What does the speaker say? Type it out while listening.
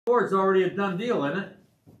It's already a done deal, isn't it?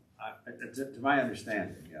 To my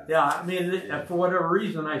understanding, yeah. Yeah, I mean, for whatever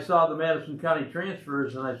reason, I saw the Madison County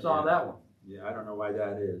transfers and I saw that one. Yeah, I don't know why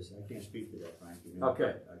that is. I can't speak to that, Frank.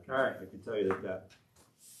 Okay, all right. I can tell you that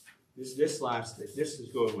this lot, this is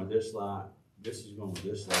going with this lot, this is going with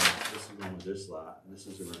this lot, this is going with this lot, and this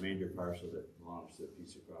is a remainder parcel that belongs to the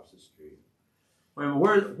piece across the street. Wait a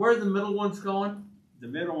minute, where are the middle ones going? The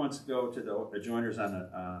middle ones go to the adjoiners on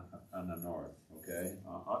the north. Okay,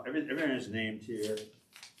 everything is named here.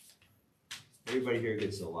 Everybody here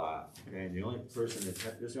gets a lot. Okay, and the only person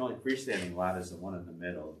there's the only freestanding lot is the one in the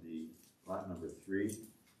middle, the lot number 3.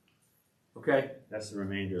 Okay. That's the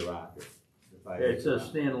remainder lot. It's a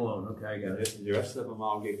standalone. Okay, I got it. The rest of them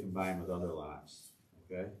all get combined with other lots.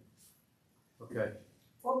 Okay. Okay.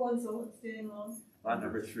 What one's the standalone? Lot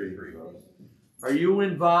number 3. Are you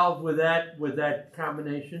involved with that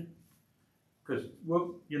combination? Because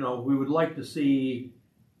we would like to see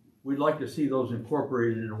those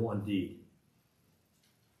incorporated into one deed,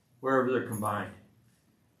 wherever they're combined.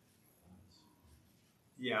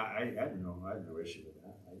 Yeah, I don't know. I have no issue with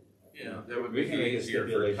that. That would be easier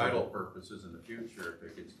for title purposes in the future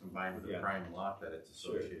if it gets combined with a prime lot that it's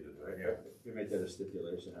associated with. Yeah, we make that a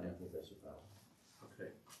stipulation. I don't think that's a problem.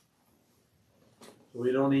 Okay. So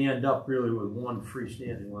we'd only end up really with one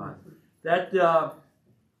freestanding lot. That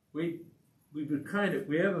we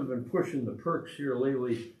haven't been pushing the perks here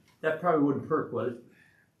lately. That probably wouldn't perk, would it?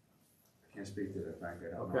 I can't speak to that, Frank. I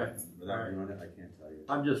don't know. Without doing it, I can't tell you.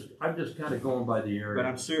 I'm just kind of going by the area. But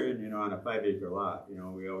I'm certain, on a 5-acre lot,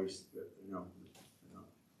 we always,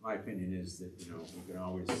 my opinion is that, we can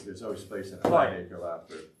always, there's always space in a 5-acre lot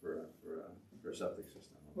for a septic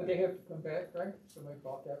system. Would they have to come back, Frank? Somebody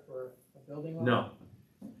bought that for a building lot?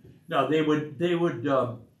 No, they would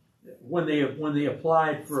when they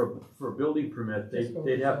applied for a building permit,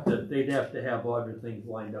 they'd have to have everything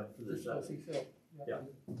lined up for the septic. Yeah.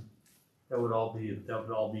 That would all be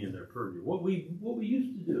in their purview. What we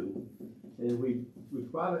used to do, and we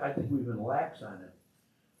probably, I think we've been lax on it,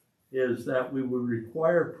 is that we would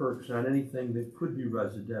require perks on anything that could be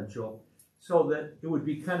residential, so that it would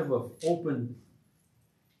be kind of a open.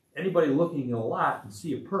 Anybody looking at a lot and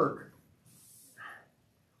see a perk,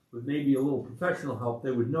 with maybe a little professional help,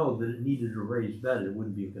 they would know that it needed a raised bed. It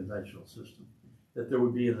wouldn't be a conventional system. That there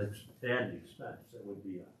would be an added expense. It would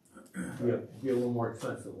be a little more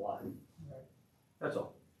expensive lot. That's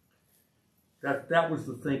all. That was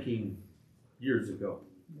the thinking years ago.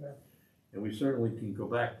 Yeah. And we certainly can go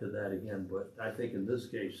back to that again, but I think in this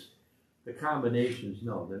case, the combinations,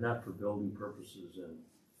 no, they're not for building purposes, and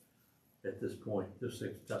at this point, just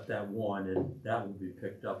accept that one, and that will be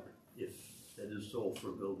picked up if it is sold for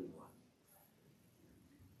a building lot.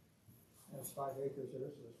 That's 5 acres there, so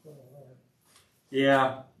it's plenty of land.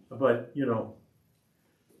 Yeah, but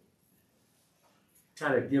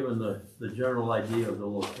kind of given the general idea of the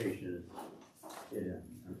location, a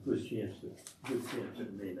good chance it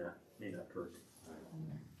may not perk.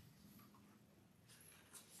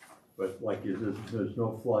 But like there's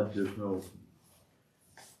no flood, there's no.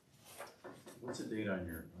 What's the date on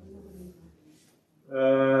your?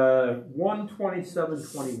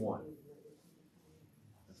 1/27/21.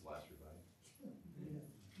 That's last revised.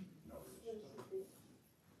 No.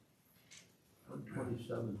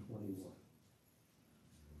 1/27/21.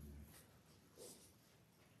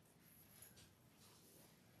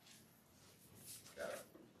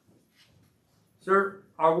 Sir,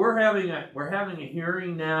 we're having a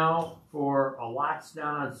hearing now for a lots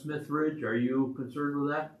down on Smith Ridge. Are you concerned with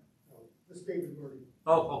that? This David Murray.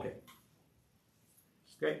 Oh, okay.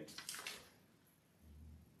 Okay.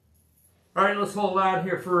 All right, let's hold out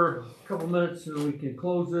here for a couple minutes and we can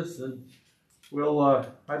close this, and we'll.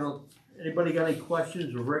 Anybody got any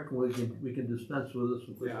questions, or Rick? We can dispense with this.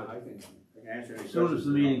 Yeah, I can answer any questions. As soon as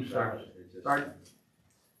the meeting starts. Like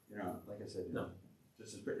I said, no.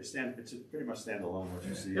 It's pretty much standalone. What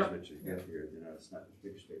you see is what you get here. It's not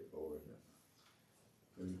big, straightforward.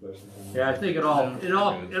 Any questions? Yeah, I think it all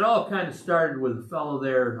kind of started with a fellow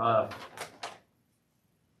there,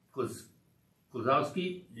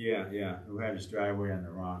 Klazowski. Yeah, who had his driveway on the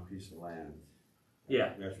wrong piece of land.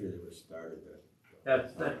 Yeah, that's really what started it.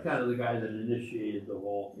 That's kind of the guy that initiated the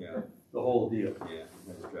whole deal. Yeah, he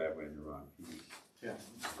had his driveway in the wrong piece. Yeah.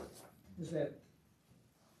 Is that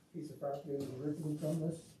piece of property originally from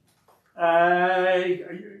this?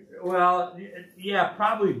 Well, yeah,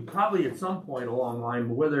 probably at some point along the line.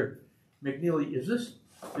 But whether McNeely is this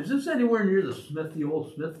anywhere near the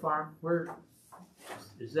old Smith farm? Where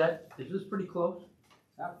is that? Is this pretty close?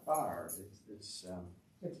 Not far.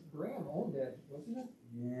 It's Graham owned it, wasn't it?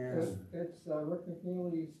 Yeah. It's Rick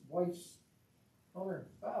McNeely's wife's Her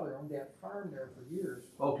father owned that farm there for years.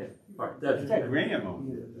 Okay, all right, that's I thought Graham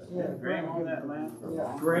owned it. Yeah. Graham owned that land for a Yeah.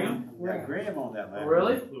 long time. Graham? Yeah, Graham owned that land. Oh,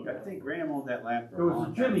 really? I think Graham owned that land It for a was long a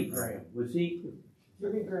time. Jimmy Graham, was he?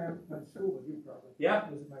 Jimmy Graham went to school with you probably. Yeah.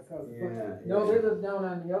 Was my cousin. Yeah. No, they live down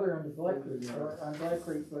on the other end of Black Creek, on Black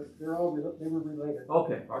Creek, but they were related.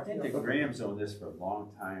 Okay, I think the Grahams owned this for a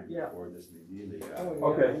long time Yeah. before this McNeely Oh, got. yeah.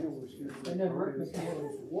 Okay. And then Rick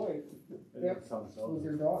McNeely's wife, yep, was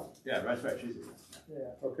their daughter, Yeah, that's right, she's. yeah.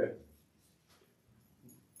 okay.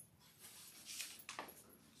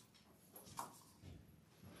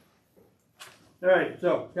 All right,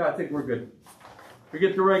 so, yeah, I think we're good. We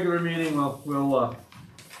get the regular meeting, we'll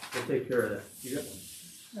take care of that. You got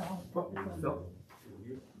one? Phil?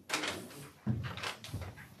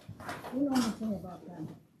 You know anything about them?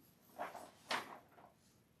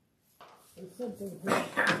 They said they had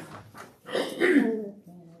solar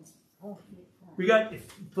panels off the We got,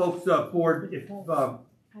 folks, board, if, I,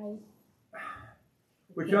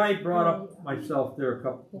 which I brought up myself there a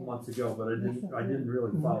couple of months ago, but I didn't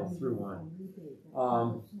really follow through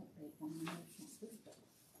on.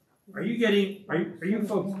 Are you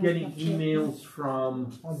folks getting emails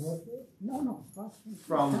from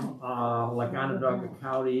like Onondaga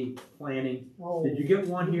County Planning? Did you get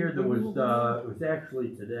one here that was, it was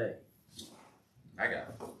actually today? I got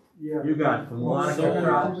it. You got from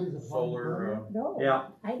Monaco? Solar, No, Yeah,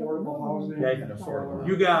 I don't know. okay,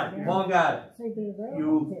 you got it, Paul got it.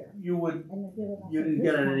 You didn't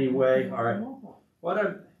get it anyway, all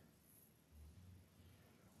right.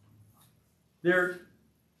 They're,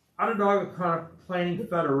 Onondaga County Planning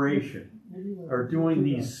Federation are doing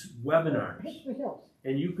these webinars,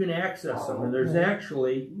 and you can access them, and there's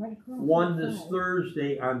actually one this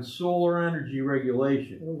Thursday on solar energy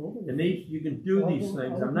regulation. And these, you can do these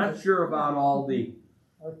things. I'm not sure about all the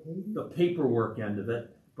paperwork end of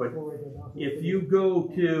it, but if you go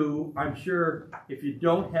to, I'm sure if you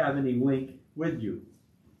don't have any link with you,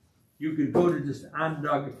 you could go to just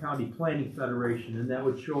Onondaga County Planning Federation, and that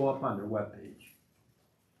would show up on their webpage.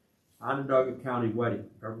 Onondaga County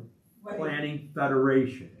Planning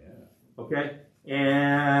Federation. Okay?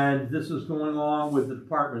 And this is going along with the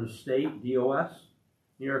Department of State, DOS,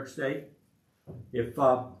 New York State. If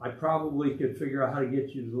I probably could figure out how to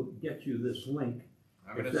get you this link.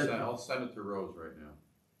 I'll send it to Rose right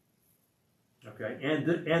now. Okay, and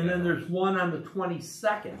then there's one on the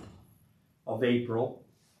 22nd of April,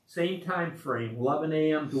 same time frame, 11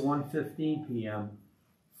 a.m. to 1:15 p.m.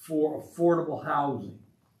 for affordable housing.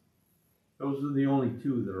 Those are the only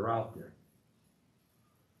two that are out there.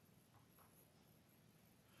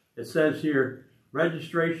 It says here,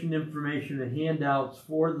 registration information and handouts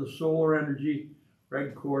for the solar energy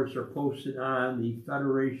reg course are posted on the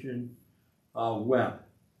Federation web.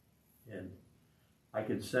 And I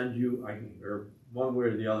can send you, or one way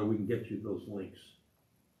or the other, we can get you those links.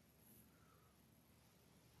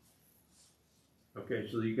 Okay,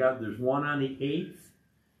 so there's one on the 8th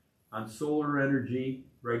on solar energy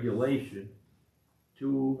regulation,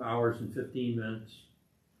 2 hours and 15 minutes.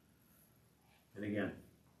 And again,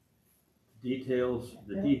 the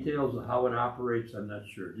details of how it operates, I'm not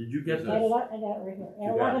sure. Did you get that? I got it right here,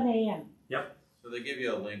 at 11 a.m. Yep. So they give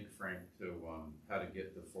you a link, Frank, to how to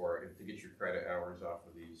get to get your credit hours off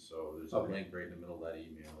of these. So there's a link right in the middle of that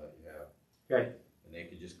email that you have. Okay. And they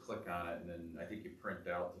can just click on it, and then I think you print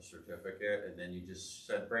out the certificate, and then you just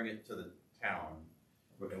bring it to the town,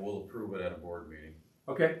 and we'll approve it at a board meeting.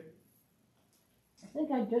 Okay. I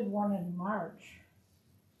think I did one in March,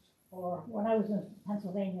 or when I was in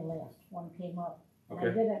Pennsylvania last, one came up. And I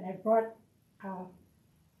Okay. did it, and I brought,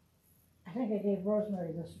 I think I gave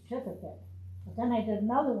Rosemary the certificate. But then I did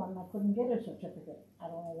another one, and I couldn't get a certificate. I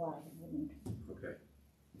don't know why I wouldn't. Okay.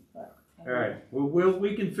 But All right. Well,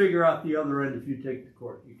 we can figure out the other end if you take the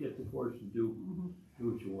course. You get the course and do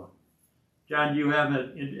what you want. John, do you have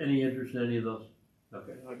any interest in any of those?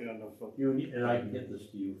 Okay. I got no phone. And I can get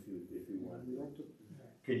this to you if you want.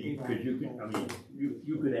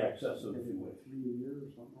 You could access them if you wish. 3 years or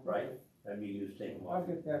something. Right. I mean, you just take them I'll off.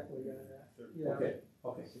 get back with you on that. Yeah. Okay.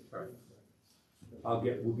 Okay. All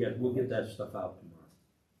right. We'll get that stuff out tomorrow.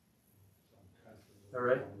 All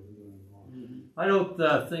right. I don't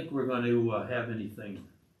think we're going to have anything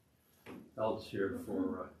else here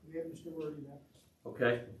for. We have Mr. Wording now.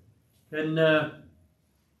 Okay. And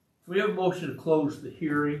we have a motion to close the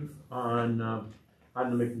hearing on the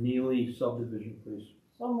McNeely subdivision, please.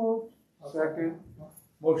 so moved. Second.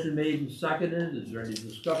 Motion made and seconded. Is there any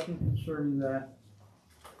discussion concerning that?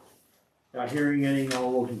 Not hearing any.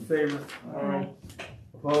 All those in favor? Aye.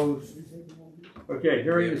 Opposed? Okay,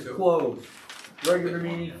 hearing is closed. regular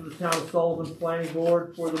meeting for the Town of Sullivan Planning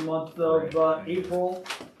Board for the month of April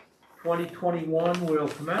 2021 will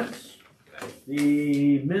commence.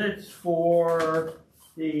 The minutes for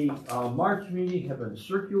the March meeting have been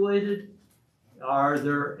circulated. Are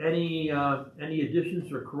there any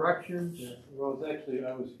additions or corrections? Yeah, well, it's actually,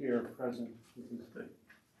 I was here present, because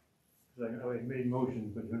I made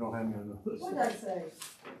motions, but you don't have me on the list. What did I say?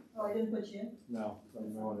 Oh, I didn't put you in? No, I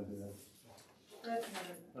don't want to do that. That's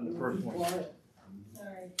On the first one.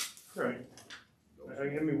 Sorry. Right. I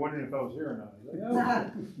had me wondering if I was here or not. I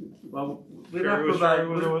was like, Well, Sherry was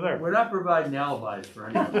over there. we're not providing alibis for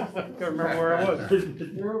anything. "Oh." Can't remember where I was.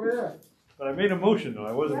 You're over there. But I made a motion though,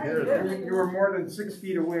 I wasn't here. Yeah, I You were more than 6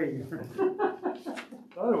 feet away. thought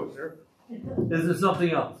I was here. Is there something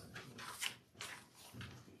else?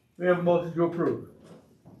 We have a motion to approve.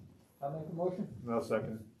 I'll make a motion. No,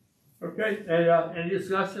 second. Okay, and any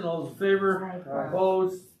discussion, all those in favor? Aye.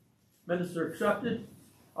 Opposed? Minutes are accepted.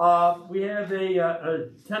 We have a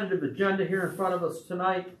tentative agenda here in front of us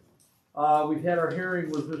tonight. We've had our hearing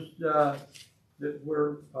with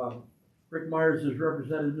where Rick Myers has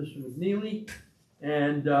represented Mr. McNeely,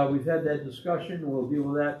 and we've had that discussion. We'll deal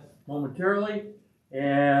with that momentarily.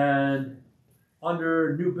 And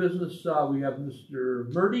under new business, we have Mr.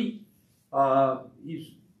 Murdy.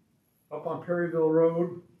 He's up on Perryville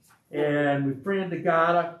Road, and with Fran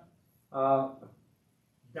DeGata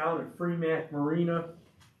down at Freemac Marina.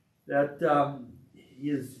 That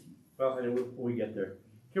is, well, anyway, when we get there.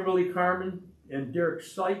 Kimberly Carmen and Derek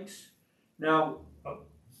Sykes. Now,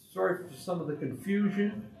 sorry for some of the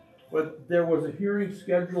confusion, but there was a hearing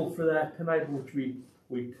scheduled for that tonight, which we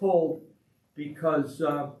pulled because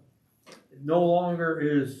no longer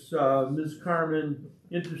is Ms. Carmen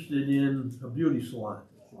interested in a beauty salon.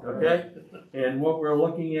 Okay? And what we're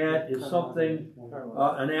looking at is something,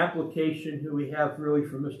 an application that we have really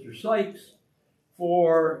for Mr. Sykes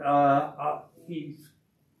for he's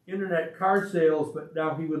internet car sales, but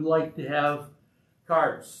now he would like to have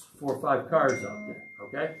cars, 4 or 5 cars out there.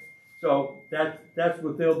 Okay, so that's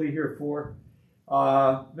what they'll be here for.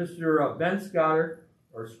 Mr. Ben Scooter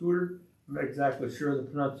or Scooter, I'm not exactly sure of the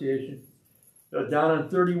pronunciation. Down on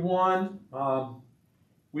 31,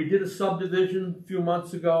 we did a subdivision a few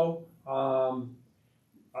months ago.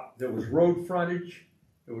 There was road frontage.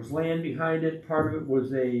 There was land behind it. Part of it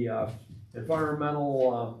was a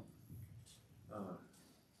environmental,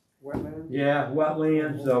 Wetland? yeah,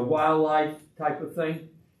 wetlands, wildlife type of thing.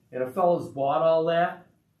 And a fellow's bought all that,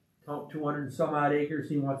 200 and some odd acres.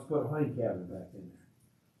 He wants to put a hind cabin back in there.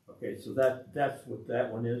 Okay, so that's what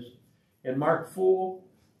that one is. And Mark Fool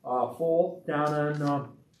down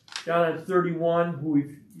on 31, who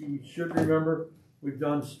you should remember, we've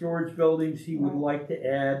done storage buildings. He would like to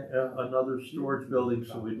add another storage building,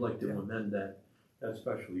 so we'd like to amend that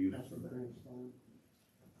special use for that.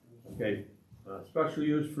 Okay, special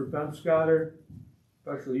use for Ben Scooter,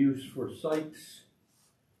 special use for Sykes,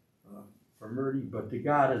 for Murdy, but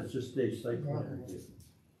DeGata is just a site plan.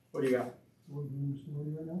 What do you got? We're doing Mr.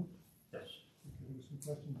 Murdy right now? Yes. Okay, there's some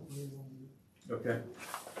questions that we want to Okay. do.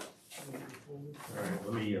 All right.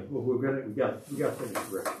 Let me. We got things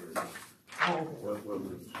correct here. Oh, okay.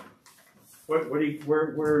 What do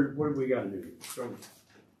we got to do? Show me.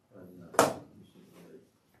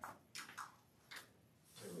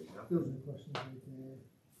 Those are the questions right there.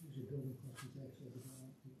 These are building questions actually.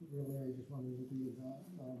 Really, I just wanted to be aware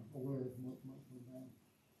of what went down.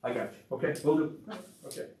 I got you. Okay, we'll do.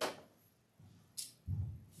 Okay.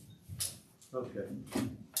 Okay.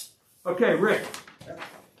 Okay, Rick.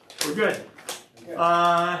 We're good.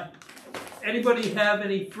 Anybody have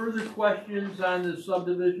any further questions on this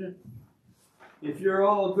subdivision? If you're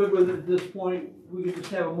all good with it at this point, we can just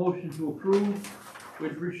have a motion to approve. We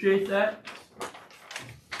appreciate that.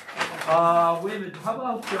 Wait a minute. How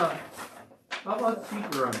about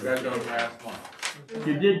seeker on You guys this? done last month.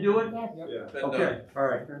 You did do it? Yes. Yeah. Been Okay. done. All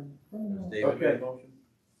right. David Okay. made a motion?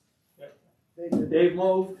 Dave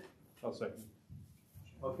moved. I'll second.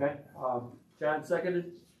 Okay. John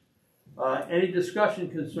seconded. Any discussion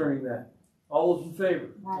concerning that? All those in favor?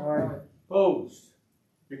 Aye. Opposed?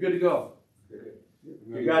 You're good to go.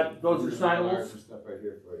 You got those are signables? Stuff right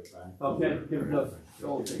here for you, Frank. Okay, give it up.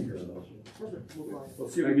 We'll take care of those. We'll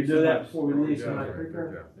see if we can do that before we leave tonight.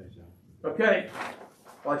 Okay.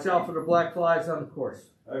 Watch out for the black flies on the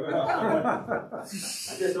course. I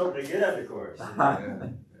just hope to get at the course. All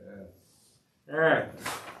right.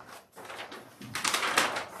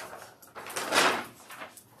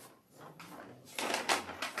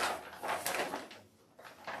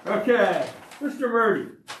 Okay, Mr. Murdy.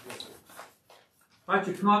 Why don't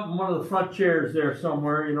you come up in one of the front chairs there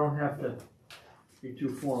somewhere? You don't have to be too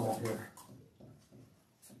formal here.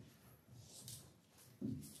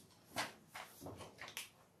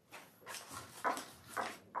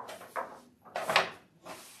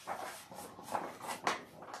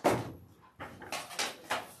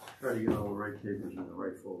 try to get all the right papers in the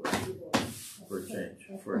right folder for a change,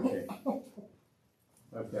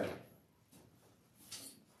 Okay.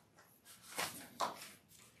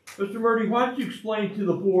 Mr. Murdy, why don't you explain to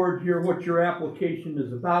the board here what your application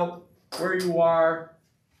is about, where you are,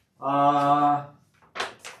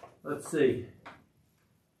 let's see.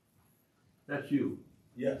 That's you.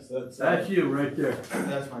 Yes, That's you right there.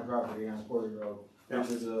 that's my property on Quarry Road. Yeah.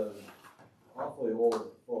 This is a awfully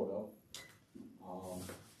old photo.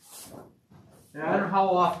 And I don't know how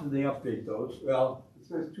often they update those. Well, It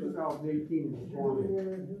says 2018 is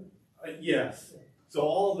born. yes. So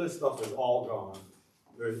all of this stuff is all gone.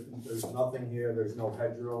 There's nothing here. There's no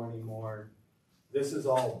hedgerow anymore. This is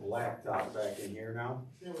all blacktop back in here now.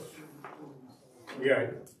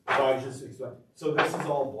 Yeah. So I just explained. So this is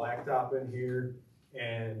all blacktop in here,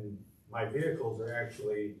 and my vehicles are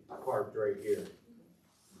actually parked right here.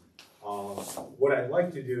 What I'd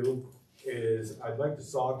like to do is I'd like to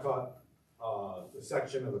saw cut the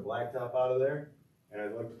section of the blacktop out of there, and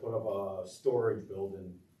I'd like to put up a storage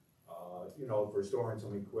building, for storing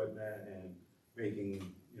some equipment and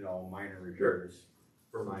making, minor repairs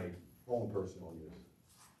for my own personal use.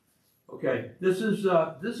 Okay, this is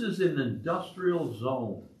an industrial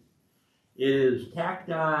zone. It is tacked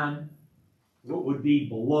on what would be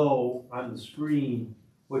below on the screen,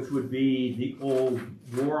 which would be the old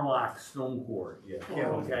Warlock Stone Quarry. Yeah.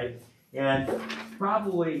 Okay, and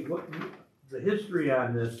probably what the history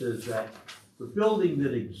on this is that the building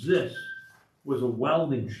that exists was a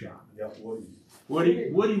welding shop. Yep,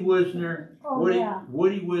 Woody Wisner, Oh, yeah.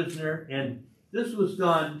 Woody Wisner, and this was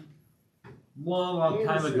done long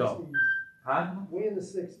time ago. Huh? Way in the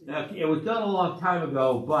 60s. Okay, it was done a long time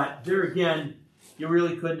ago, but there again, you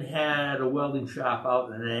really couldn't have a welding shop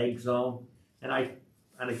out in an ag zone. And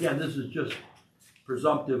again, this is just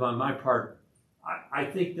presumptive on my part. I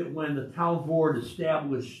think that when the town board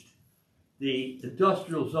established the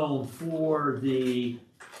industrial zone for the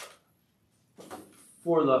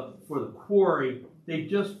quarry, they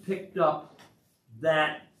just picked up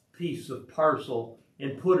that piece of parcel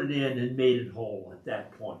and put it in and made it whole at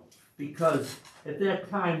that point. Because at that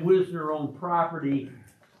time, Wisner owned property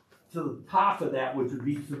to the top of that, which would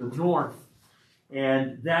be to the north,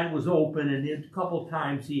 and that was open, and a couple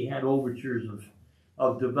times he had overtures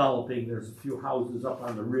of developing. There's a few houses up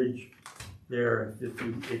on the ridge there,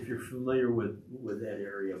 if you're familiar with that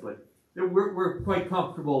area. But we're quite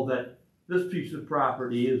comfortable that this piece of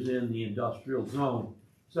property is in the industrial zone.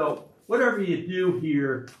 So whatever you do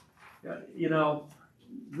here,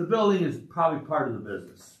 the building is probably part of the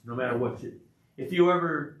business, no matter what if you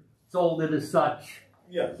ever sold it as such.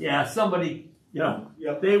 Yes. Yeah, somebody,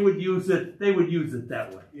 Yep. they would use it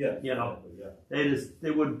that way. Yeah. Yeah.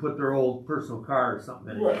 They wouldn't put their old personal car or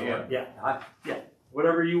something in it. Right. Yeah.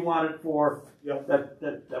 Whatever you want it for, Yep.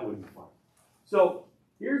 that would be fine. So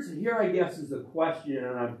here I guess is a question,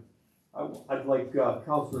 and I'd like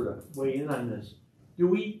Counselor to weigh in on this. Do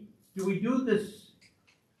we do this?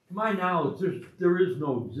 To my knowledge, there is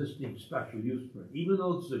no existing special use permit, even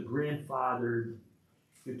though it's a grandfathered.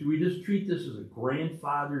 Do we just treat this as a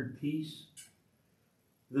grandfathered piece?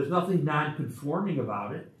 There's nothing non-conforming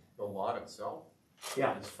about it. The lot itself?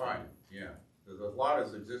 Yeah. It's fine, yeah. The lot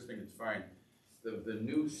is existing, it's fine. The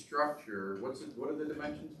new structure, what are the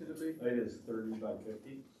dimensions gonna be? It is 30 by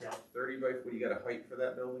 50. 30 by, what, you got a height for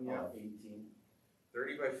that building yet? 18.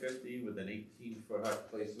 30 by 50 with an 18-foot high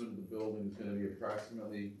placement of the building is gonna be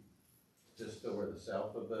approximately just over the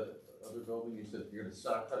south of the other building. You said you're gonna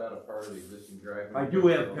cut out a part of the existing driveway. I do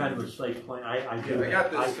have kind of a site plan. I do. I got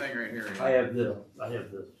this thing right here. I have this.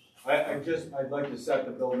 I'd like to set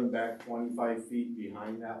the building back 25 feet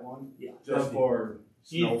behind that one. Yeah. Just for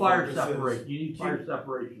You snow need fire purposes. separation. You need fire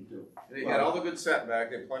separation too. They got all the good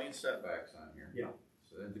setback, they have plenty of setbacks on here. Yeah.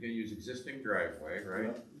 So they're gonna use existing driveway, right?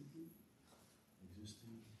 Yep.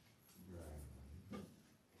 Existing driveway.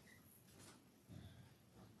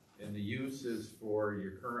 And the use is for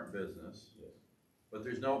your current business. Yes. But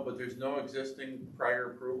there's no existing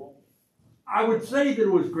prior approval? I would say that it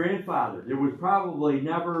was grandfathered. It was probably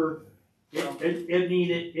never.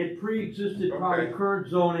 It pre-existed probably Okay. current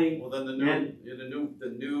zoning. Well, then the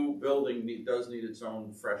new building does need its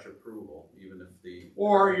own fresh approval, even if the.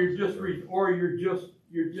 Or you're just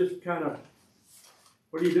kind of.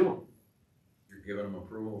 What are you doing? You're giving them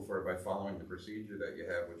approval for it by following the procedure that you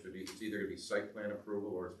have, which would be, it's either gonna be site plan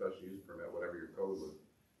approval or a special use permit, whatever your code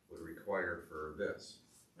would require for this.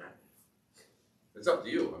 It's up to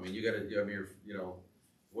you. I mean, you gotta,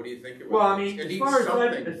 what do you think it would? Well, I mean, It as needs far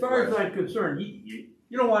something. as I'm concerned, you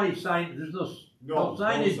don't want any sign. There's no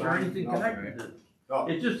signage or anything connected to it. No.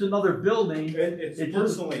 It's just another building. It's It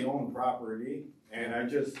just- personally owned property, and I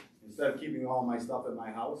just, instead of keeping all my stuff at my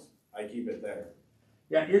house, I keep it there.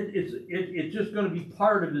 Yeah, it's just gonna be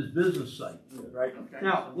part of his business site, right? Okay.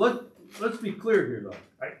 Now, let's be clear here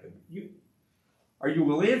though. Are you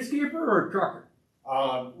a landscaper or a trucker?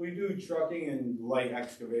 We do trucking and light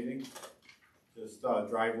excavating, just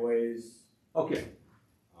driveways, Okay,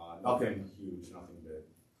 nothing huge, nothing big.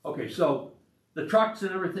 okay, so the trucks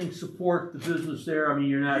and everything support the business there, I mean,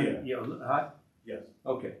 you're not, Yeah. you know, huh? Yes.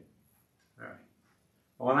 Okay, all right.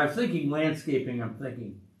 When I'm thinking landscaping, I'm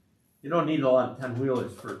thinking, you don't need a lot of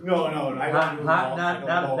 10-wheelers for, No, I don't not, do not, lawn- I not, don't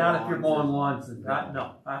not, mow not if you're lawns mowing or- lawns and,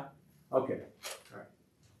 no, huh? Okay, all right.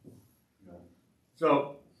 No.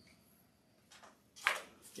 So,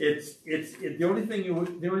 it's the only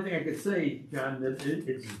thing I could say, John, that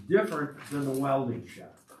it's different than the welding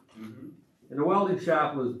shop. Mhm. And the welding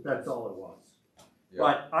shop that's all it was.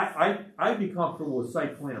 Yeah. But I'd be comfortable with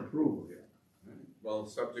site plan approval here. Well,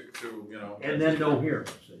 subject to, you know. And then no hearing,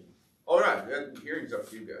 see. Oh, right, that hearing's up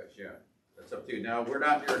to you guys, yeah. That's up to you. Now, we're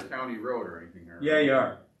not near a county road or anything, are we? Yeah, you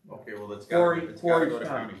are, Okay, well, it's Quarry- gotta go Quarry's to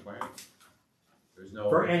county. county planning. There's no.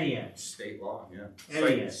 for any act. State law, yeah.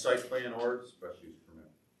 Any Site plan or special use permit.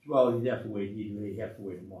 Well, you'd have to wait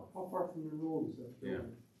a month. How far from the road is that? Yeah.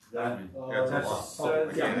 That- I mean, that's a that's- lot. oh,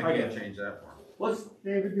 I yeah, can't, I I get can't it. change that one. Let's,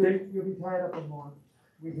 David, you'll be tied up a month.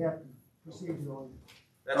 We have to proceed on.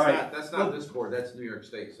 That's All right. not, that's not this board, that's New York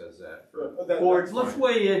State says that. boards, let's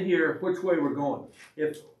weigh in here which way we're going.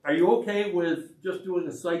 Are you okay with just doing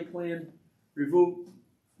a site plan review?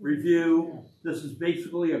 This is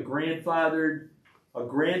basically a grandfathered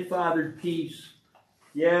piece.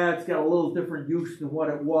 Yeah, it's got a little different use than what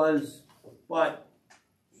it was, but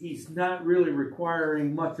he's not really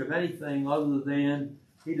requiring much of anything other than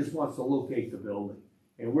he just wants to locate the building.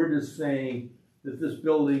 And we're just saying that this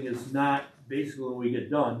building is not, basically when we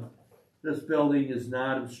get done, this building is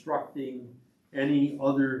not obstructing any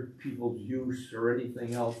other people's use or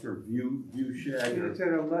anything else, or view shed And or, it's at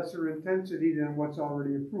a lesser intensity than what's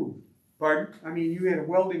already approved. pardon? I mean, you had a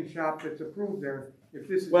welding shop that's approved there. If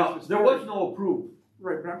this is Well, just a there was storage- no approval.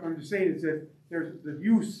 Right, but I'm just saying is that there's, the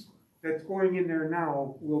use that's going in there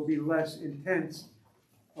now will be less intense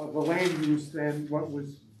of a land use than what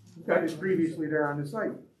was previously there on the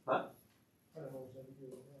site. I don't know if I can do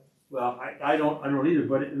that. Well, I don't either,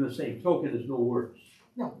 but in the same token, there's no words.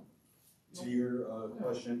 To your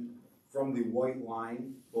question, from the white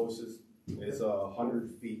line closest is 100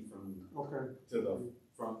 feet from Okay. to the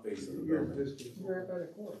front face of the Your building. distance. Right by the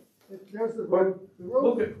quarry. There's the road, the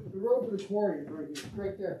road to the quarry is right here,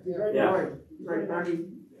 right there. Right Yeah. Right, right. I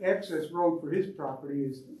mean, access road for his property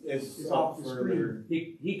is It's off up the further.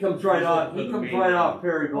 He comes right off, he comes right off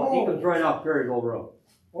Perryville, he comes right off Perryville Road.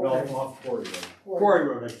 No, okay. off Quarry Road. Quarry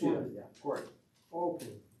Road, excuse me, yeah, Quarry. Okay.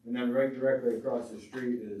 And then right directly across the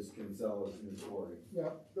street is Kinsella's new quarry. Yeah,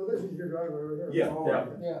 so this is your driveway right here. Yeah. Oh, Yeah.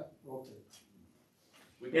 okay. Yeah. Okay.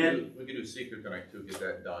 We can do secret tonight too, get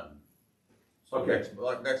that done. So Okay.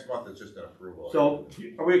 next month it's just an approval. So,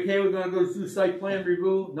 are we okay, we're gonna go through site plan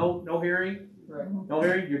review, no hearing? Right. No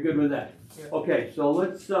hearing, you're good with that? Yeah. Okay, so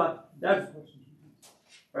let's, alright.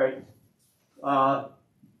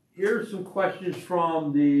 Here's some questions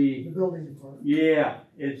from The the, building department. yeah,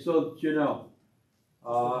 and so that you know.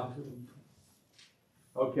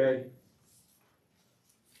 Okay,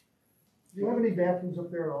 Do you have any bathrooms up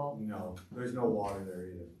there at all? No, there's no water there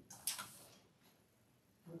either.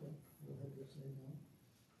 Okay. We'll have to say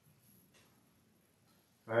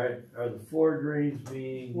no. alright, are the floor drains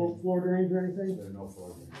being, Floor drains or anything? There's no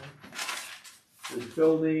floor there. this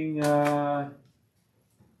building, Is it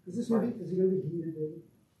gonna be heated, David?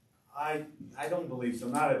 I don't believe so,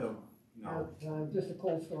 not at the, no. Just a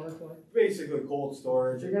cold storage, like? Basically cold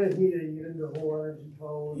storage. You're gonna heat it and get into the whole energy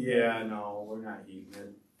code? Yeah, no, we're not heating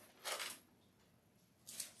it.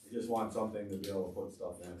 We just want something to be able to put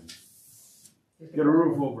stuff in. get a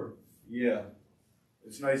roof over it. Yeah.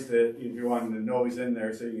 It's nice that if you want the noise in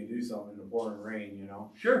there so you can do something in the pouring rain, you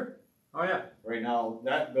know? Sure, oh yeah. Right now,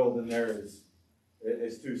 that building there is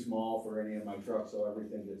too small for any of my trucks, so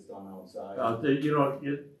everything gets done outside. You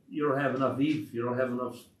don't have enough eaves, you don't have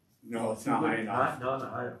enough. No, it's not high enough. No,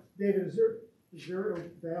 I don't. David, is there a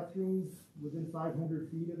bathroom within 500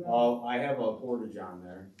 feet of that? I have a portage on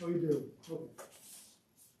there. Oh, you do? Okay.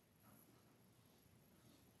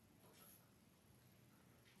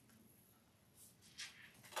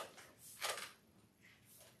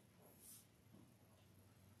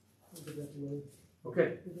 I'll give that to Lou.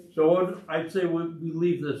 Okay, so what I'd say we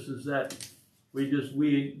leave this is that we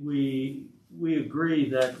agree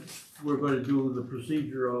that we're going to do the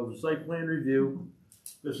procedure of site plan review.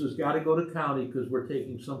 This has got to go to county because we're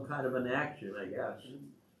taking some kind of an action, I guess.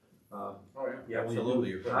 Oh, yeah, Yeah, we do. absolutely.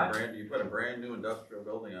 You put Huh? you put a brand new industrial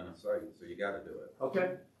building on a site, so you gotta do it.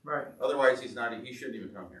 Okay, right, Otherwise, he shouldn't even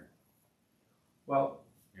come here, well,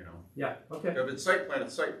 you know? yeah, okay. If it's site plan,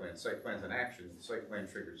 it's site plan. Site plan's an action. Site plan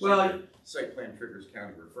triggers. Well, Site plan triggers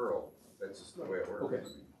county referral. That's just the way it works. Okay. I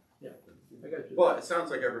mean. I got you. But it sounds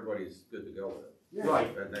like everybody's good to go with it.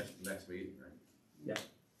 Right, At next meeting, right? Yeah.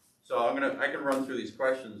 So I can run through these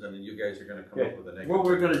questions and then you guys are gonna come Okay. up with a negative. what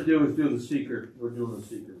we're gonna do is do the seeker, we're doing the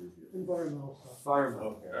seeker review. Environmental stuff. Fireman.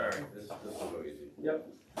 Alright, this will go easy. We have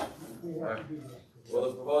to do this. Will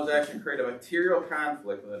the proposed action create a material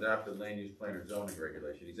conflict with adopted land use plan or zoning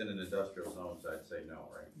regulation? He's in an industrial zone, so I'd say no,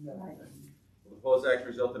 right? No. Right. Will the proposed action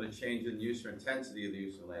result in a change in use or intensity of the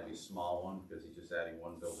use of land? Be small one, because he's just adding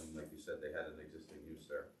one building, like you said, they had an existing use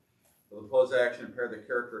there. Will the proposed action impair the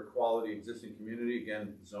character or quality of existing community?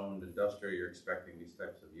 Again, zoned industrial, you're expecting these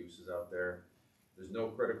types of uses out there. There's no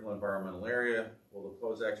critical environmental area. Will the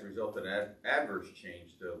proposed action result in adverse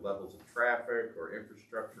change to levels of traffic or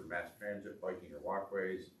infrastructure, mass transit, biking or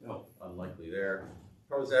walkways? No. Unlikely there.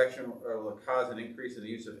 Proposed action will cause an increase in the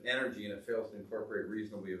use of energy and it fails to incorporate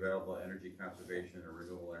reasonably available energy conservation or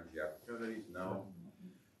renewable energy opportunities? No.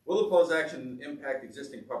 Will the proposed action impact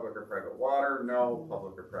existing public or private water? No.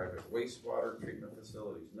 Public or private wastewater treatment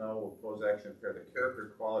facilities? No. Will the proposed action impair the character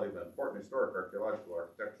and quality of an important historic, archaeological,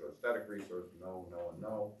 architectural, aesthetic resource? No, no, and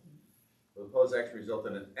no. Will the proposed action result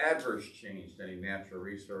in an adverse change to any natural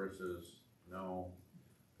resources? No.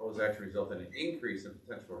 Proposed action result in an increase in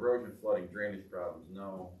potential erosion, flooding, drainage problems?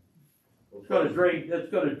 No. It's gonna drain, that's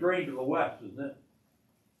gonna drain to the west, isn't it?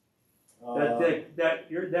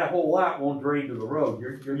 That whole lot won't drain to the road,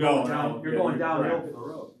 you're No, going down, no, you're yeah, going you're downhill correct. to the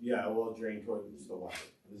road. Yeah, it will drain towards the west.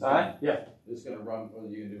 Yeah, This is gonna run, are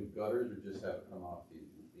you gonna do gutters or just have it come off the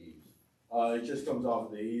eaves? It just comes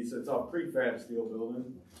off the east. It's a prefab steel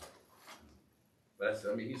building. That's,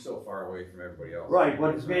 I mean, he's so far away from everybody else. right,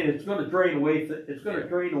 but it's gonna drain away, it's gonna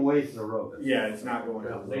drain away from the road. Yeah, it's not going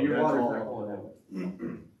Yeah, to so the your road. That's water's all not up going to that the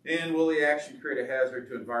way. And will the action create a hazard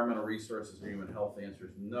to environmental resources or human health? The answer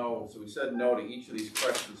is no. So we said no to each of these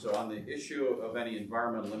questions. So on the issue of any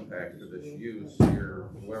environmental impact to this use,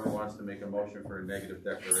 whoever wants to make a motion for a negative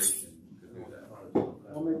declaration could do that.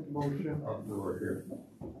 I'll make the motion. Up the road here.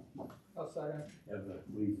 I'll second. Have the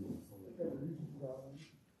leaves.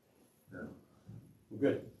 We're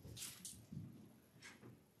good.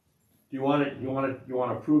 Do you want to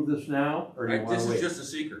approve this now, or do you want This to is wait? just a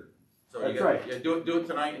seeker. So That's you got, right. yeah, do it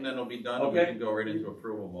tonight and then it'll be done and we Okay. can go right into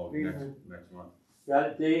approval mode next month.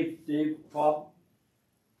 Got it, Dave, Paul?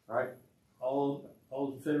 All right, all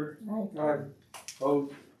in favor? Right.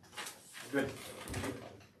 Opposed? Good.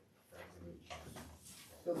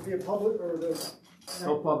 So it'll be a public or the?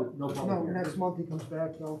 No public No, hearing. next month he comes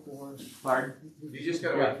back though for. Pardon? You just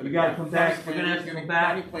gotta Yeah, wait for you the gotta come back. We're gonna have to come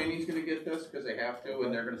back. County planning's gonna get this, cause they have to,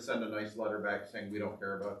 and they're gonna send a nice letter back saying, we don't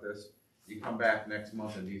care about this. You come back next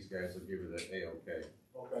month and these guys will give you the A-OK.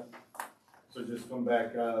 Okay. So just come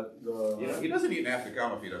back, You know, he doesn't even have to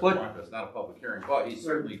come if he doesn't But- want to, it's not a public hearing, but he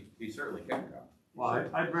certainly can come. Well,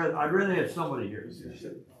 I'd rather have somebody here. I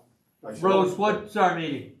should- Rose, what's our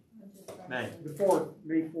meeting? May. The 4th,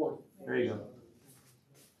 May 4th. There you go.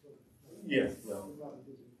 Yeah,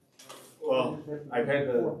 well, I've had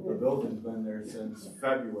the building's been there since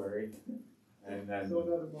February, and then, So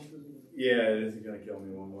another month isn't it? yeah, it isn't gonna kill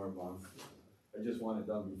me one more month. I just want it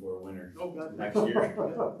done before winter, Oh, God. next year.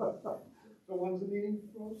 So when's the meeting,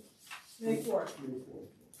 Rose? May 4th, May 4th.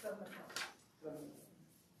 7 o'clock. 7.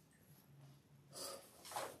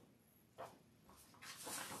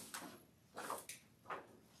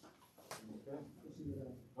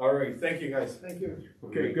 All right, thank you guys. Thank you.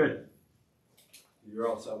 Okay, good. You're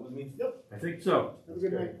all set with me? Yep. I think so. Have a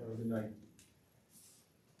good night. Have a good night.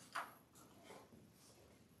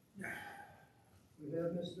 We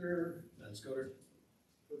have Mr. Let's go to.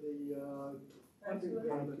 for the, Thanks for the-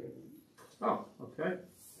 hunting permit. Oh, okay.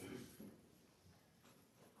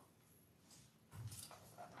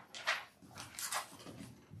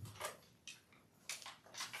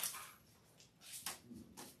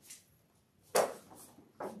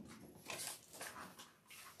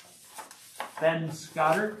 Ben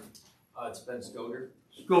Scotter? It's Ben Scoder.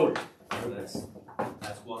 Scotter.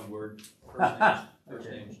 That's one word. First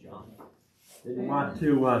name's John. Didn't want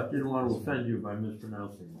to offend you by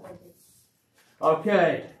mispronouncing it.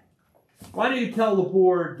 Okay. Why don't you tell the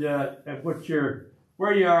board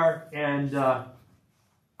where you are, and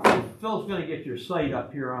Phil's going to get your site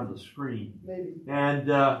up here on the screen, Maybe. and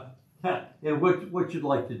what you'd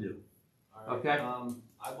like to do. All right. Okay.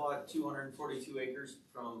 I bought 242 acres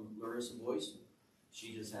from Larissa Boyce.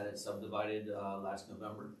 She just had it subdivided last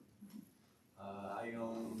November. I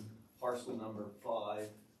own parcel number 5,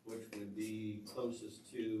 which would be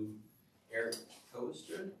closest to Eric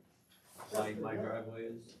Coaster. My driveway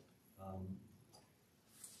is.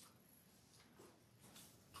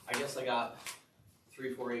 I guess I got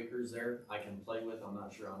 3-4 acres there I can play with. I'm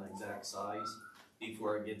not sure on the exact size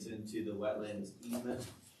before it gets into the wetlands easement.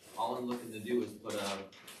 All I'm looking to do is put a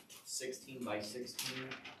 16 by 16,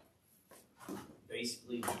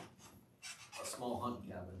 basically a small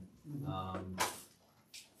hunting cabin.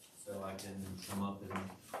 So I can come up and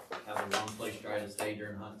have a one place dry to stay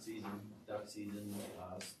during hunt season, duck season,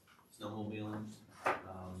 snowmobiling.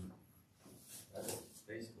 That's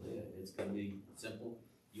basically it. It's gonna be simple.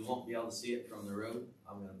 You won't be able to see it from the road.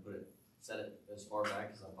 I'm gonna set it as far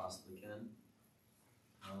back as I possibly can.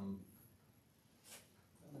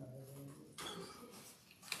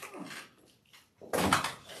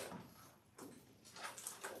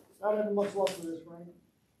 Not having much luck with this, Frank.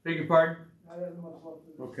 Beg your pardon? Not having much luck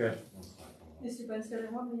with this. Okay. Mr. Benson,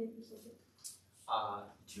 how many acres is it?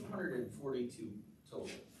 242 total.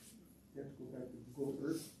 Let's go back to Google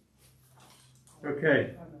Earth.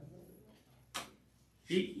 Okay.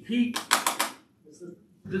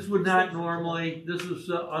 This would not normally, this is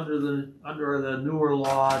under the newer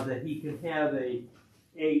law that he can have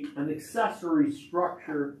an accessory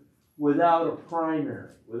structure without a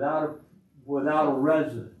primary, without a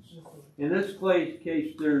residence. In this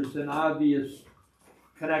case, there's an obvious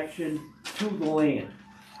connection to the land.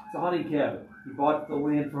 It's a hunting cabin. He bought the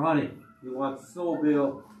land for hunting. He wants a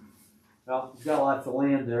snowmobile. Well, he's got lots of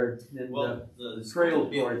land there, and the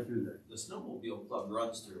trail's right through there. The snowmobile club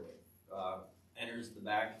runs through it. Enters the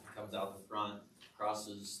back, comes out the front,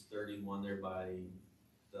 crosses 31 there by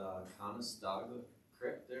the Conestoga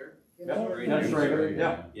Creek there. Yep. That's right.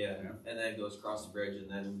 Yeah, and then it goes across the bridge, and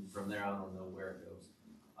then from there I don't know where it goes.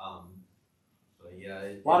 But yeah,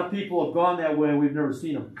 A lot of people have gone that way, and we've never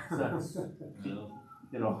seen them since.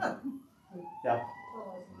 You know. Yeah.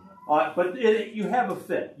 But you have a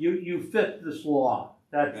fit. You fit this law.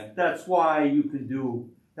 That's why you can do.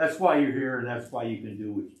 That's why you're here, and that's why you can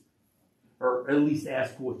do it, or at least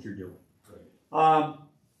ask what you're doing.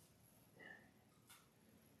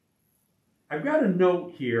 I've got a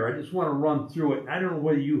note here. I just want to run through it. I don't know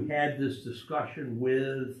whether you had this discussion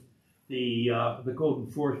with the code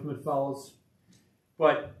enforcement fellows,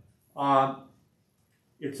 but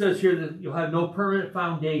it says here that you'll have no permanent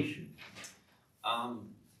foundation.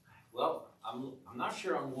 Well, I'm not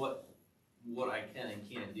sure on what I can and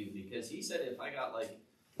can't do, because he said if I got like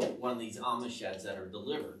one of these Amish sheds that are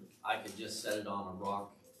delivered, I could just set it on a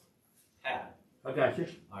rock pad. I got you.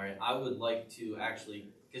 All right, I would like to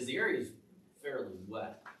actually, because the area is fairly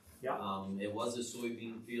wet. Yeah. It was a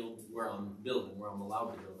soybean field where I'm building, where I'm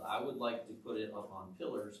allowed to build. I would like to put it up on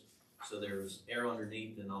pillars so there's air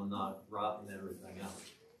underneath and I'm not rotting everything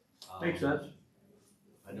out. Makes sense.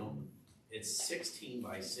 It's 16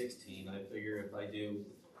 by 16. I figure if I do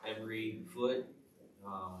every foot,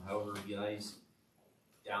 however you guys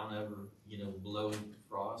down ever, below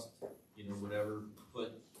frost, whatever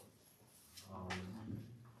foot.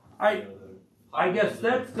 I guess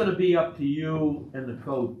that's going to be up to you and the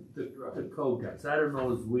code guys. I don't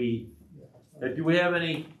know do we have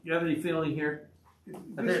any? You have any feeling here?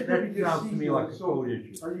 That sounds to me like a code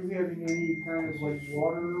issue. Are you having any kind of like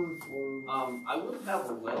water or? I will have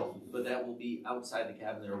a well, but that will be outside the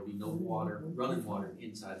cabin. There will be no water, running water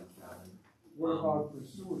inside the cabin. What about the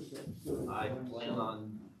sewer system? I plan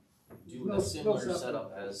on doing a similar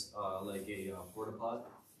setup as like a porta pot.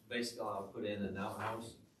 Basically, I'll put in an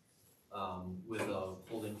outhouse with a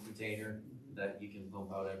holding container that you can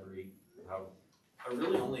pump out I'm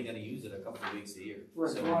really only going to use it a couple of weeks a year.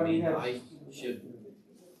 Right. So I should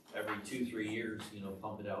every 2-3 years,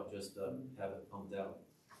 pump it out just to have it pumped out.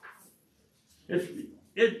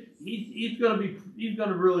 He's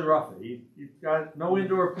gonna really rough it. He's got no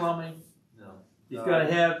indoor plumbing. No. He's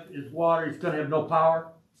gonna have his water. He's gonna have no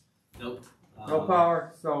power. Nope. No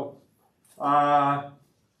power. So,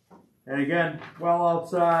 and again, well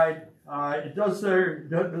outside. It does say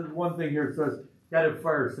one thing here. It says got a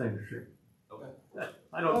fire extinguisher. Okay.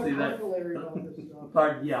 I don't see that.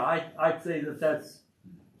 But yeah, I'd say that's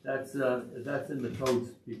in the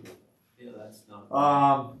codes, people. Yeah, that's not.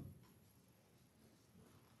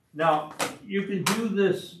 Now you can do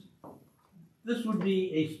this. This would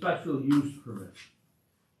be a special use permit,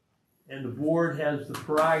 and the board has the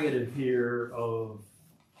prerogative here of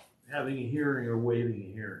having a hearing or waiving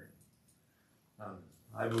a hearing.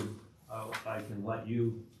 I can let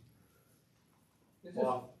you. Is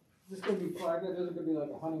this gonna be private? Is it gonna be like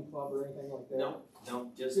a hunting club or anything like that?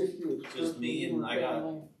 No, just you. just me, and I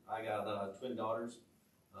got twin daughters,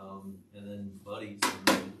 and then buddies.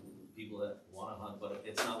 And people that wanna hunt, but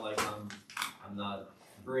it's not like I'm not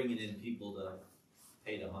bringing in people to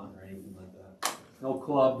pay to hunt or anything like that. No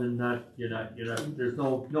club and you're not, there's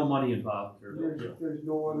no money involved or, There's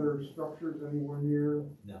no other structures anywhere near?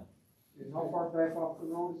 No. And how far back off the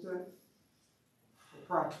road is that?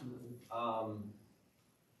 Approximately.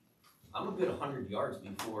 I'm a good 100 yards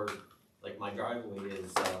before, like my driveway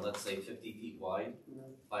is, let's say 50 feet wide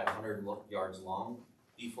by 100 yards long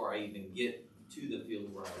before I even get to the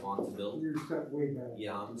field where I want to build. You're set way back.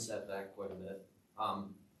 Yeah, I'm set back quite a bit.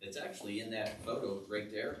 It's actually in that photo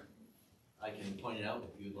right there. I can point it out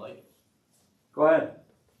if you'd like. Go ahead.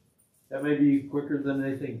 That may be quicker than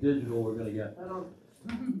anything digital we're gonna get.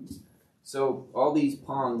 So all these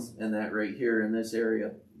ponds and that right here in this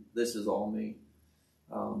area, this is all me.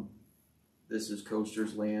 This is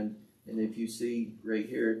Coaster's land, and if you see right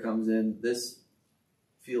here, it comes in this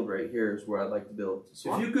field right here is where I'd like to build.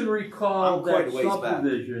 If you can recall that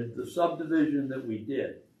subdivision, the subdivision that we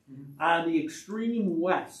did, on the extreme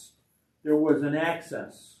west, there was an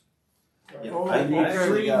access. Yeah. On the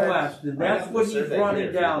extreme west, and that's what he's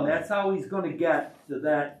running down. That's how he's gonna get to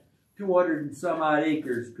that 200 and some odd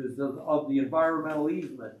acres because of the environmental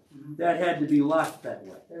easement. That had to be left that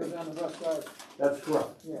way. It was on the west side. That's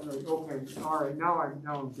correct. Yeah, right, okay, all right, now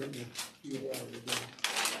I'm getting it. Yeah,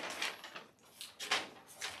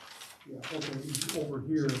 okay, over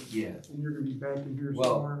here, Yeah. and you're gonna be back in here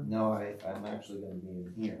Well, somewhere? no, I'm actually going to be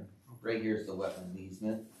in here. Right here is the wetland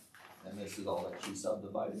easement, and this is all that she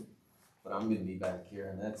subdivided. But I'm going to be back here,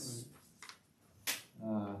 and that's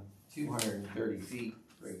 230 feet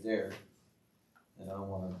right there. And I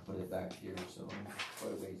want to put it back here, so I'm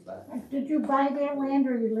quite a ways back. Did you buy that land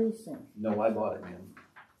or you leased it? No, I bought it, man.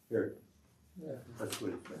 Here. Yeah. That's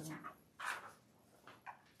what it says.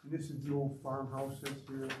 This is the old farmhouse that's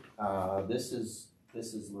here. This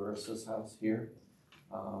is Larissa's house here.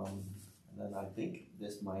 And then I think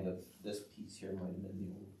this piece here might have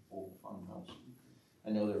been the old farmhouse. I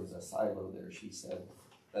know there was a silo there, she said,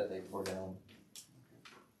 that they tore down.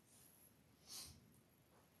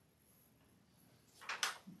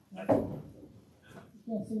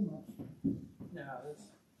 Can't see much. No, that's.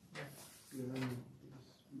 Yeah,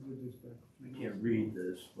 we did this back. I can't read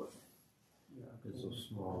this, but Yeah. it's so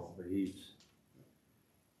small, but he's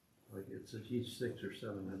 600 or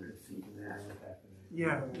 700 feet max.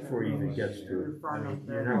 Yeah. Before he even gets to You're it. far enough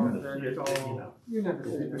You're back not off gonna there, see it, it's you all, know. you never see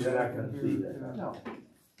it. You're not gonna see that. Yeah. No.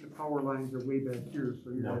 The power lines are way back here, so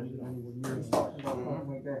you're No. not getting anywhere near it. About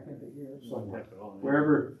way back into here.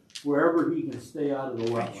 Wherever he can stay out of the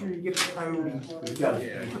Make sure wetland. you get the coyotes. He's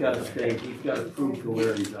gotta stay, he's gotta prove to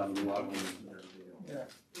where he's out of the wetland. Yeah.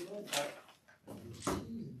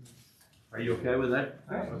 Are you okay with that?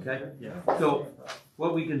 Okay? Yeah. So,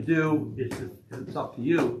 what we can do is, it's up to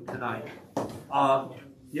you tonight.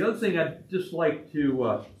 The other thing I'd just like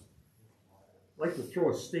to throw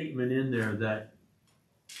a statement in there that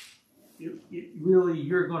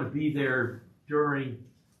you're gonna be there during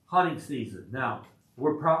hunting season. Now,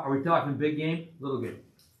 are we talking big game, little game?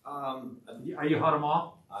 Are you hunt them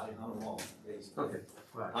all? I hunt them all, basically. Okay.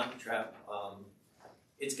 Right. Hunt and trap.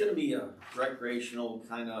 It's gonna be a recreational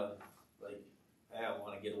kind of like, I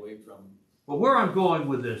want to get away from. Well, where I'm going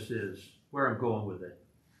with this is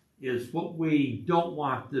what we don't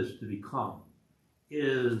want this to become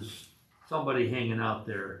is somebody hanging out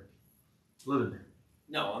there, living there.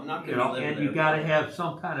 No, I'm not You gonna know, be living and there. you got to have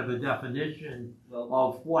some kind of a definition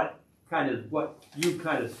of what you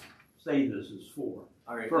kind of say this is for.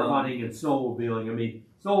 All right, For hunting and snowmobiling. I mean,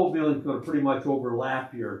 snowmobiling is going to pretty much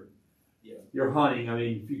overlap your hunting. I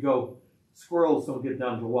mean, if you go, squirrels don't get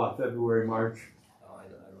down to what, February, March? Oh, I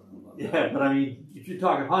don't know about Yeah, that. but I mean, if you're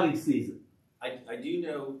talking hunting season. I do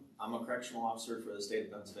know I'm a correctional officer for the state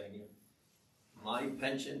of Pennsylvania. My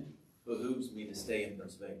pension behooves me to stay in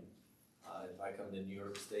Pennsylvania. If I come to New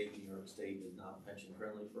York State is not pension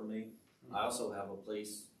friendly for me. I also have a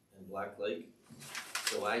place in Black Lake,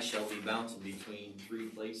 so I shall be bouncing between 3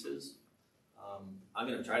 places. I'm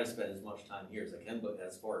going to try to spend as much time here as I can, but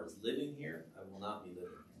as far as living here, I will not be living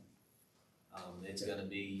here. It's going to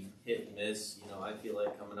be hit and miss. You know, I feel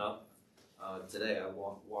like coming up today, I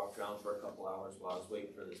walked around for a couple hours while I was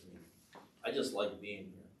waiting for this meeting. I just like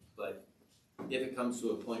being here, but if it comes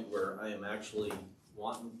to a point where I am actually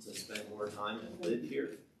wanting to spend more time and live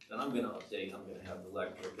here, then I'm going to update. I'm going to have the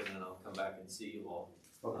electric, and then I'll come back and see you all.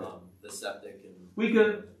 Okay. The septic and We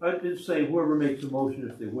could, I'd just say whoever makes a motion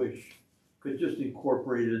if they wish, could just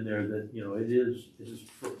incorporate in there that, you know, it is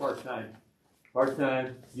for part-time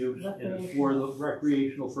use and it's for the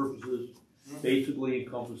recreational purposes, basically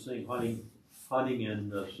encompassing hunting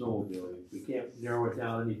and snowmobiling. If we can't narrow it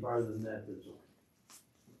down any farther than that, that's okay.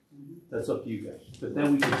 That's up to you guys. But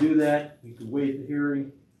then we can do that, we can waive the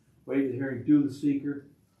hearing, do the seeker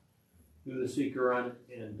on it,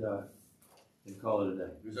 and call it a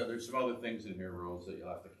day. There's some other things in here, Rose, that you'll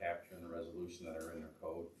have to capture in the resolution that are in their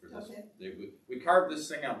code for this. Okay. We carved this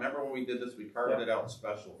thing out. Remember when we did this? We carved it out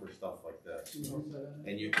special for stuff like this.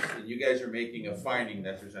 And you guys are making a finding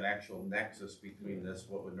that there's an actual nexus between this,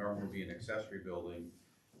 what would normally be an accessory building,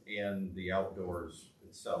 and the outdoors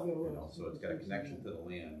itself. So it's got a connection to the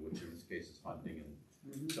land, which in this case is hunting and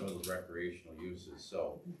some of those recreational uses.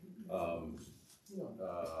 So.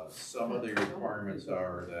 Some of the requirements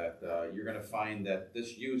are that you're going to find that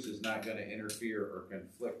this use is not going to interfere or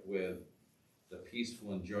conflict with the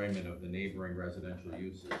peaceful enjoyment of the neighboring residential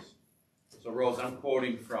uses. So Rose, I'm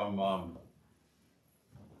quoting from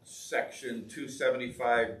section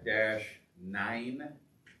 275-9,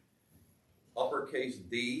 uppercase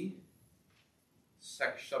D,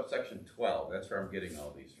 subsection 12. That's where I'm getting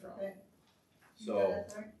all these from. Okay. So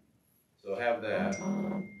have that.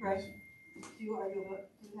 Right. Do you have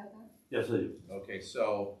that? Yes, I do. Okay,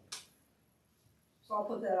 so So I'll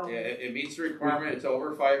put that on. yeah, it meets the requirement. It's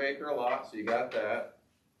over a 5-acre lot, so you got that.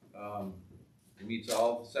 It meets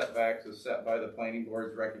all setbacks as set by the planning board.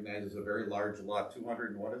 It's recognized as a very large lot,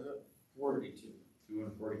 200 and what is it?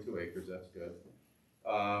 242 acres. That's good.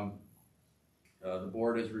 The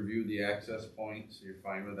board has reviewed the access points, so you're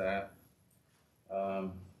fine with that.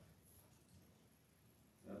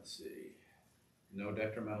 Let's see. No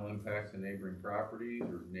detrimental impacts to neighboring properties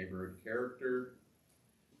or neighborhood character.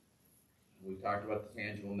 We talked about the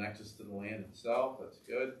tangible nexus to the land itself. That's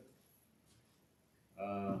good.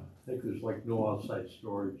 I think there's like no outside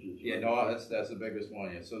storage. Yeah, no, that's the biggest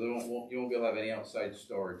one. Yeah, so you won't be able to have any outside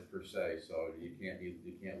storage per se. So you can't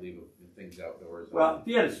leave things outdoors. Well, if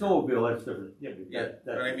you had a snowmobile, that's different. Yeah,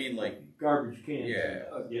 but I mean like garbage cans. Yeah,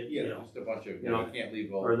 just a bunch of you can't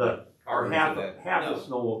leave all. Or half a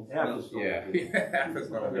snowmobile. Yeah, half a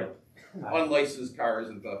snowmobile. Unlicensed cars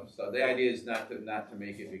and stuff. So the idea is not to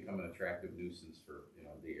make it become an attractive nuisance for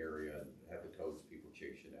the area and have the codes people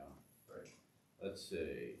chase you down. Right. Let's see.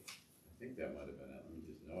 I think that might have been it. Let me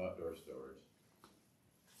just no outdoor storage.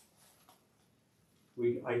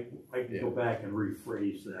 I can go back and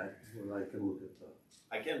rephrase that when I can look at the.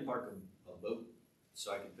 I can park a boat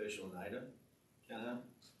so I can fish on Ida, kind of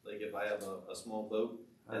like if I have a small boat.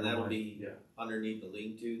 And that'll be underneath the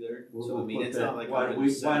lean-to there. So I mean, it's not like why don't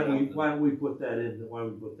we put that in the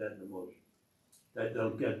motion?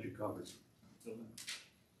 That'll get you covered.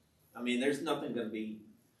 I mean, there's nothing going to be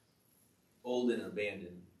old and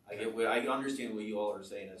abandoned. I understand what you all are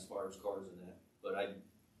saying as far as cars and that, but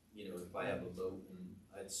if I have a boat and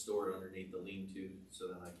I'd store it underneath the lean-to so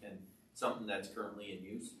that I can something that's currently in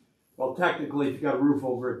use. Well, technically, if you got a roof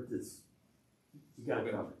over it, you got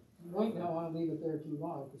it covered. You might not want to leave it there too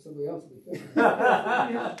long for somebody else to be fishing.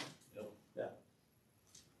 Yeah.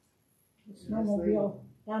 Snowmobile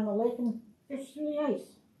down the lake and fish through the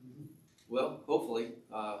ice. Well, hopefully,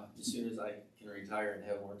 as soon as I can retire and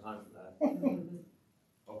have more time for that.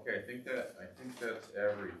 Okay, I think that's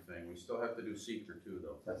everything. We still have to do seeker too,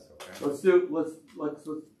 though. That's okay. Let's do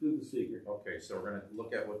the seeker. Okay, so we're going to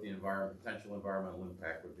look at what the potential environmental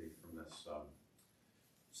impact would be from this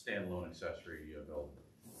standalone accessory building.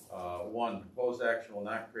 One, proposed action will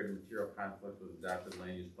not create a material conflict with adopted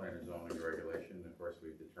land use plan or zoning regulation. Of course,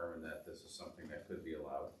 we've determined that this is something that could be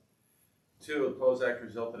allowed. Two, the proposed action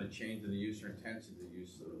result in a change in the use or intensity of the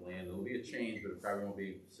use of the land. There will be a change, but it probably won't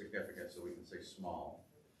be significant, so we can say small.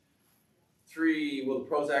 Three, will the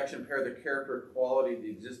proposed action impair the character or quality of the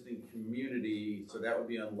existing community? So that would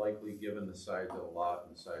be unlikely given the size of the lot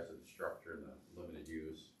and the size of the structure and the limited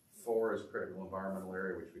use. Four is critical environmental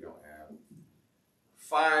area, which we don't have.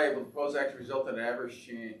 Five, will the proposed action result in an adverse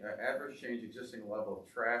change existing level of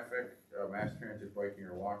traffic, mass transit, biking,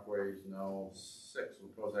 or walkways? No. Six, will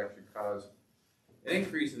the proposed action cause an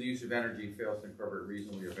increase in the use of energy, fails to incorporate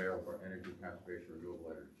reasonably available energy conservation,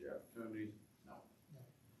 renewable energy opportunities? No.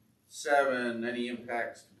 Seven, any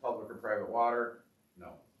impacts to public or private water?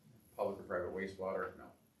 No. Public or private wastewater?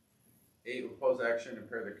 No. Eight, will proposed action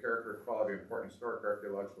impair the character or quality of important historic,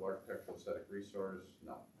 archaeological, architectural, aesthetic resource?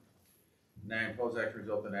 No. 9, proposed action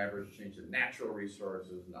result in average change in natural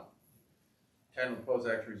resources? No. 10, proposed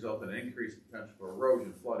action result in an increased potential for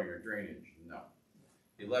erosion, flooding, or drainage? No.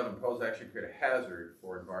 11, proposed action create a hazard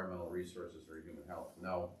for environmental resources or human health?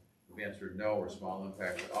 No. We've answered no or small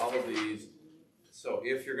impact with all of these. So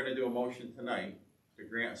if you're going to do a motion tonight to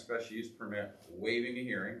grant a special use permit, waiving a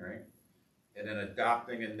hearing, right, and then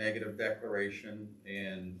adopting a negative declaration,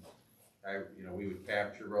 and we would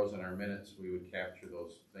capture, Rose, in our minutes, we would capture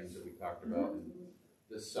those things that we talked about in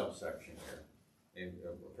this subsection here. and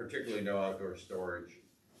particularly no outdoor storage,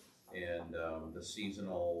 and the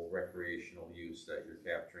seasonal recreational use that you're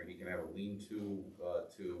capturing. He can have a lean-to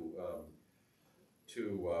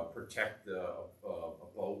to protect a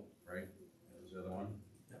boat, right? Is the other one?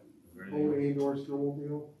 Boat, indoor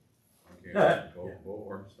snowmobile. Okay, boat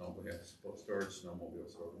or snowmobile, yes, boat storage, snowmobile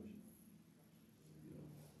storage.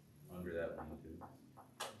 Under that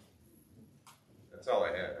lean-to. That's all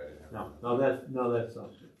I had. No, that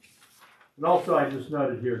sounds good. And also, I just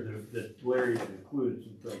noted here that Larry had included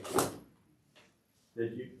some things.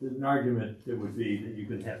 That there's an argument that would be that you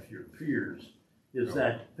can have your peers, is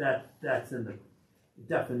that's in the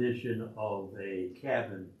definition of a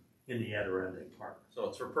cabin in the Adirondack Park. So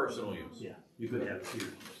it's for personal use. Yeah, you could have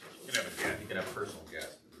peers. You can have personal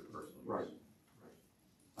guests for personal use.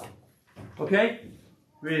 Right. Okay,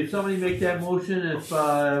 if somebody make that motion, if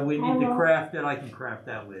we need to craft it, I can craft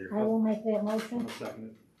that later. I will make that motion. I'll second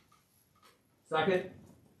it. Second?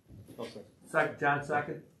 I'll second. Second, John,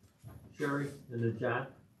 second. Sherry, and then John.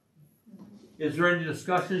 Is there any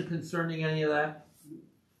discussion concerning any of that?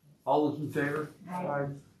 All those in favor? Aye.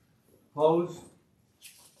 Opposed?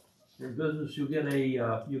 Your business, you get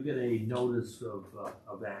a notice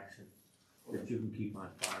of action that you can keep on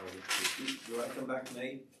file. Do I come back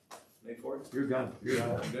May 4th? You're gone. You're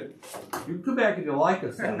done. I'm good. You can come back if you like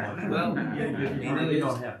us that much. Well, you really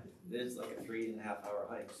don't have to. It's like a 3.5 hour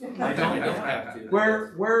hike. So I I don't have to.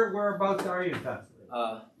 Whereabouts are you in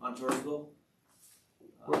Pennsylvania? On Toursville.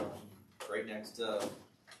 Right next to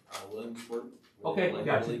Williamsport. Okay, Like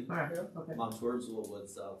gotcha. Italy. All right. Okay. On Toursville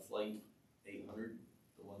was Flight 800,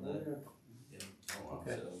 the one that. Yeah.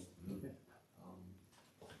 Okay. So,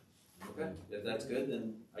 okay, if that's good,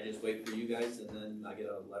 then I just wait for you guys, and then I get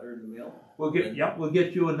a letter in the mail. We'll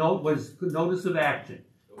get you a notice of action.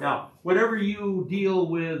 Okay. Now, whatever you deal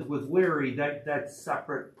with Larry, that's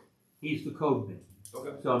separate. He's the code man.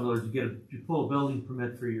 Okay. So in other words, you pull a building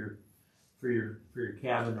permit for your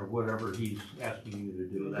cabin or whatever he's asking you to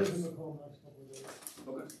do. That's Give them a call next couple of days.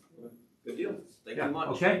 Okay. Good deal. Thank yeah, you much.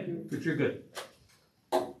 okay, but you're good.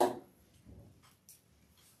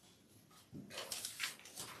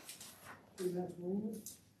 See that movement?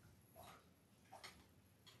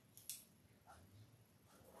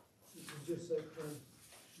 This is just like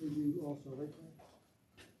review also, right?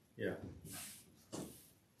 Yeah.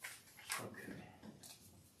 Okay.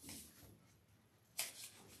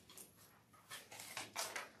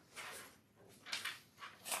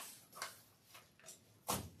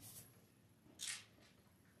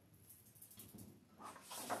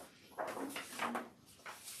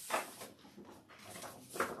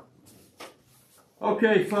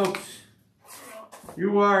 Okay, folks,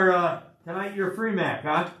 you are, tonight you're free Mac,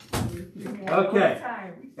 huh? Okay,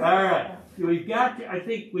 all right. I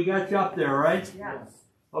think we got you up there, right? Yes.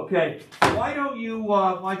 Okay, why don't you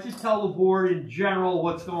tell the board in general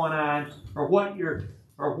what's going on, or what you're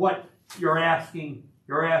asking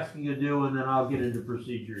to do, and then I'll get into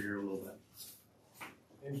procedure here a little bit.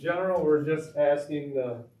 In general, we're just asking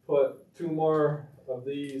to put 2 more of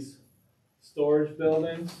these storage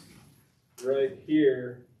buildings right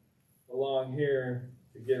here, along here,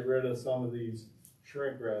 to get rid of some of these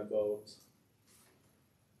shrink wrap boats.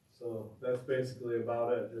 So that's basically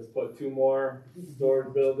about it. Just put 2 more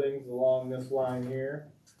storage buildings along this line here,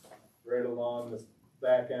 right along this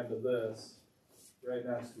back end of this, right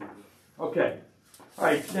next to it. Okay, all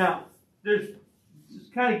right. Now, just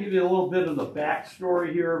kind of give you a little bit of the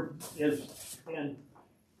backstory here. And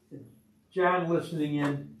John listening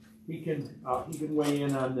in, he can weigh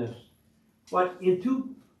in on this. But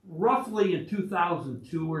roughly in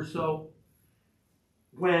 2002 or so,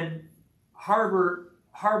 when Harbor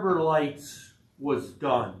Lights was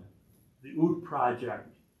done, the OOT project,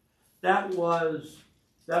 that was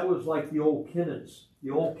like the old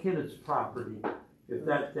Kinnetts property, if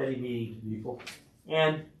that's any meaning to people.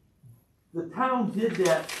 And the town did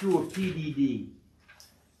that through a PDD.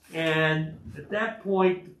 And at that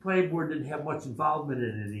point, the planning board didn't have much involvement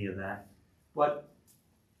in any of that. But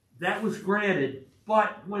that was granted.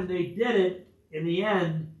 But when they did it, in the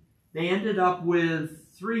end, they ended up with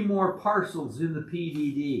 3 more parcels in the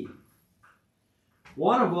PDD.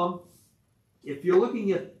 One of them, if you're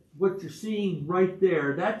looking at what you're seeing right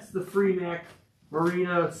there, that's the Freemac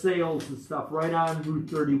Marina sales and stuff right on Route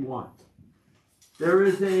 31. There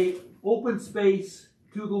is a open space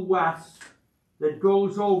to the west that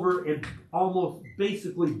goes over and almost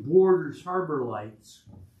basically borders Harbor Lights.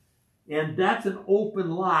 And that's an open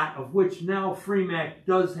lot of which now Freemac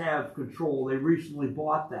does have control. They recently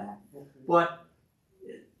bought that. But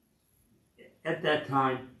at that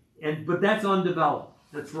time, but that's undeveloped.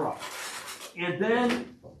 That's rough. And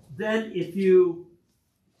then if you,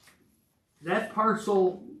 that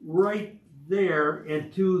parcel right there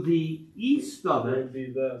and to the east of it, Would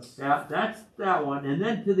be this. yeah, that's that one. And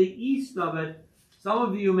then to the east of it, some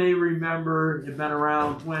of you may remember, have been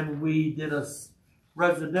around when we did a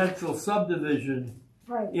residential subdivision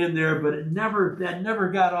Right. in there, but that never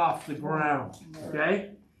got off the ground,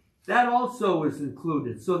 okay? That also is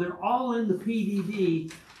included. So they're all in the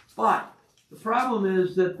PDD, but the problem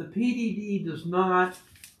is that the PDD does not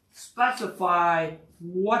specify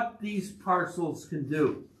what these parcels can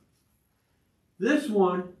do. This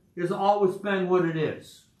one has always been what it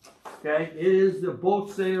is, okay? It is the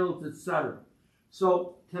boat sales, etc.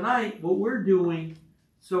 So tonight, what we're doing,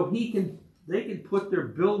 so they can put their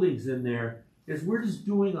buildings in there, is we're just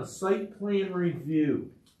doing a site plan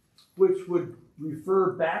review, which would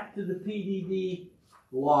refer back to the PDD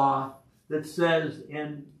law that says,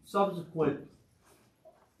 and subsequent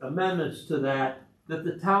amendments to that, that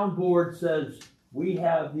the town board says we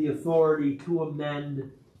have the authority to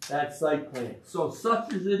amend that site plan. So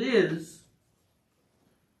such as it is,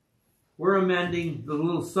 we're amending the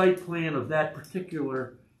little site plan of that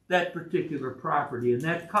particular property, and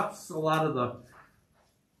that cuts a lot of the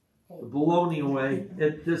baloney away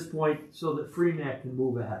at this point so that Freemat can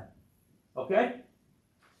move ahead. Okay?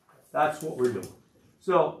 That's what we're doing.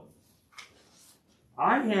 So,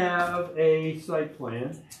 I have a site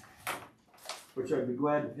plan, which I'd be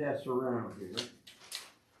glad to pass around here.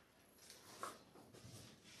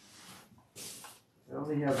 I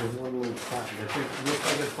only have one little copy. I think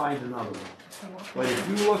I can find another one. But if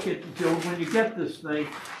you look at, so when you get this thing,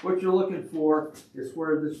 what you're looking for is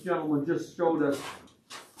where this gentleman just showed us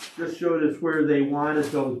where they wanted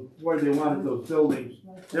those buildings.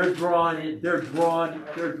 They're drawn in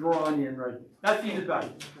right. That's either guy.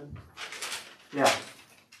 Yeah.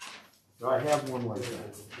 So I have one like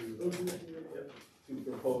that. Two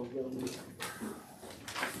proposed ones.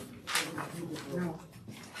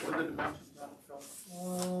 What are the dimensions?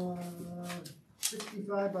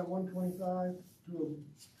 65 by 125 to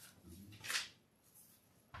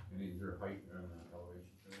Any, is there height and elevation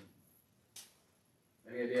to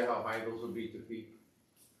it? Any idea how high those would be to peak,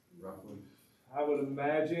 roughly? I would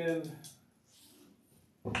imagine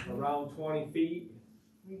around 20 feet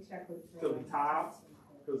We check with. to the top,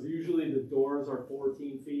 because usually the doors are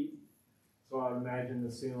 14 feet. So I would imagine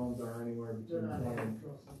the ceilings are anywhere between 20 and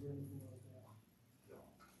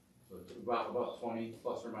So it's about 20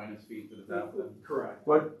 plus or minus feet to the top then? correct.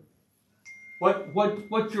 What's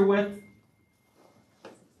your width?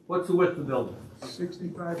 What's the width of the building?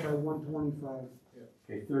 65 by 125.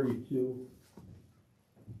 Okay, 32.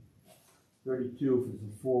 32 if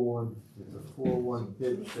it's a 4-1, it's a 4-1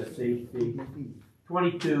 pitch, that's 8 feet.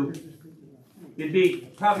 22, it'd be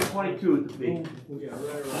probably 22 at the peak. Yeah,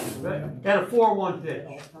 right around. At a 4-1 pitch.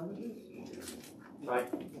 Right.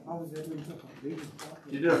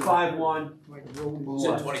 You did a 5-1. You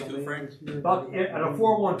said 22, Frank? About, at a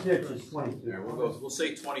 4-1 pitch is 22. Yeah, we'll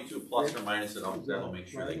say 22 plus or minus, and that'll make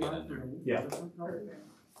sure they get in there. Yeah.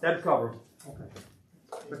 That'd cover. Okay.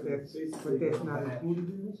 But that's not included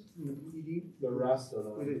in this, in the PDD? The rest of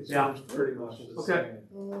them. It is. Yeah. It's pretty much the Okay.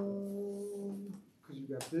 same. Cause you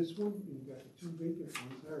got this one, and you got the 2 vacant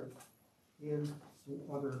ones there, and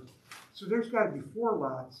the other. So there's gotta be 4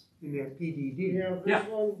 lots in that PDD. Yeah,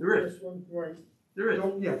 there is. right. There is.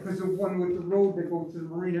 Yeah, cause the one with the road that goes to the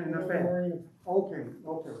marina and the back. Okay.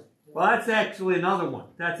 Well, that's actually another one.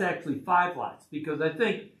 That's actually 5 lots, because I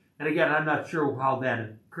think, and again, I'm not sure how that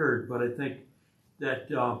occurred, but I think that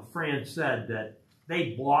Fran said that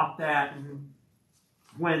they bought that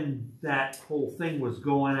when that whole thing was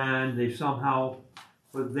going on. They somehow,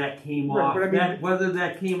 whether that came Right, off, but I mean- whether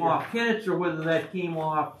that came off Kennett or whether that came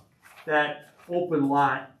off that open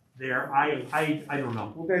lot there, I don't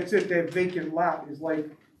know. Well, that's it, that vacant lot is like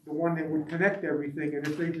the one that would connect everything, and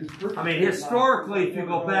if they just purchased I mean, that lot, historically, if you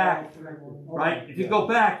go back, connected. right? If you go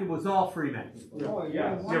back, it was all Freeman. Oh,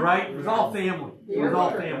 yeah. You're right. It was all family. It was all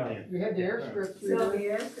family. You had the airstrip through So there.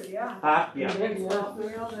 the answer, yeah. Yeah. The baseball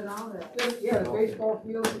field and all that. Yeah, the baseball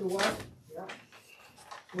field to the west. Yeah.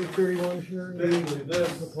 131 Sherry. Basically,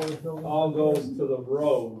 this all goes to the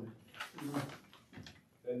road,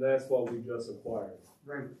 and that's what we just acquired.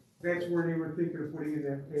 Right, that's where they were thinking of putting in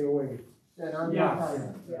that KOA. That are Yeah.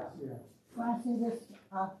 Yeah. Want to see this?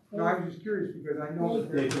 No, I was just curious, because I know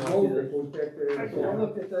that there's a Yeah. road that goes back there. I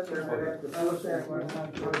looked at that. There's that extra first act,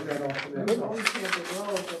 how does that all We connect? always had the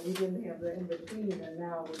road, but we didn't have the in-between, and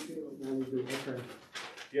now we do. Now we do, okay.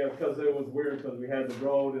 Yeah, because it was weird, because we had the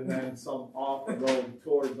road and then some off the road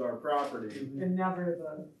towards our property, And never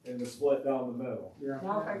and the split down the middle. Yeah.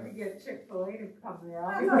 now if I could get Chick-fil-A to come there,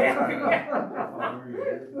 I'll be happy.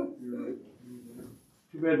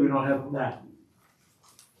 Too bad we don't have that.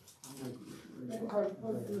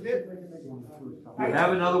 You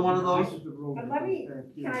have another one of those? But let me,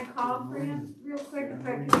 can I call Fran real quick if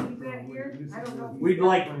I can leave that here? I don't know. if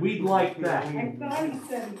We'd like that. I thought he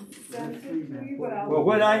said he sent it to you, but I'll. Well,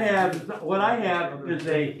 what I have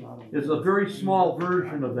is a very small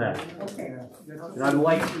version of that. Okay. And I'd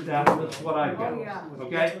like that, that's what I've got. Oh, yeah.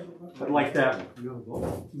 Okay? I'd like that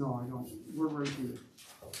one. No, I don't, we're right here.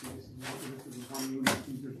 This is one unit,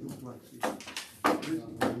 these are duplexes. This is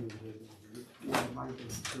one, my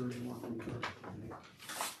third one.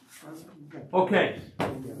 Okay,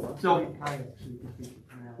 so,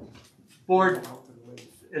 board,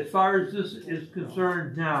 as far as this is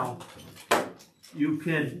concerned now, you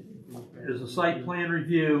can, as a site plan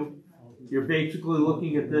review, you're basically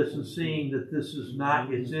looking at this and seeing that this is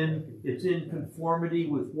not, it's in conformity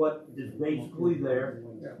with what is basically there.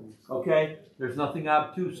 Okay, there's nothing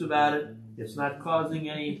obtuse about it. It's not causing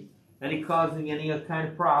any kind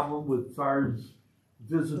of problem with as far as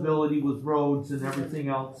visibility with roads and everything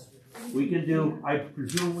else. We can do, I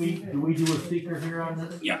presume do we do a seeker here on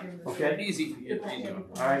this? Yeah. Okay. Easy, easy one.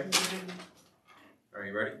 All right. Are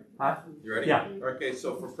you ready? Huh? You ready? Yeah. Okay,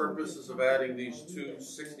 so for purposes of adding these two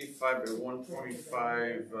 65 by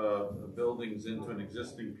 125 buildings into an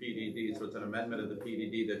existing PDD, so it's an amendment of the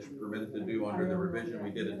PDD that you're permitted to do under the revision we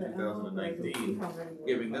did in 2019,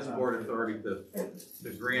 giving this board authority to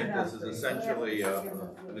grant this is essentially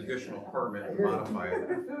an additional permit to modify it.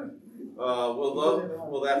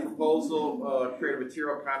 Will that proposal create a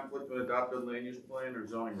material conflict with adopted land use plan or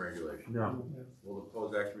zoning regulation? No. Will the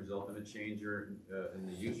proposed action result in a change in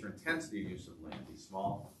the use or intensity of use of land? Be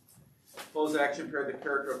small. Proposed action impair the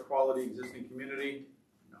character or quality of existing community?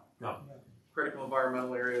 No. Critical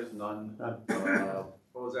environmental areas? None.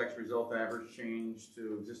 Proposed action result in adverse change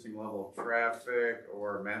to existing level of traffic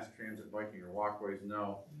or mass transit, biking, or walkways?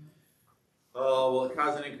 No. Will it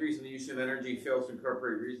cause an increase in the use of energy? Fails to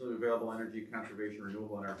incorporate reasonably available energy conservation,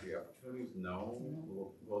 renewable energy opportunities? No.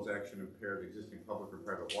 Will the proposed action impair the existing public or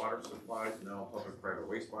private water supplies? No. Public-private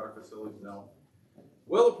wastewater facilities? No.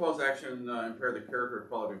 Will the proposed action impair the character or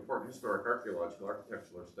quality of important historic, archaeological,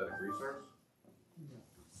 architectural, or aesthetic resource?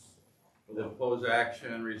 Will the proposed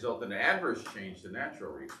action result in an adverse change to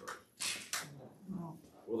natural resource? No.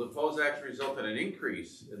 Will the proposed action result in an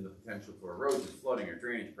increase in the potential for erosion, flooding, or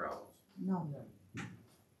drainage problems? No.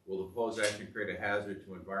 Will the proposed action create a hazard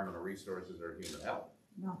to environmental resources or human health?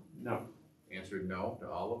 No. No. Answered no to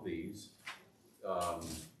all of these.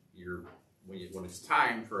 When it's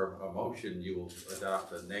time for a motion, you will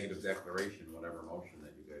adopt a negative declaration, whatever motion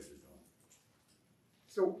that you guys are doing.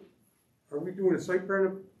 So, are we doing a site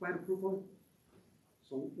plan approval?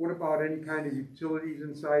 So what about any kind of utilities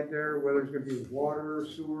inside there, whether it's gonna be water,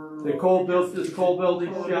 sewer? The coal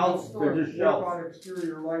building shells, they're just What shells. about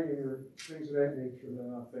exterior lighting or things of that nature?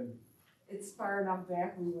 Nothing. It's far enough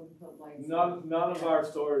back, we wouldn't put lights. None of our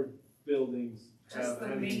storage buildings Just have the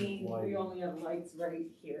any main, we lighting. only have lights right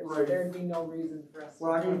here, so Right. there'd be no reason for us.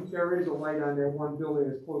 Well, I mean, there is a light on that one building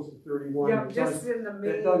that's close to 31. Yeah, It just does- in the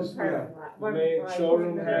main does, parking lot. The When main I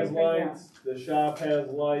showroom put has everything out, lights, the shop has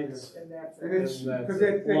lights. And that's And it. it's, And that's because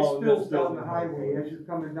it. it Well, spills this down the building. highway, as you're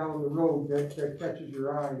coming down the road, that catches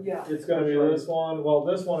your eye. Yeah. It's gonna be this one, well,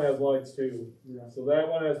 this one has lights too. Yeah. So that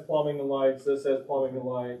one has plumbing and lights, this has plumbing and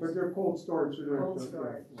lights. But they're cold storage, so they're. Cold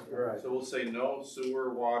storage. Right. So we'll say no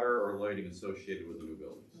sewer, water, or lighting associated with the new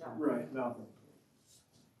buildings. No. Right, nothing.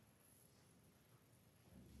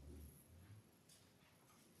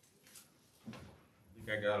 I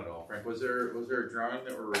think I got it all. Frank, was there a drawing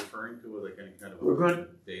that we're referring to with like any kind of We're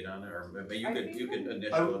good. date on it, or maybe I you think could that-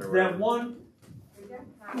 initial it or That whatever? one,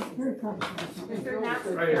 Very comfortable. If they're not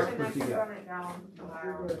Right here, sufficient, I what you can got? run it down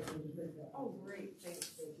tomorrow. Oh, great,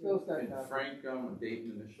 thanks. Can Frank, date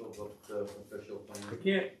and initial the official plan I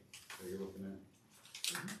can't, that you're looking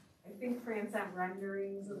at? I think Fran sent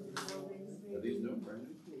renderings of the buildings, maybe. Are these new,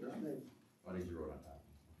 Brendan? Oh, these you wrote on top.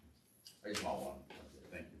 I just want one. Okay,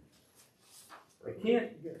 thank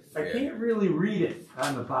you. I can't really read it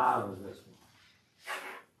on the bottom of this one.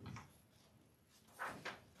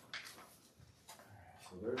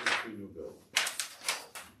 So there's the two new buildings.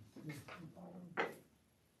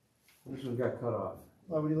 This one got cut off.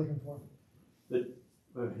 What are you looking for?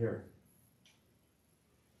 Right here.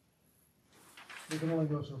 We can only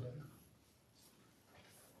go so big.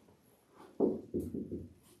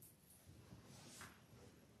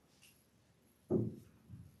 What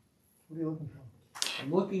are you looking for? I'm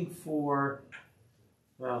looking for,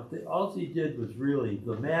 well, all he did was really,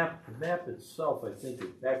 the map itself, I think, is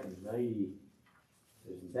back in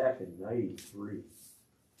 93.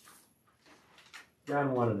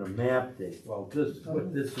 John wanted a map date. Well, this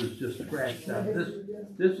is just scratched out.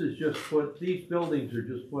 This is just put, these buildings are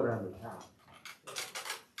just put on the top.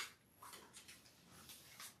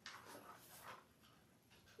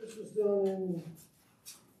 This was done in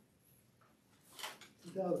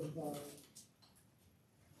 2005.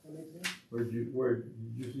 That makes sense? Where did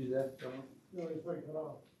you see that somewhere? No, it's probably cut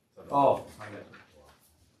off. Oh.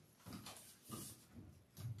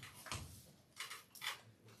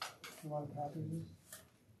 You want a copy of this?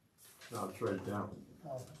 No, it's right down.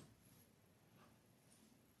 Oh, okay.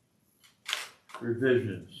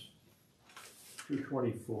 Revisions.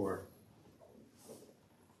 224.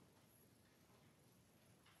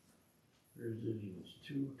 Revisions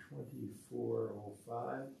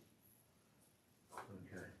 22405.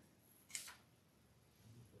 Okay.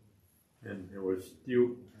 And there was, do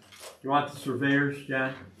you want the surveyors,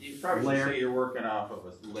 John? You probably Layer. should say you're working off of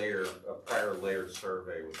a prior layer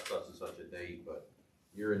survey with such and such a date, but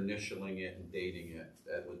you're initialing it and dating it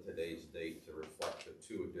with today's date to reflect the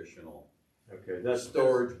 2 additional Okay, that's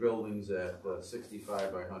storage buildings at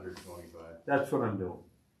 65 by 125. That's what I'm doing.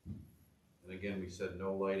 And again, we said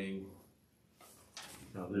no lighting,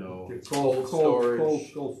 No, No. the Cold storage.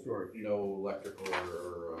 cold storage. no electrical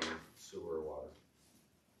or sewer or water.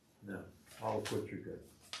 No, all of which are good.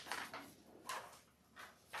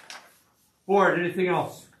 Board, anything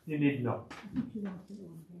else you need to know? I think she wants it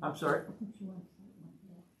one day. I'm sorry? I think she wants that one,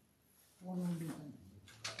 yeah. One on the other.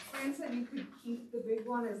 Fran said you could keep the big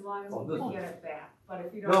one as long as Oh, we this can one. get it back, but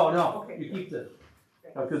if you don't. No, Okay, you good. keep this.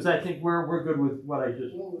 Okay. Because I think we're good with what I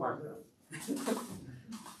just marked out.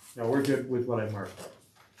 No, we're good with what I marked out.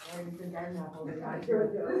 Or you think I'm not holding on to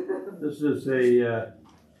it. This is a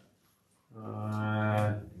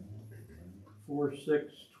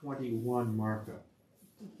 4/6/21 markup.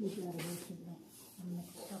 You got it, I'm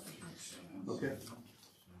next up. Okay.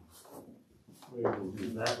 We'll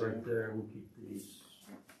do that right there. We'll keep these.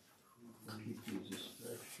 We'll keep these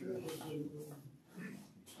especially.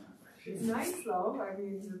 It's nice though, I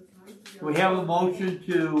mean, it's nice. Do we have a motion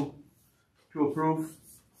to approve?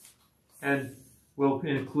 And we'll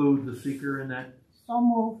include the seeker in that? So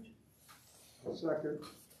moved. Second.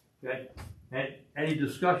 Okay. And any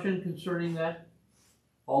discussion concerning that?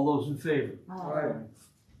 All those in favor?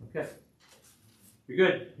 Okay. You're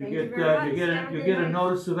good. Thank you very much. You Have a good get a night.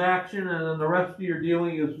 notice of action, and then the rest of your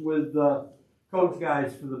dealing is with code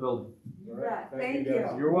guys for the building. You bet, Thank thank you, you.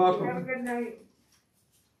 guys. You're welcome. Have a good night.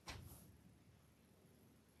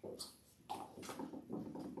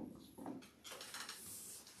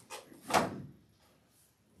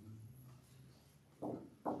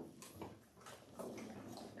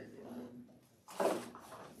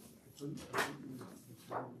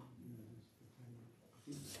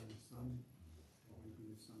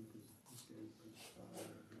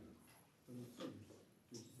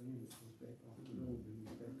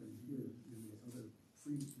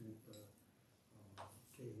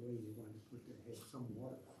 They wanted to put, they had some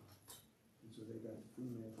water on it. And so they got the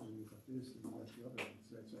free map, and they got this, and they got the other one.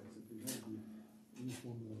 So that's why I said, they had to be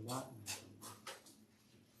uniform with a lot.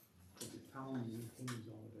 But the town maintains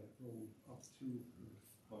all of that road up to,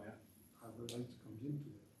 Harbor Lights comes into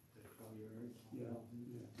it. Yeah,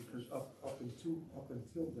 yeah, because up until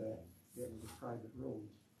that was a private road.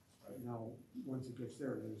 Now, once it gets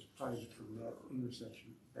there, it's private from that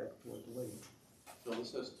intersection back toward the lake. So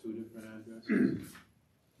this has 2 different addresses.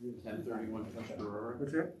 1031 Tuscarora,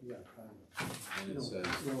 What's that? Yeah. and it says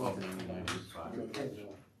 1299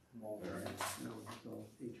 No, it's all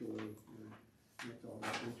HOA, it's all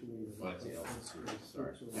HOA. Well, that's the LLC,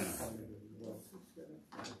 sorry. So Yeah. it's part of it as well.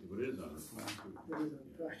 But it is on the plan.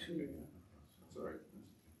 That's all right.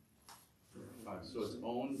 So it's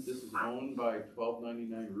owned, this is owned by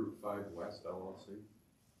 1299 Route 5 West LLC?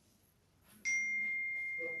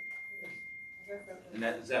 And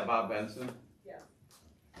is that Bob Benson? Yeah.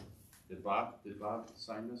 Did Bob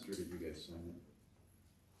sign this, or did you guys sign it?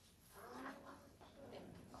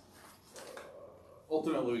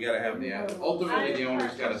 Ultimately, we gotta have ultimately the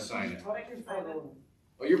owner's gotta sign it. I can sign it.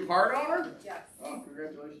 Oh, you're part owner? Yes. Oh,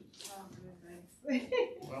 congratulations. Oh, good, thanks.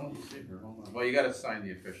 Well, you see here, hold on. Well, you gotta sign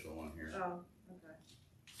the official one here. Oh, okay.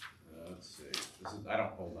 Let's see, this is, I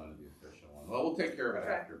don't hold on to the official one. Well, we'll take care of it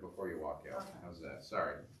Okay. after, before you walk out. Okay. How's that?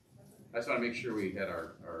 Sorry. I just wanna make sure we had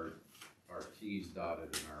our T's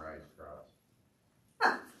dotted and our I's crossed.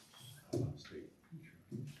 State.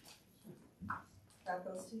 Got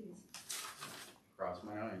those T's. Cross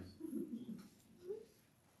my I's.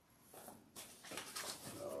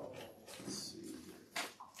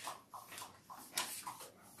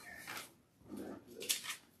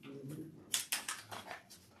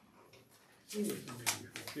 Moving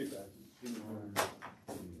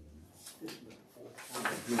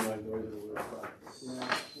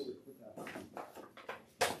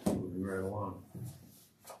right along.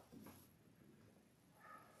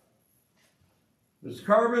 Ms.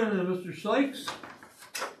 Carbon and Mr. Sykes,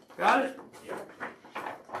 got it?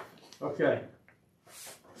 Okay.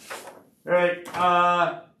 All right,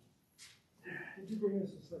 Did you bring us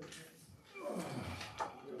a slip?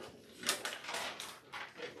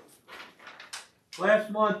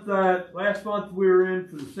 last month we were in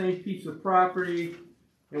for the same piece of property,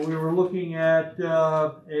 and we were looking at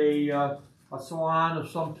a salon of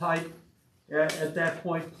some type at that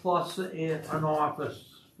point, plus an office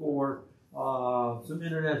for some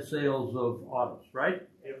internet sales of autos, right?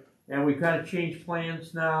 Yep. And we kind of changed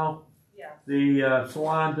plans now. Yeah. The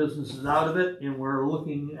salon business is out of it, and we're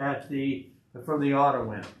looking at from the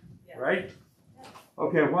auto end, Yeah. right?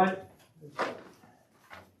 Okay, what?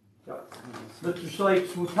 Mr.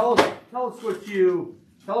 Sykes, well, tell us what you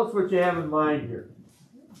have in mind here.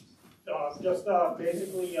 Just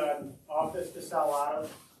basically an office to sell out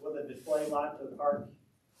of with a display lot to park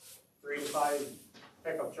 3 to 5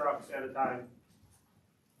 pickup trucks at a time.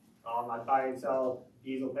 I buy and sell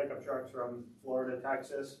diesel pickup trucks from Florida,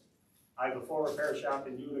 Texas. I have a full repair shop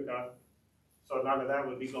in Utica, so none of that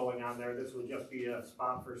would be going on there. This would just be a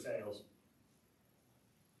spot for sales.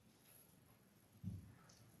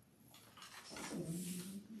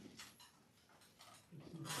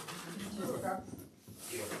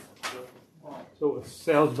 So it's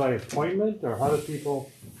sales by appointment, or how do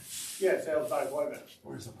people? Yeah, sales by appointment.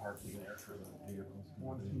 Where's the parking there for the vehicles?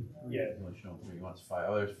 1, 2, 3. Yeah. You only show 3, he wants 5.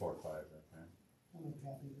 Oh, there's 4 or 5 right there. 4 or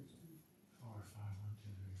 5,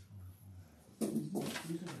 1, 2, 3, 4,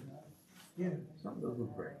 5. Yeah. Something doesn't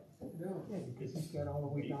look right. No, yeah, because he's got all the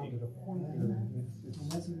way down to the point there.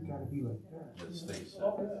 Unless it's gotta be like that. It stays set.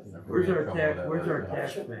 Where's our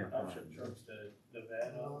tax map? Township trucks to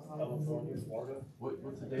Nevada, California, Florida.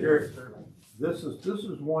 What's the date Here. of the survey? This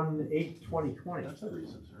is 1/8/2020. That's a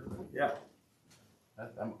recent survey. Yeah.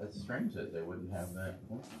 It's strange that they wouldn't have that.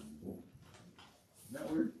 Isn't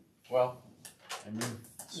that weird? Well, I mean,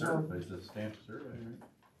 survey's a stamped survey, right?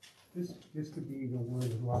 This could be the word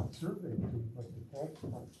a lot survey too, but the tax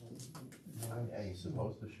part. Yeah, he's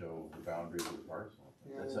supposed to show the boundaries of the parcel.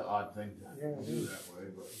 Yeah. That's an odd thing to Yeah, it do is. that way,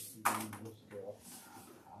 but.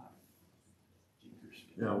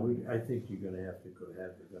 No, I think you're gonna have to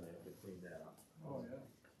clean that up. Oh, yeah.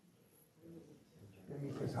 I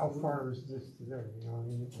mean, because how far is this to there, you know, I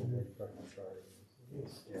mean, it's in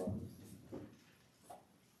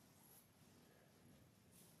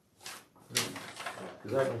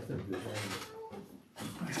Because I don't think there's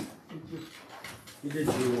any. He did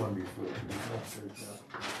do one before.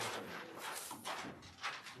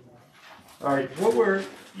 All right,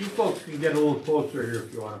 you folks can get a little closer here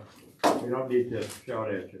if you want. We don't need to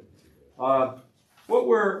shout at you. What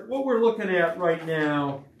we're looking at right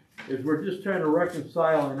now is we're just trying to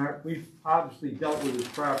reconcile, and we've obviously dealt with this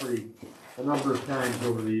property a number of times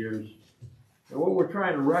over the years. And what we're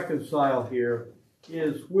trying to reconcile here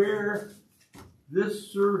is where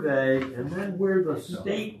this survey and then where the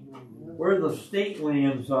state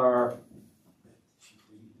lands are,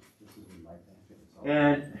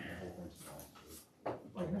 and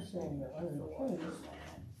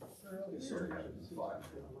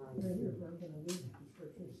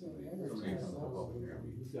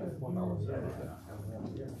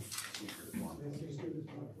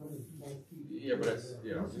Yeah, but it's,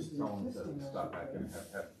 just tell them to stop back and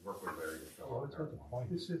have to work with Larry to fill out their.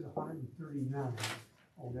 This is 139.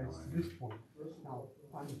 Oh, that's this point. Now,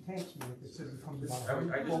 on the tax map, it says it comes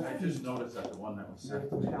about. I just noticed that the one that was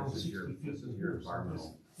sent, this is your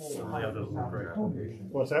environmental. Application.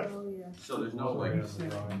 What's that? So there's no like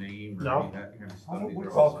name or No. any of that kind of stuff. These are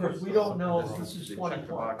well, all- Chris, we don't know if this is They check the 2020.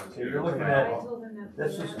 boxes So here. you're looking I at told them that.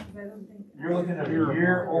 this is- because I don't think. you're looking at a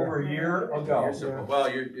year over a year You're ago. supposed, well,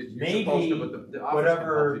 you're Maybe supposed to, but the office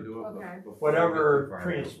whatever- can help you do it Okay. before whatever we get too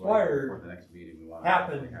far into this, transpired before the next meeting, we wanna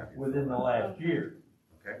happened have you. within the last year.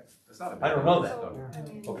 Okay, that's not a big I don't know deal. that. So,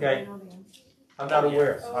 I mean, Okay. I know the answer. I'm not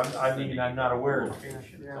aware. I'm not aware.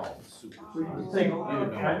 Location, it's all super. Think-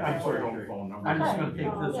 I'm I'm sorry. phone number. I'm just gonna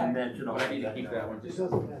take this and mention But I need to keep that one, just the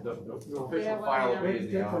official Yeah, file well, will be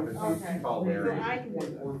in the office, Okay. call So Larry. I can do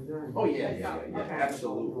it. Oh, yeah,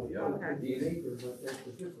 absolutely, yeah. Okay. Easy.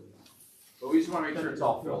 But we just wanna make sure it's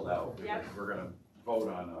all filled out, because Yep. we're gonna vote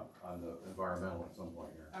on the environmental at some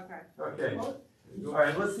point here. Okay. Okay. All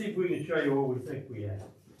right, let's see if we can show you what we think we have.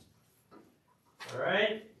 All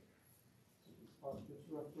right? It's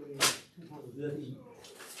roughly 200 feet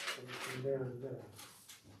from there to there.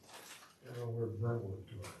 I don't know where Brentwood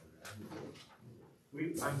is. we're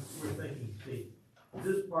thinking, see,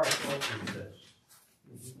 this parcel is this.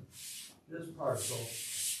 This parcel,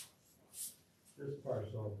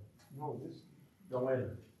 No, this, no, wait a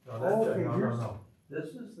minute. No, Oh, that's it, okay, no, no, here's- no.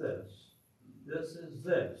 This is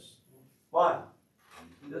this, but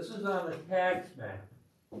this is on the tax map.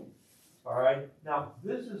 All right, now,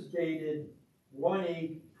 this is dated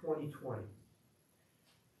 1/8/2020.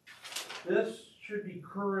 This should be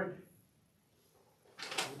current.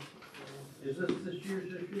 Is this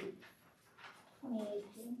year's issue?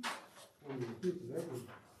 2018.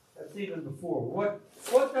 That's even before.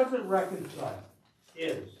 What doesn't reconcile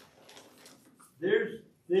is,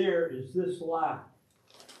 there is this lot.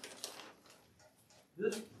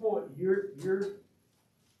 This point,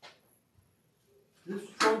 this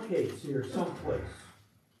truncates here someplace.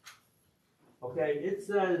 Okay, it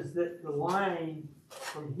says that the line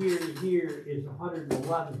from here to here is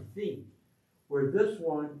 111 feet, where this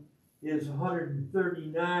one is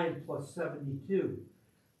 139 plus 72.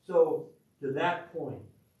 So, to that point.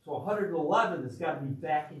 So 111 has got to be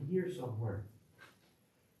back in here somewhere.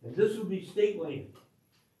 And this would be state land.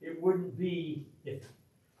 It wouldn't be, if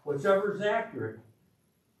whichever's accurate,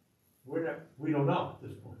 we don't know at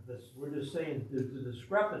this point. We're just saying there's a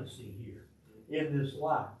discrepancy here in this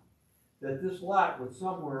lot. That this lot was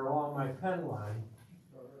somewhere along my pen line,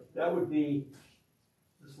 that would be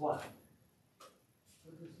this lot.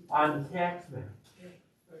 On the tax map.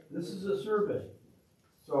 This is a survey.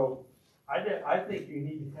 So I think you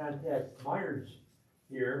need to contact Myers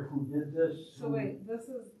here, who did this. So wait, this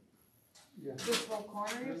is, Yeah. this whole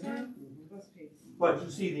corner you're saying? This piece? But you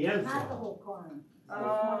see the end's Not the gone. whole corner.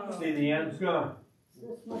 Oh. See, the end's gone.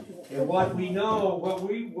 This much of it. And what we know,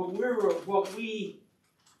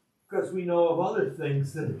 because we know of other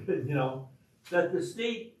things that, that the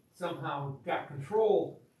state somehow got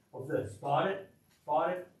control of this, bought it,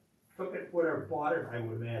 took it, whatever, bought it, I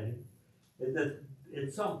would imagine. And that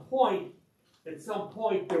at some point,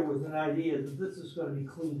 there was an idea that this is gonna be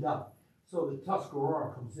cleaned up, so that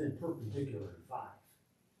Tuscarora comes in perpendicular to 5.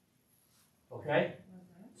 Okay?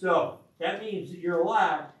 So, that means that your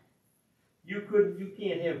lot, you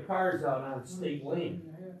can't have cars out on state land.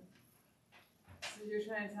 So you're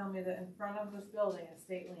trying to tell me that in front of this building is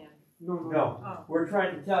state land? No, Oh. we're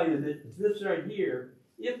trying to tell you that this right here,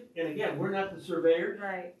 and again, we're not the surveyors,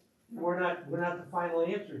 Right. we're not the final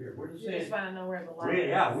answer here, we're just You just saying. wanna know where the line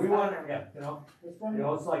is. We want, Okay.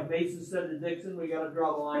 it's like Mason said to Dixon, we gotta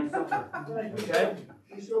draw the line somewhere, okay?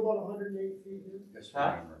 You still about 108 feet here? Yes,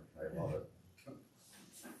 Huh? I love it.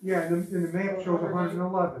 yeah, and the map shows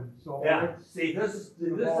 111, so. Yeah, that's- see, this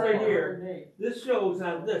right here, this shows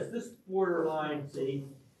on this borderline, see,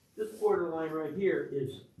 this borderline right here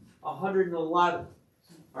is 111.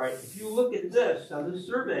 All right, if you look at this, on this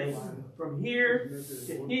survey, from here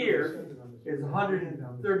to here is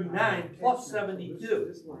 139 plus 72.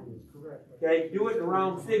 This line is correct. Okay, do it in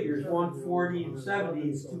round figures, 140 and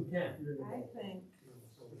 70 is 210. I think,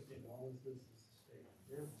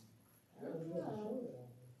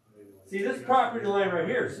 See, this property line right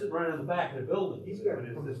here is sitting right on the back of the building. He's got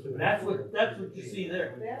it from this And that's what you see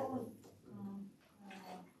there. that one,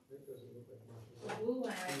 the blue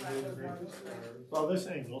line, I thought was more. Well, this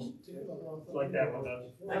angles, like that one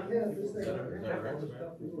does.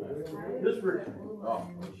 This route. Oh,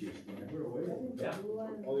 she's. Yeah.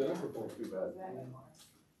 Oh, the other one's too bad.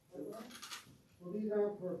 Well, these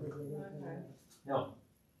aren't perfect. No.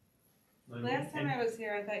 Last time I was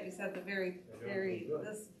here, I thought you said the very,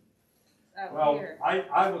 this out Well, here.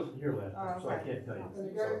 I wasn't here last time, Oh, so I okay. can't tell you. And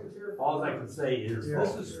the guy was here. All I can say is,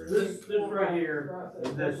 this right here,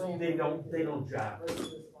 and this, they don't jive.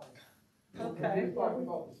 Okay. That's what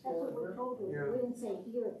we're told, we didn't say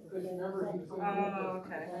here. Because remember, he was Oh,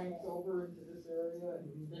 okay. tanks over into this area, and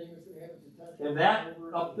then he was gonna have a detention. And that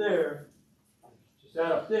up there,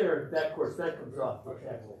 that, of course, that comes off the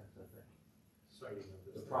tax list, I think.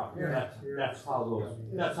 The property, that's how those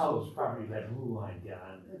properties, that blue line got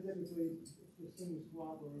on there. Typically, this thing is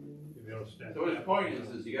cooperating. So his point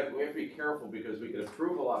is we have to be careful because we could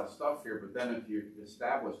approve a lot of stuff here, but then if you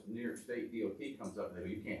establish New York State DOT comes up and they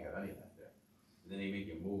go, you can't have any of that there. And then they make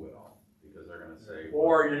you move it all because they're gonna say.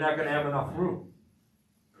 Or you're not gonna have enough room.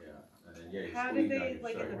 Yeah, and then yeah. you How squeeze did on they, your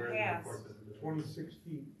like in site. the past? 26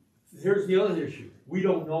 feet. Here's the other issue, we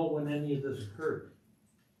don't know when any of this occurred.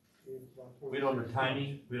 We don't know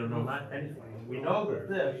timing, we don't know not anything. We know that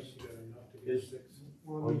this is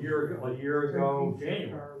a year ago,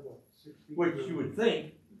 January, which you would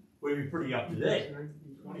think would be pretty up to date.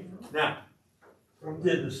 Now,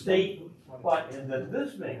 did the state, but, and then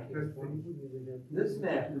this map is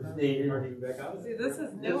dated. See, this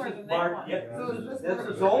is newer than that Mark, one. yeah, So is this this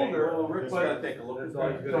one? is older, Rick's gotta take a look at so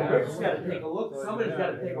that. Rick's gotta take a look, somebody's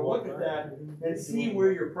gotta take a look at that and see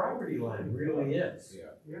where your property line really is.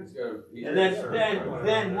 Yeah. He's gotta- he's And gotta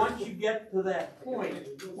then, once you get to that point,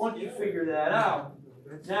 once you figure that out,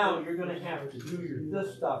 now you're gonna have to do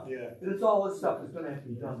this stuff. Yeah. All this stuff is gonna have to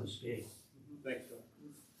be done to scale. Thanks, Phil.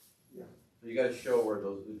 So you gotta show where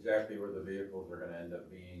those, exactly where the vehicles are gonna end up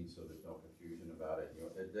being, so there's no confusion about it. You know,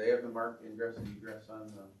 did they have the marked ingress and egress on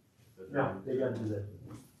the? No, they gotta do that.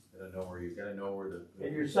 Gotta know where, you gotta know where the.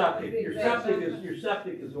 And your septic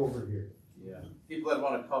is over here. Yeah, people that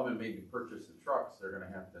wanna come and maybe purchase the trucks, they're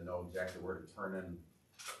gonna have to know exactly where to turn in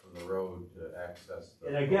from the road to access the.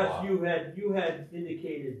 And I guess you had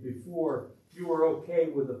indicated before, you were okay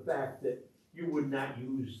with the fact that you would not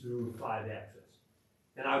use the Route 5 access.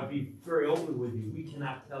 And I would be very open with you, we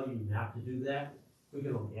cannot tell you not to do that, we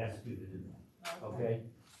can only ask you to do that, okay?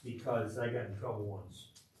 Because I got in trouble once,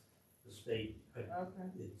 the state, it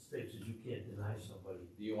states that you can't deny somebody.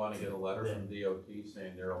 Do you wanna get a letter from DOT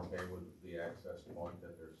saying they're okay with the access point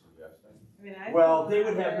that they're suggesting? I mean, Well, they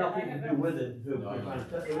would have nothing to do with it,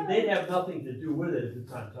 they'd have nothing to do with it if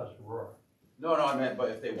it's on Tuscarora. No, I meant, but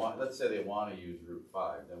if they want, let's say they wanna use Route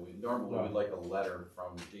 5, then we normally would like a letter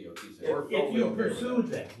from DOT saying we're If totally you okay with pursued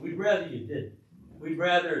that, we'd rather you didn't. We'd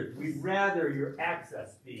rather your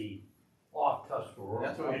access be off Tuscarora.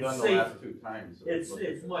 That's what we've It's done the safe. last 2 times. so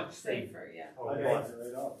It's much safer. Safer, yeah. I'd Okay. block it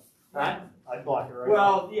right off. Huh? I'd block it right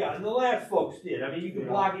off. Well, yeah, and the last folks did. I mean, you can Yeah.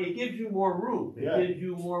 block it. It gives you more room. It Yeah. gives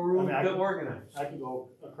you more room I mean, I to can- organize. I can go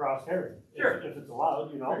across Herring. Sure. If it's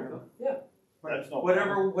allowed, you know. There you go. Yeah. That's no.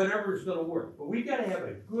 Whatever's gonna work. But we gotta have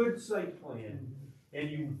a good site plan. And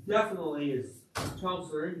you definitely, as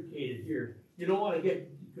Counselor indicated here, you don't wanna get,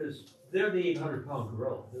 because they're the 800-pound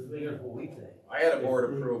gorilla. They're bigger than what we think. I had a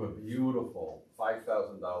board approve a beautiful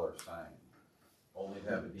 $5,000 sign, only to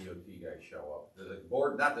have a DOT guy show up. The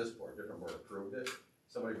board, not this board, different board approved it.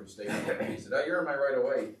 Somebody from state, he said, oh, you're in my right of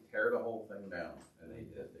way, tear the whole thing down. And they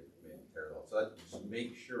did, they made it tear it all. So that, just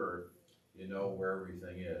make sure you know where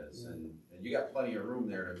everything is. And you got plenty of room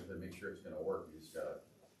there to make sure it's gonna work. You just gotta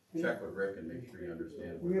check with Rick and make sure you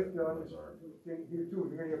understand We where have the to things are. understand here too,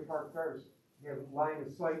 if you're gonna have parked cars, you have line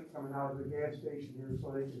of sight coming out of the gas station here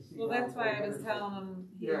so they can see. Well, that's why I was down. telling them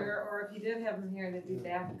here, or if you did have them here, they'd be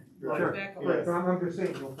back, Sure. back a Right, ways. but I'm just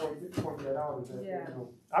saying, you'll point that out, is that, Yeah. you know.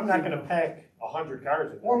 I'm not gonna pack 100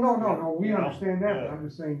 cars in there. Oh, no, we You know? understand that, but Yeah. I'm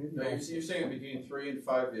just saying that, you No, know. you're saying between 3 and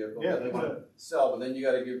 5 vehicles Yeah, that they that's wanna sell, but then you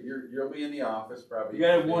gotta give, you'll be in the office probably. You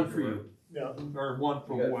gotta have one for you, Yeah. or one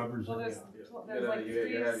for You got- whoever's in Well, the there's, office. there's like You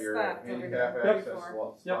 3 have your spots over handicap here. access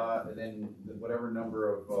Four. spot, and then whatever number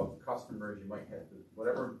of customers you might have,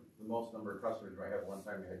 whatever the most number of customers you might have one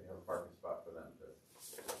time, you have to have a parking spot for them too.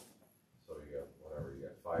 So you got, whatever, you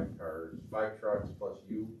got 5 cars, 5 trucks, plus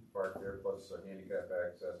you park there, plus a handicap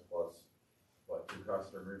access, plus, what, 2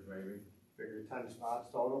 customers maybe? Figure 10 spots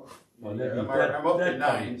total. Well, Yeah, that'd be- I'm up to that-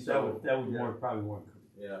 9, That so. would, probably work.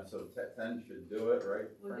 Yeah, so 10 should do it, right?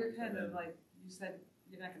 Well, you're Frank? kind And of then- like, you said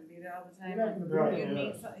you're not gonna be there all the time. You're not gonna be Like, there. you'd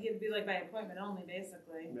meet some- He'd be like by appointment only,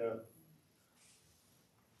 basically. Yeah.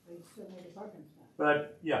 They still need a parking spot.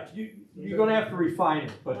 But, yeah, you're gonna have to refine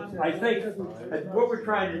it, but I think what we're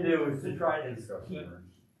trying to do is to try to keep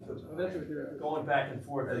going back and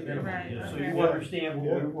forth. Right, So okay. you understand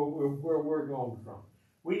where we're going from.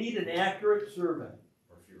 We need an accurate survey.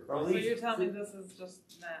 or fewer. Or at So you're least, telling me this is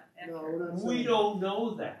just not No, accurate? we're not we saying- don't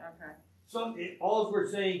know that. Okay. All we're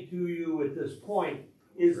saying to you at this point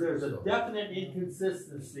is there's a definite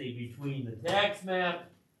inconsistency between the tax map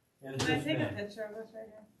and Can I this take a map. picture of this right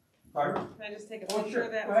here? Pardon? Can I just take a Oh, picture sure.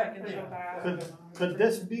 of that Go so I ahead. can show Bob? Could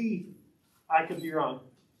this be, I could be wrong,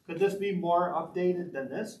 could this be more updated than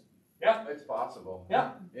this? It's possible.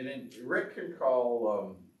 Yeah. And then Rick can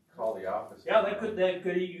call the office. Yeah, you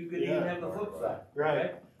could even Yeah. have the flip side. Right.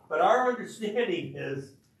 Okay? But our understanding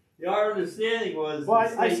was. Well,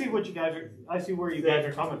 the I state- see what you guys are, I see where you guys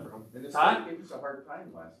are coming from. And the Huh? state gave us a hard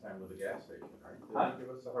time last time with the gas station, right? Huh? Didn't they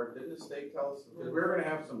give us a hard, didn't the state tell us, because we were gonna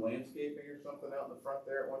have some landscaping or something out in the front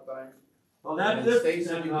there at one time? Well, that, And the this, state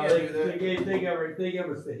said you no, can't they, do that. they gave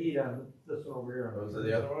us the heat on this one over here. Was it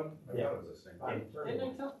the other one? I Yeah. thought it was the same. Yeah. Didn't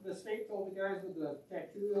they tell, the state told the guys with the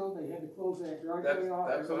tattoo though, they had to close that That's, driveway off?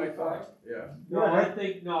 that's what I thought, yeah. No, I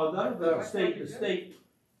think, no, none of the state,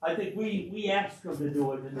 I think we asked them to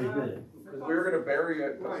do it and they did it. Because we were gonna bury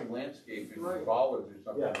it, put some landscaping, Right. bollards or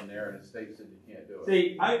something Yeah. in there, and the state said you can't do it.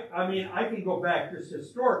 See, I mean, I can go back just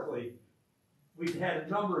historically, we've had a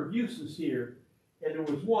number of uses here, and there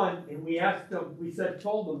was one, and we asked them,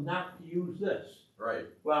 told them not to use this. Right.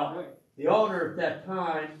 Well, the owner at that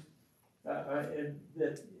time, in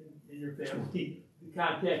your family,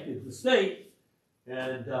 contacted the state,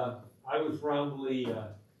 and I was wrongly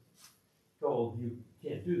told you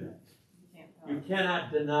can't do that. You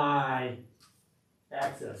cannot deny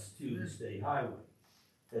access to the state highway.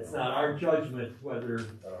 It's not our judgment whether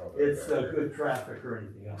it's good traffic or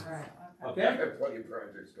anything else. Okay? I've had plenty of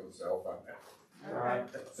projects go south on that. All right.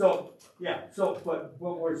 So, yeah, but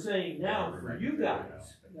what we're saying now for you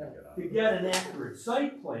guys, to get an accurate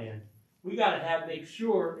site plan, we gotta make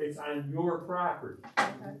sure it's on your property.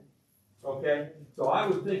 Okay? So I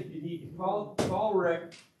would think you need to call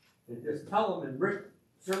Rick and just tell him, and Rick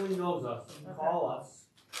certainly knows us, call us,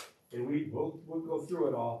 and we'll go through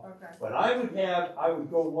it all. Okay. But I would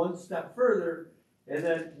go one step further, and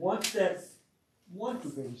then once that's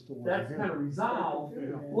kind of resolved,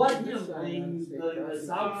 let him bring the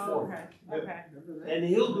south fork. Okay. And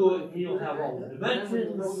he'll do it, he'll have all the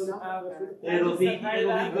dimensions, it'll be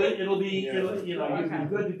good, you'll be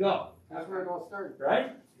good to go, That's where it all started.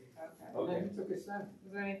 right? Okay. Okay. He took his son.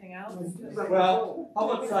 Is there anything else? Well, how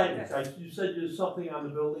about signage? You said there's something on the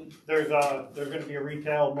building? There's gonna be a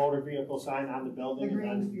retail motor vehicle sign on the building. You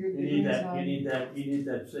need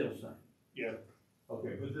that sales sign. Yeah.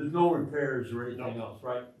 Okay, but there's no repairs or anything No. else,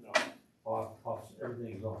 right? No.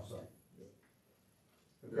 Everything's off-site.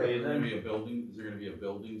 Is there gonna be a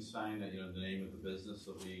building sign that, the name of the business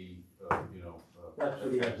will be, That's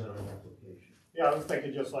what he has on an application. Yeah, I was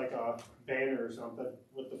thinking just like a banner or something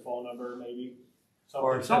with the phone number, maybe.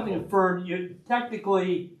 Or something firm,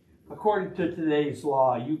 technically, according to today's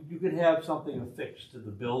law, you could have something affixed to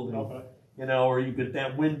the building. Okay. Or you could,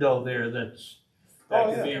 that window there that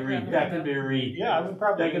can be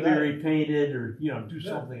repainted or, do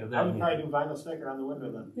something of that I would nature. probably do vinyl sticker on the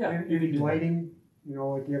window then. Yeah. And any lighting,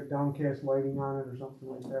 like you have downcast lighting on it or something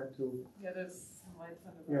like that too. Yeah, there's some lights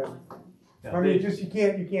under the line. Yeah, I mean, just you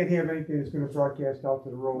can't have anything that's gonna broadcast out to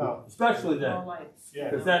the road. No. Especially No that, lights. Yeah.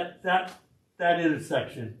 because that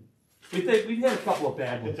intersection, we've had a couple of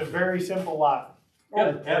bad ones. It's a very simple lot.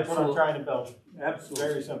 Yeah, That's what I'm absolutely. trying to build. Absolutely.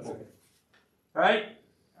 Very simple. All right?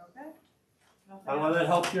 Okay. I don't know if that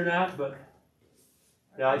helps you or not, but,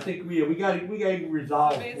 yeah, I think we gotta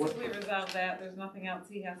resolve. So basically resolve that, there's nothing else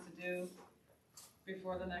he has to do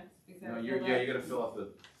before the next, you gotta fill out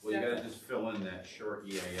you gotta just fill in that short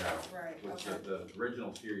EAF. Right, Which okay. the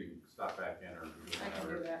original's here, you can stop back in or do I can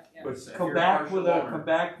whatever. do that, yeah. But If come you're a back partial with owner, come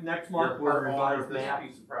back next month with a You're a part owner revised of this map.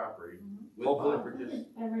 piece of property. With Hopefully. Bob, just,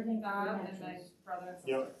 Everything Bob and matches. my brother and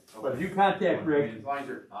sister. Yep. But if you contact Rick, as long as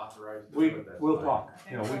you're authorized to do it, that's we'll fine. talk,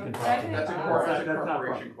 we can talk. That's a That's not a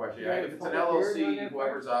corporation question. Yeah, If it's an public hearing on LLC, that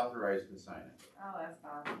whoever's authorized can sign it. I'll ask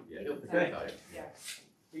Bob. Yeah, He he'll can Okay. sign it. Yeah.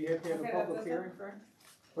 Do you have to have a Okay, public that's it. hearing, Frank?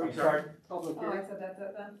 I'm sorry. Public Oh, I hearing? said that's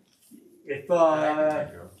it then? If,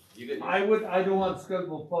 You get your- I don't want to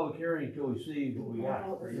schedule a public hearing until we see what we got.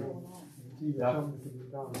 It's either Yeah. something that can be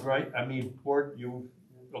done. Right, I mean, board, you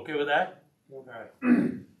okay with that? All right.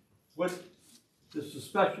 What, this is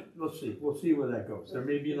special, let's see, we'll see where that goes. There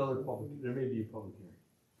may be a public hearing.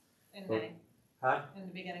 In May, Huh? in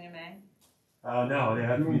the beginning of May? No, they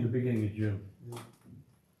have to be the beginning of June.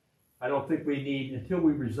 I don't think we need, until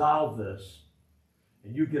we resolve this,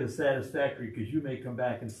 and you get a satisfactory, because you may come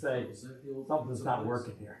back and say, something's not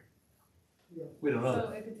working here. We don't know So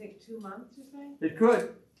that. it could take 2 months, you're saying? It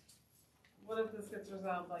could, What if this gets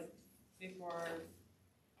resolved like before?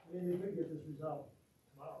 I mean, we could get this resolved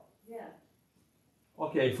tomorrow. Yeah.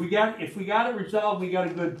 okay, if we got it resolved, we got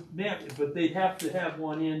a good map, but they'd have to have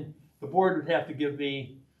one in, the board would have to give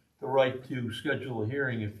me the right to schedule a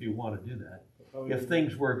hearing if you want to do that. If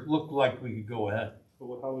things looked like we could go ahead.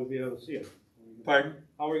 But how would we be able to see it? Pardon?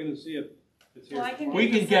 How are we gonna see it? It's here. Well, I can We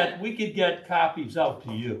get could get copies out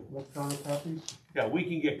to you. Electronic copies? Yeah, we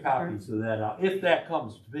can get copies of that out, if that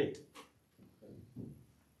comes to be.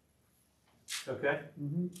 Okay?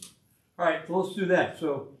 Mm-hmm. All right, so let's do that.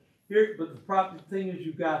 So here, but the proper thing is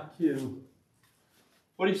you've got to,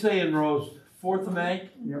 what are you saying, Rose? 4th of May?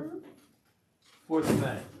 Yep. 4th of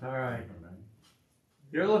May, all right.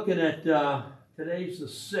 You're looking at, today's the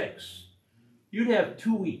 6th. You'd have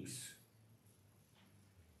 2 weeks.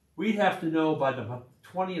 We'd have to know by the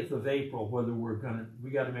 20th of April whether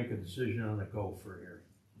we got to make a decision on a go for hearing.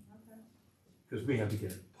 Okay. Because we have to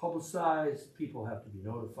get it publicized, people have to be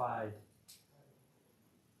notified,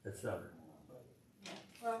 etc.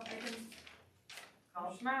 Well, I can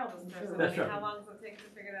call Schmeil this person. That's right. How long does it take to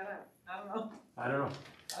figure that out? I don't know. I don't know.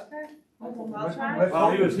 Okay. I'll Let's- try. let's-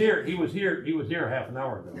 Well, he was here half an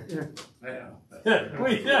hour ago. I know.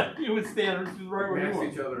 Yeah, he was standing right We where ask you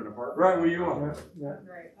each were. other in a park. Right where you are. Yeah,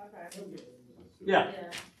 Great, okay. Yeah,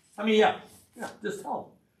 I mean, yeah, Yeah, just tell him,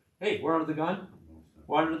 hey, we're under the gun.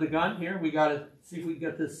 We're under the gun here. We gotta see if we can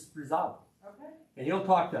get this resolved. Okay. And he'll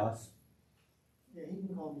talk to us. Yeah, he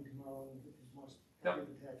can call me tomorrow if he wants to Yep. get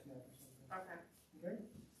the tax map or something. Okay. Okay?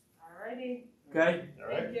 Alrighty. Okay? All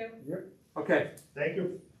right. Thank you. Okay. Thank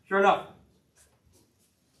you. Sure enough.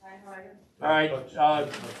 Bye, how are you? All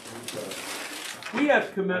right. We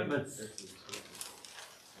have commitments.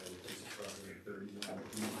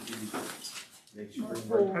 Make sure I guess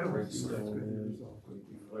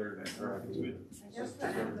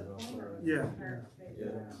that is the corner. Yeah.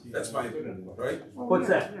 That's my opinion, right? What's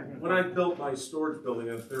that? When I built my storage building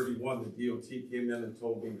on 31, the DOT came in and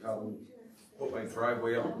told me how to put my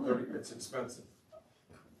driveway up 30, it's expensive.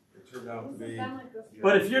 It turned out to be.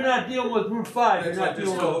 But if you're not dealing with Route 5, you're not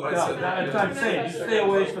dealing with, that's what I'm saying, just stay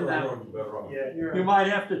away from that. Yeah. You might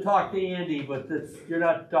have to talk to Andy, but you're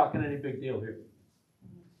not talking any big deal here.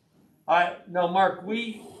 Now, Mark,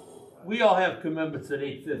 we all have commitments at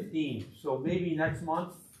 8:15, so maybe next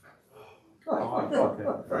month? Okay.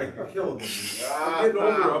 Frank, you're killing me. I'm getting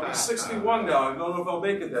older, I'm 61 now, I don't know if I'll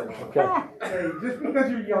make it that long. Okay. Hey, just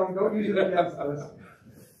because you're young, don't use it against us.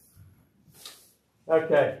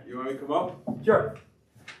 Okay. You want me to come up? Sure.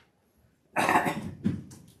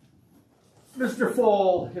 Mr.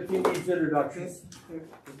 Fall, if he needs introductions.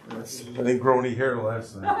 I didn't grow any hair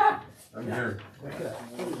last night. I'm here.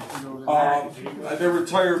 I've been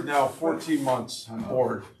retired now 14 months. I'm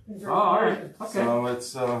bored. Oh, all right. Okay.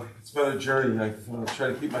 So it's been a journey. I try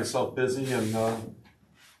to keep myself busy, and I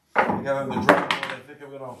got on the drawing board. I think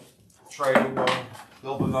I'm gonna try to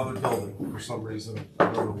build another building for some reason.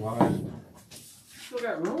 I don't know why. Still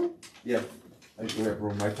got room? Yeah, I do have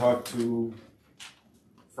room. I talked to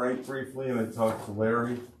Frank briefly, and I talked to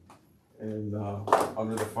Larry, and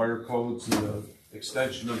under the fire codes and the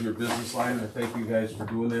extension of your business line, I thank you guys for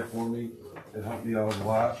doing that for me. It helped me out a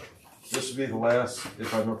lot. This will be the last,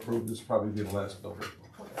 if I'm approved, this will probably be the last building.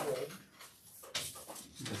 I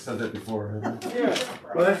said that before, haven't I? Yeah.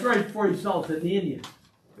 Well, that's right before you sell it to the Indian.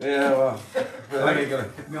 Yeah, well, that ain't gonna.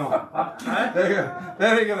 No.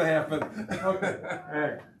 That ain't gonna happen. Okay. All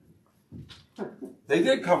right. They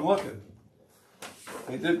did come looking.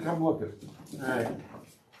 They did come looking. All right.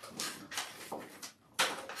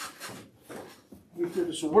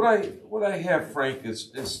 So what I have, Frank,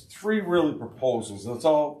 is three really proposals. It's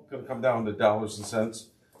all going to come down to dollars and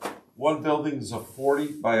cents. One building is a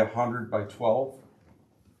 40 by 100 by 12.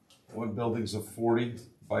 One building is a 40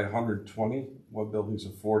 by 120. One building is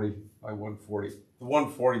a 40 by 140. The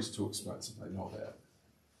 140 is too expensive. I know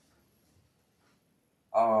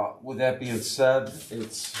that. With that being said,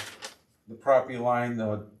 it's the property line.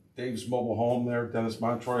 Dave's mobile home there, Dennis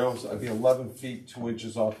Montroyos. I'd be 11 feet 2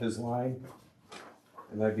 inches off his line.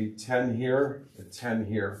 And that'd be 10 here and 10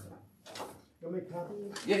 here. You want me to copy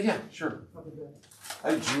it? Yeah, sure. Copy that.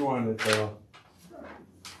 I drew on it. I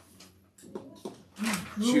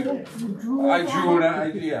drew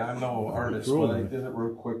it. Yeah, I'm no artist, but I did it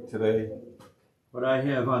real quick today. What I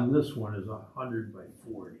have on this one is 100 by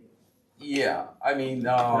 40. Yeah, I mean,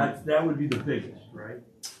 that would be the biggest, right?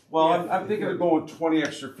 Well, I'm thinking of going 20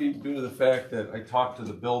 extra feet due to the fact that I talked to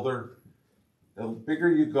the builder. The bigger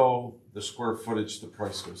you go, the square footage, the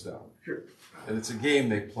price goes down. Sure. And it's a game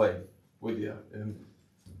they play with you. And,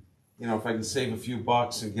 you know, if I can save a few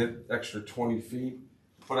bucks and get extra 20 feet,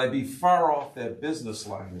 but I'd be far off that business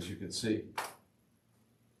line, as you can see.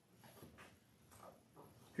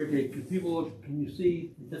 Okay, can people look, can you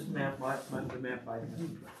see this map, the map I have?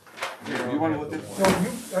 Yeah, you want to look at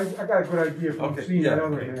I got a good idea from seeing that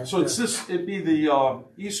other map. So it's this, it'd be the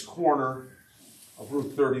east corner of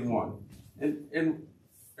Route 31. And in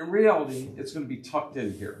reality, it's going to be tucked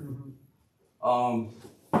in here.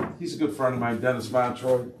 He's a good friend of mine, Dennis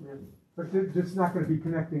Montroy. But it's not going to be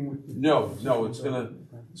connecting with the... No, it's going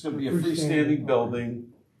to be a freestanding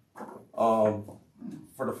building. For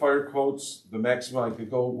the fire codes, the maximum I could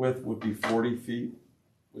go with would be 40 feet,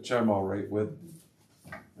 which I'm all right with.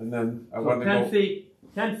 And then I want to go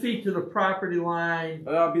 10 feet to the property line.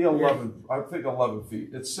 That'll be 11. I think 11 feet.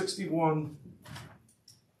 It's 61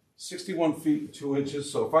 feet and 2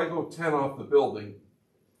 inches. So if I go 10 off the building,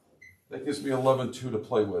 that gives me 11.2 to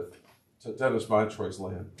play with to Dennis Montroy's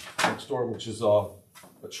land next door, which is a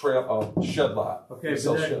shed lot. Okay,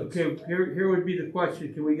 here would be the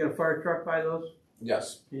question: can we get a fire truck by those?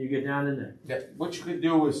 Yes. Can you get down in there? Yeah. What you could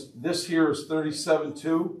do is this here is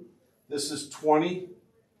 37.2. This is 20.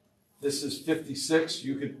 This is 56.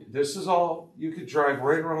 This is all. You could drive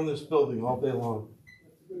right around this building all day long.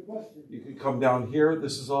 You could come down here.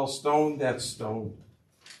 This is all stone. That's stone.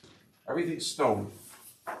 Everything's stone.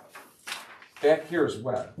 back here is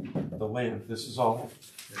wet, the land, this is all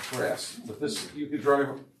grass, but this, you could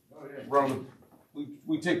drive around,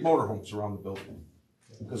 we take motorhomes around the building.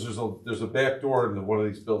 Because there's a back door into one of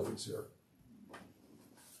these buildings here.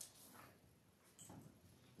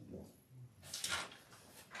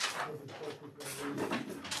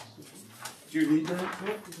 Do you need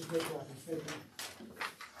that?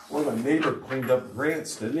 Well, my neighbor cleaned up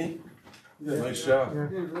grants, didn't he? He did a nice job.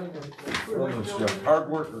 Real nice job. Hard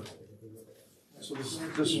worker. So this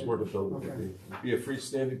is where the building would be. It'd be a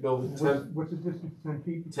freestanding building, What's the distance, 10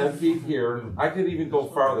 feet? 10 feet here. I could even go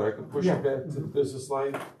farther. I could push it back to the business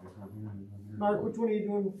line. Mark, which one are you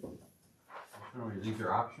doing? These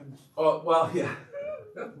are options? Oh, well, yeah.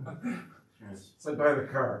 It's like buying a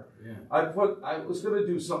car. Yeah. I was gonna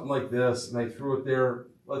do something like this, and I threw it there.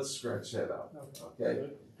 Let's scratch that out. Okay.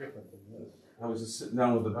 I was just sitting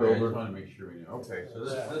down with the Okay, I builder. just wanna make sure we know. Okay, so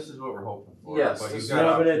this is what we're hoping for. Yes, But this you've is- got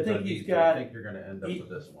No, but I options think on he's these, got- I think you're gonna end up with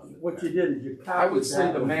this one. What you did is you copied I would say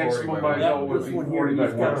that the one. maximum I That- know would this be one here, 40 by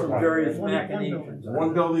he's got some 1. various One machinations.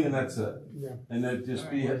 One building and that's it. Yeah. And it'd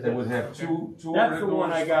just be, it would have two That's the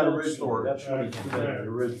one I got cold originally, storage. that's what he submitted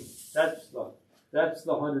originally. That's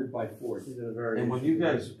the 100 by 40. And when you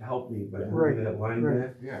guys helped me by Right, moving that line right.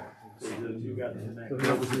 back, yeah. You got the next.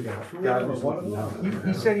 That was the guy. God was looking out.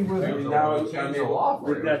 He said he was. Now it's Change the law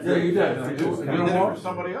for you. That's Yeah, you did. You You did know it what? for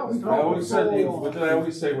somebody else. I always said, what did I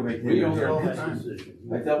always say when I came We in own it all the here?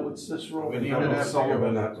 time. I dealt with Cicero We and need dealt to with have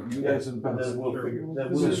Sullivan, to you guys are the Then best. we'll figure.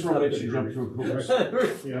 Then we'll Cicero makes you jump through hoops.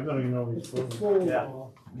 Yeah, I don't even know these rules. Yeah.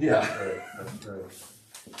 Yeah. That's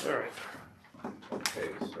right. All right. Okay,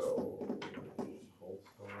 so, cold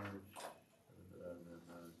storage.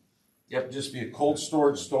 Yep, just be a cold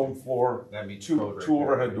storage, stone floor, That meets two code right two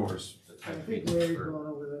there. overhead doors. The I 10 think feet Larry's for- gone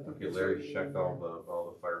over that. Okay, Larry's checked all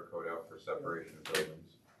the fire code out for separation of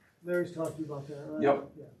buildings. Larry's talked to you about that, right? Yep.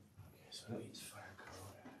 Yeah.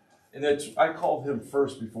 And I called him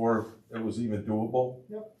first before it was even doable.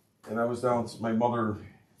 Yep. And I was down, my mother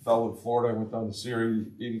fell in Florida, I went down to see her,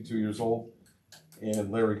 82 years old.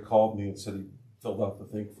 And Larry called me and said he filled out the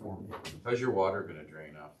thing for me. How's your water gonna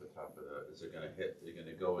drain off the top of that? Is it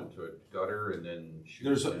gonna go into a gutter and then shoot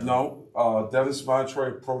There's down? no, Dennis Montroy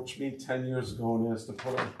approached me 10 years ago and asked to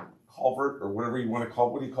put a culvert or whatever you want to call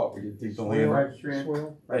it. What do you call it? Where you dig the land? Right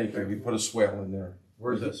strand. Thank you. You put a swale in there.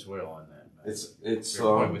 Where's that swale on that? It's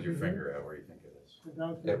You're point with your finger at where you think it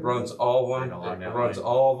is. it runs all along. Right along It that runs line.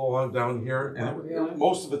 all along down here, and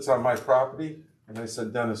most of it's on my property. And I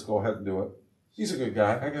said, Dennis, go ahead and do it. He's a good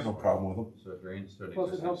guy. I got no problem with him. So it drains to an Plus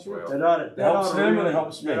it existing helps you. swale. That helps ought to him and really- it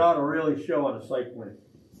helps me. That ought to really show on a site plan.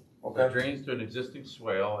 Okay. It drains to an existing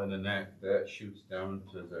swale and then that shoots down,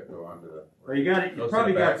 does that go onto the? Well, you got it, you Goes to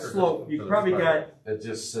probably the got back or slope, to you the probably fire? got, It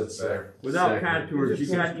just sits there. without Exactly. contours,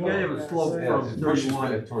 you gotta have a slope Yeah, from just push it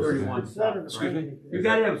 31, back towards the 31 end. south. Excuse me? You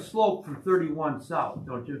gotta have a slope from 31 south,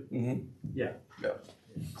 don't you? Mm-hmm. Yeah. Yeah.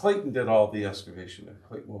 Clayton did all the excavation there.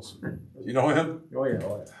 Clayton Wilson. You know him? Oh, yeah.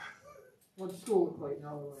 What's school with Clayton,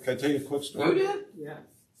 all the way? Can I tell you a quick story? Yeah.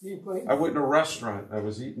 Me and Clayton. I went in a restaurant. I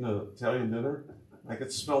was eating an Italian dinner. I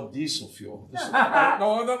could smell diesel fuel. No,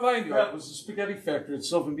 I'm not lying to you. It was a spaghetti factory in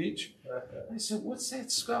Sylvan Beach. I said, "What's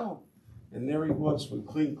that smell?" And there he was with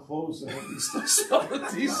clean clothes and he still smelled the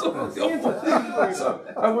diesel fuel.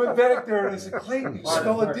 So I went back there and I said, "Clayton, you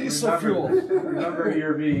smell the diesel fuel." Remember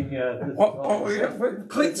you're being, Oh yeah, but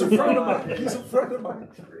Clayton's a friend of mine. He's a friend of mine.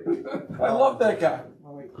 I love that guy.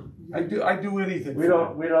 I do anything. we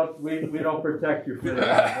don't protect your feelings.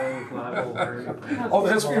 Oh,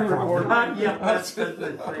 that's being recorded. Yeah, that's no,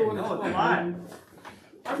 it's live.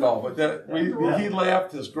 No, but he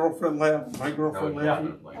laughed. His girlfriend laughed. My girlfriend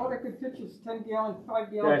laughed. All they could pitch is 10-gallon,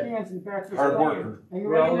 5-gallon Yeah. cans and back to the Hard fire. worker. And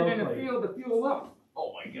you're We all laying it know in the Clayton. field to fuel up.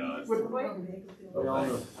 Oh my God. With Clayton.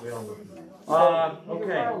 We all know.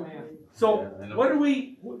 Okay. So what do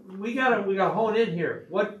we gotta hone in here?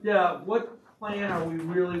 What plan are we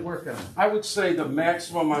really working on? I would say the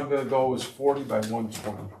maximum I'm going to go is 40 by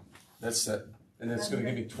 120. That's it. And it's going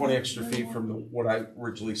to give me 20 extra feet from what I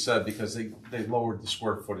originally said because they lowered the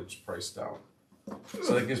square footage price down.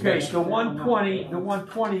 So that gives me. Okay, the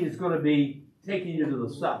 120 is gonna be taking you to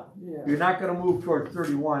the south. Yeah. You're not gonna move towards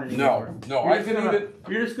 31 anymore. No, You're I just could gonna- even.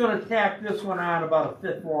 You're just gonna tack this one on about a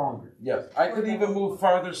fifth longer. Yes, I could even move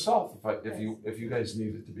farther south if you guys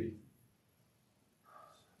need it to be.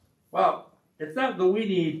 Well, it's not that we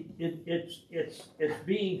need, it's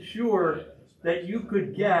being sure that you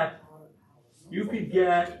could get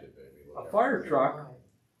a fire truck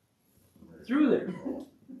through there.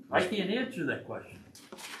 I can't answer that question.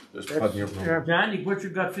 There's plenty of room. John, you put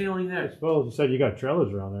your gut feeling I there. suppose you said you got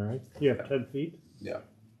trailers around there, right? You have 10 feet? Yeah.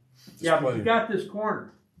 Yeah, but you got this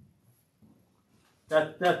corner.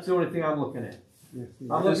 That's the only thing I'm looking at. Yes,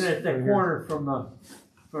 I'm looking at that corner from the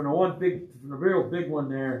real big one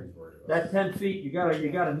there. That 10 feet, you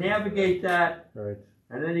gotta navigate that, Right.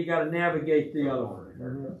 and then you gotta navigate the other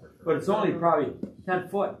one. But it's only probably 10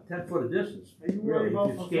 foot of distance. Are you really, worried about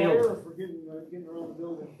if you for scale fire it. or for getting around the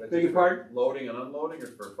building? Beg your pardon? Loading and unloading or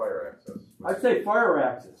for fire access? I'd say fire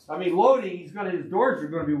access. I mean, loading, his doors are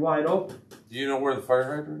gonna be wide open. Do you know where the fire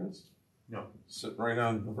hydrant is? No. Sitting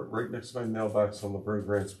right next to my mailbox on Laverne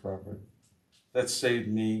Grant's property. That saved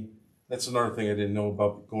me. That's another thing I didn't know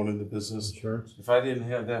about going into business. Insurance. If I didn't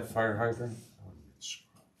have that fire hydrant, I would get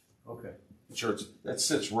screwed. Okay. Insurance. That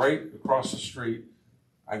sits right across the street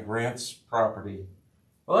on Grant's property.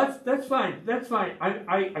 Well, that's fine. That's fine.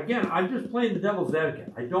 I'm just playing the devil's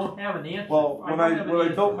advocate. I don't have an answer. Well, when I don't have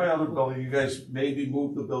an built my answer. other building, you guys maybe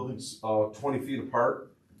moved the buildings 20 feet apart.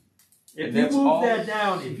 If And you that's move all- that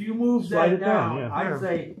down, Slide it down, yeah. I'd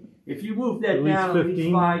say if you move that At least down at least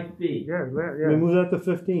 15. 5 feet, Yeah, We move that to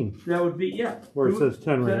 15, that would be, yeah. where it says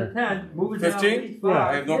 10 right Instead of there. 10, move it down at 15? least Yeah, 5.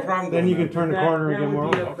 I have no problem Then doing you can that. turn the corner and get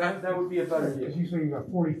more. That would be a better deal. Because you say you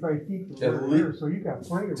got 45 feet from At over least- there, so you got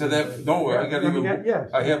plenty of. To room that, there. no, I got even,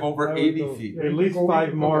 yes. I have over I would 80 go- feet. At least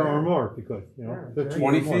 5 more or more, because, you know, Yeah, 15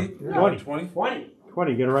 20 or more. feet? Yeah. 20? 20.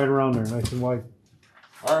 20, get it right around there, nice and wide.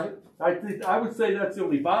 All right. I would say that's the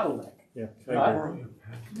only bottleneck. Yeah.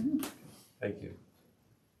 Thank you.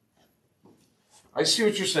 I see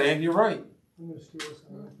what you're saying. You're right. I'm gonna steal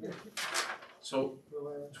this. So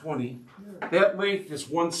 20. That length is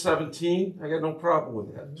 117. I got no problem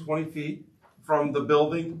with that. 20 feet from the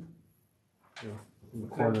building. In the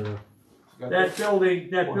corner there.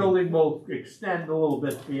 That building will extend a little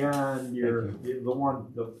bit beyond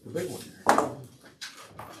the big one there.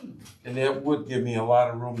 And that would give me a lot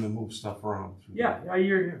of room to move stuff around. Yeah, I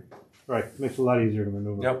hear you. Right, makes it a lot easier to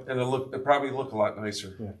maneuver. Yep, and it probably look a lot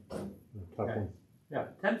nicer. Tough Okay. one. Yeah,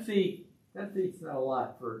 10 feet's not a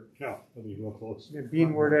lot for. No, that'll be real close. Yeah,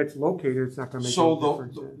 being where that's located, it's not gonna make So any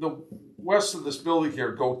difference. the west of this building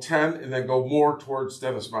here, go 10 and then go more towards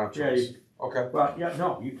Dennis Montrose. Okay. Well, yeah,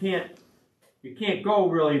 no, you can't go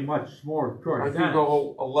really much more I towards can that.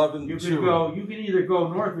 go 11 You 2. can either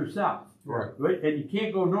go north or south. Right. And you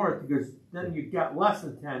can't go north because then you've got less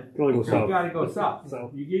than 10. Can only go You south. gotta go south.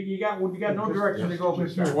 South. You got no direction to go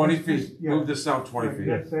but south. 20 feet. Move this down 20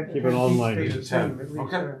 feet. Keep it all in line. Keep it 10. At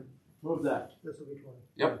least, Okay. Move that. This will be 20.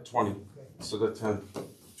 Yep, 20. So the 10.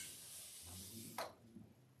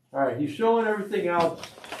 All right, he's showing everything else.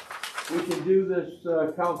 We can do this,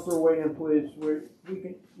 Counselor Wayne, please.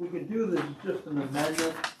 We can do this, it's just an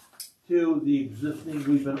amendment to the existing.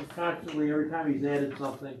 We've been constantly, every time he's added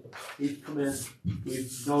something, he's come in,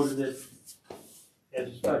 we've noted it as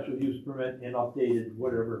a special use permit and updated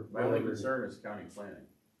whatever. My only concern is county planning.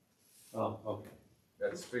 Oh, okay.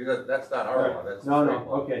 That's not our law, that's. No, the state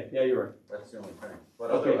law. okay, yeah, you're right. That's the only thing.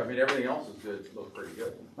 But Okay. I mean, everything else is good, looks pretty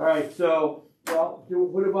good. All right, so, well,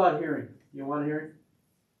 what about hearing? You want a hearing?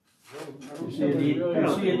 You see a need?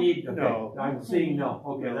 You see a need? Okay. No. I'm seeing no.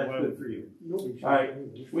 Okay, No, that's well- good for you. Nobody should. All right,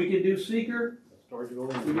 we can do seeker. We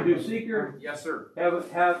can do seeker. Yes, sir.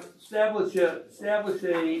 Establish a. It's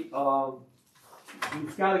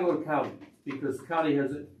got to go to county because county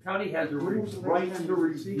has a right to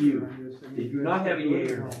review. They do not have a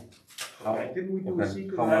yea or nay. All right. Didn't we do a Okay.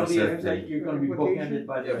 secret? How That'll much be that you're going to be bookended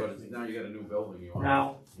by Yeah, the but now you got a new building, you want.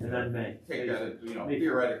 now and then May. Take that, you know, May.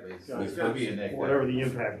 theoretically, it's gonna be a negative. Whatever the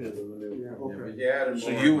impact is of the new. Yeah, Yeah, okay. but you add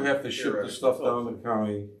So more, you have to ship the theoretically. stuff down to the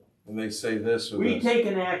county and they say this or We this. take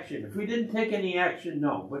an action. If we didn't take any action,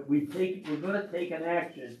 no. But we're going to take an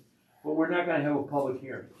action, but we're not going to have a public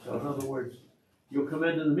hearing. So in other words, you'll come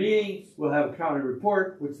into the meeting, we'll have a county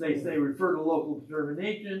report, which they say refer to local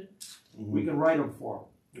determination. We can write them for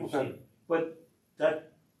them. Okay. But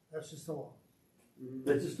That's just the law.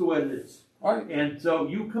 that's just the way it is. All right. And so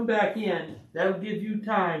you come back in, that'll give you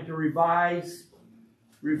time to revise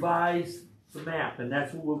the map, and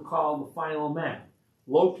that's what we'll call the final map.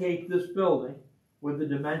 Locate this building with the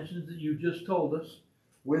dimensions that you just told us,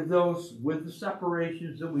 with the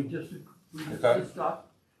separations that we just discussed.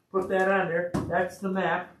 Put that on there. That's the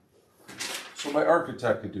map. So my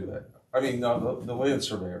architect could do that. I mean, the land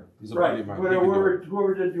surveyor. He's a buddy Right. of mine. He could do it.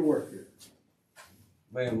 Whoever did your work here.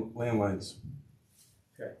 Landlines.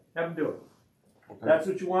 Okay. Have them do it. Okay. That's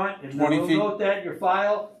what you want, and 20 we'll feet. note that in your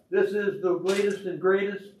file. This is the latest and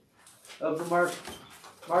greatest of the Mark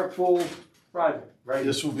Fold project, right?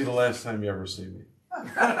 This will be the last time you ever see me.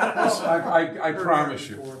 I promise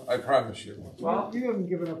you. I promise you. Well, You haven't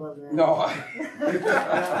given up on that. No, I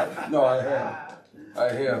have. I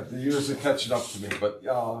have. The years are catching up to me. But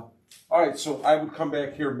all right, so I would come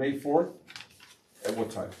back here May 4th. At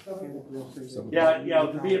what time?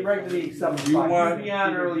 Yeah, to be at regular meeting 7 o'clock. You'd be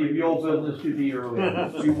on early, if you old business, you'd be early.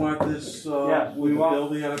 Do you want this, Yes, with we the want-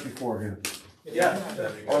 building on it beforehand? Yeah.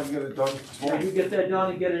 Oh, you get it done Yeah, tomorrow? you get that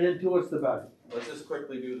done and get it into us, the better. Let's just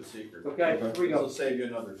quickly do the secret. Okay, here we This go. will save you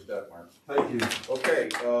another step, Mark. Thank you. Okay,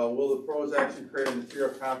 will the proposed action create a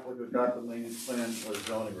material conflict with adopted land use plan or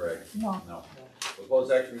zoning reg? No. No.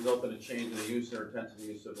 Proposed action result in a change in the use or intensity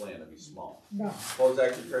use of land, it'd be small. No. Proposed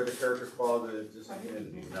action carry the character quality of the existing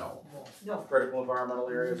community? No. Critical environmental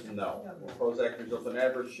areas? No. Proposed action result in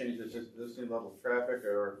adverse change in existing level of traffic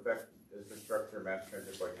or affect infrastructure, mass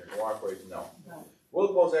transit, bike and walkways? No. Will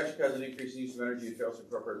the proposed action cause an increase in use of energy and fails to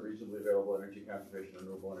incorporate reasonably available energy conservation and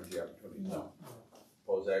renewable energy opportunities? No.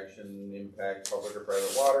 Proposed action impact public or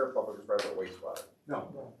private water, public or private wastewater?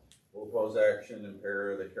 No. Will proposed action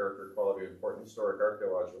impair the character, quality of important historic,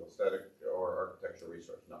 archaeological, aesthetic, or architectural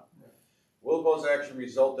resource? No. Will proposed action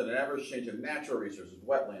result in an adverse change in natural resources,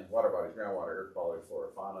 wetlands, water bodies, groundwater, air quality, flora,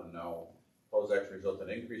 fauna? No. Proposed action result in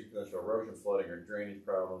increased potential erosion, flooding, or drainage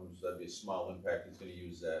problems? That'd be a small impact. He's going to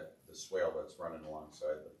use the swale that's running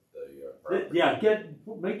alongside the property. Yeah,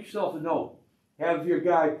 make yourself a note. Have your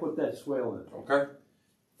guy put that swale in. Okay.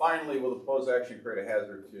 Finally, will the proposed action create a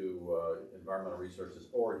hazard to environmental resources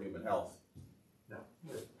or human health? No.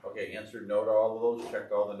 Okay, answered no to all of those,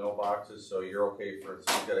 checked all the no boxes, so you're okay for it.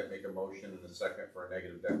 So you got to make a motion in a second for a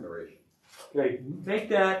negative declaration. Okay,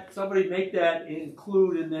 somebody make that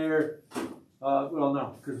include in there, well,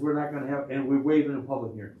 no, because we're not gonna have, and we're waiving a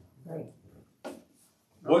public hearing. Right.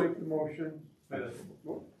 I'll make the motion. Go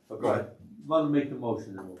ahead. Let them make the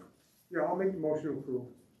motion. Yeah, I'll make the motion to approve.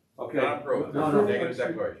 Okay. Not approved. No. Negative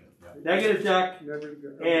declaration. Yeah. Negative deck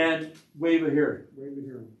and waive a hearing. Waive the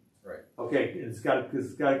hearing. Right. Okay, because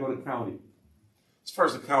it's gotta go to county. As far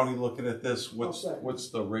as the county looking at this, what's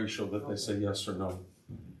the ratio that they say yes or no?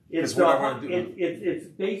 It's what I wanna do. it's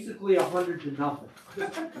basically 100 to nothing.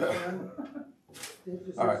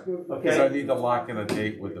 All right, because I need to lock in a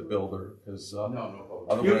date with the builder, because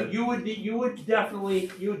otherwise. You would definitely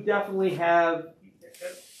have.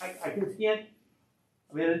 I can't.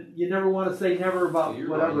 I mean, you never want to say never about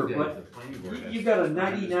whatever, but you got a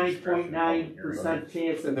 99.9%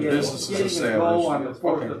 chance of getting a go on the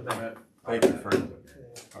 4th of May. Thank you, Frank.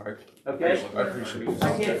 All right. Okay. I appreciate it.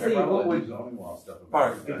 I can't see what would. All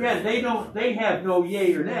right. Again, they have no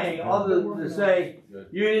yay or nay other than to say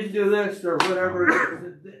you didn't do this or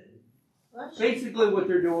whatever. Basically, what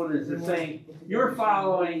they're doing is they're saying you're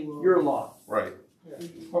following your law. Right.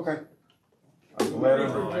 Okay. I'm glad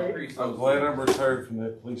I'm retired from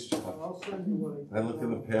that police job. I look in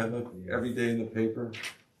the pad every day in the paper.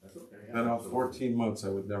 Been out 14 months. I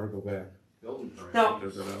would never go back. Now,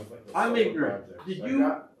 I'm ignorant. Did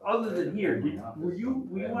you, other than here, were you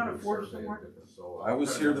on a force somewhere? I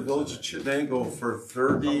was here at the village of Chittenango for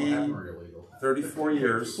 34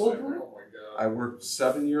 years. I worked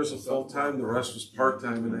 7 years of full time. The rest was part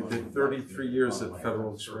time, and I did 33 years at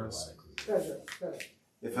Federal Express.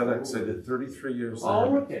 At FedEx, I did 33 years there.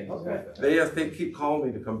 Oh, okay. They keep calling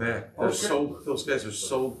me to come back. Those guys are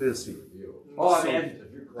so busy. Oh, man.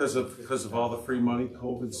 Because of all the free money,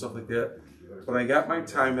 COVID, stuff like that. But I got my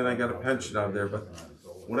time and I got a pension out there. But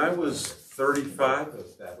when I was 35,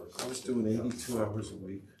 I was doing 82 hours a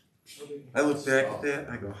week. I look back at that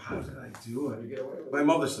and I go, how did I do it? My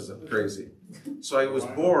mother says I'm crazy. So I was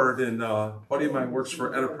bored, and a buddy of mine works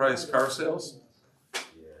for Enterprise Car Sales.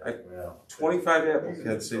 25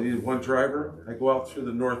 applicants, they needed one driver. I go out through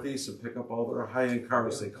the Northeast and pick up all their high-end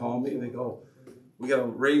cars. They call me and they go, we got a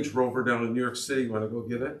Range Rover down in New York City, you want to go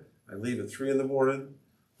get it? I leave at 3 in the morning.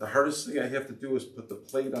 The hardest thing I have to do is put the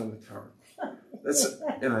plate on the car.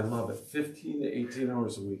 And I love it. 15 to 18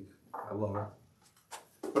 hours a week. I love it.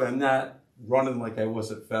 But I'm not running like I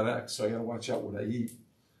was at FedEx, so I got to watch out what I eat.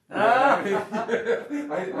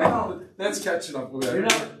 That's catching up with me.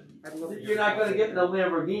 You're not going to get no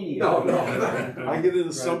Lamborghini. No. I get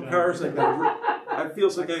into some cars, it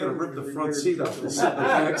feels like I'm going to rip the front seat off and sit in the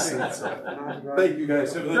back seat. So. Thank you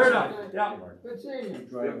guys. Fair enough. Yeah. Good seeing you.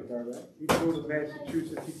 Drive the car back. You go to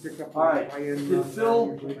Massachusetts, you pick up. All right. Did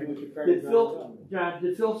Phil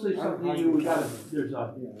say something to you?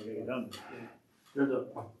 There's a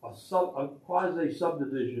quasi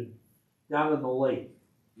subdivision down in the lake.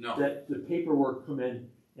 No. That the paperwork come in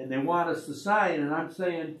and they want us to sign, and I'm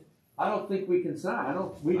saying I don't think we can sign.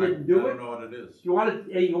 We didn't do it. I don't know what it is. You want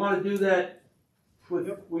to do that with?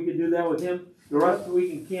 We can do that with him. The rest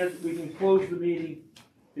we can close the meeting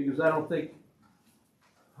because I don't think.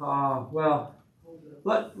 Well,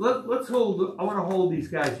 let's hold. I want to hold these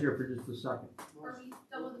guys here for just a second. Are we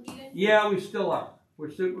still with the meeting? Yeah, we still are. We're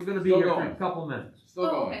going to be here for a couple minutes.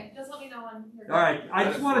 Okay. Just let me know when you're All right, I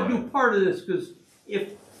just want to do part of this, because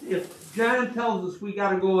if John tells us we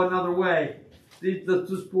got to go another way,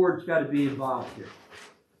 this board's got to be involved here.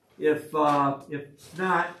 If not,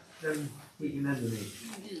 then we can end the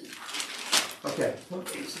meeting. Okay,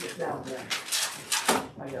 let me sit down there.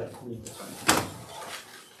 I gotta clean this.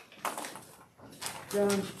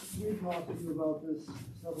 John, we talked to you about this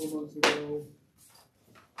several months ago.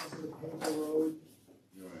 This is a paper road.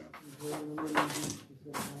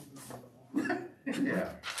 Yeah,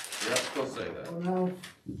 still say that. Well, now,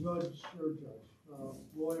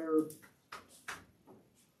 lawyer,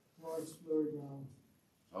 Lawrence Brown.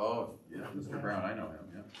 Oh, yeah, Mr. Brown, I know him,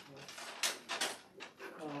 yeah.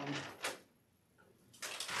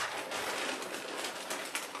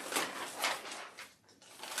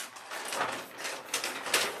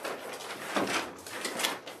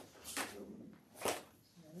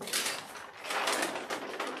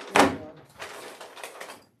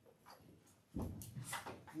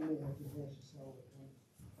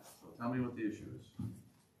 Tell me what the issue is.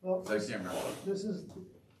 Well, I can't remember. This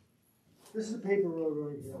is a paper road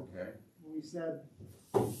right here. Okay. We said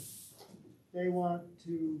they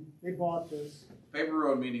bought this. Paper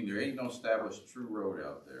road meaning there ain't no established true road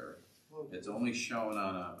out there. It's only shown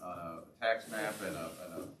on a tax map and a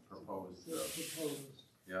proposed.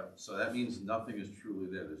 Yeah, so that means nothing is truly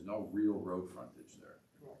there. There's no real road frontage there.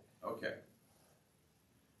 Right. Okay.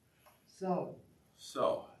 So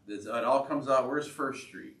it all comes out. Where's First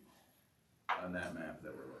Street on that map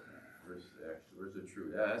that we're looking at? Where's the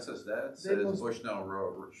true? Yeah, that says Bushnell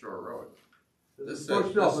Road, Shore Road. This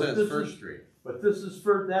says First Street. But this is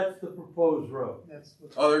that's the proposed road.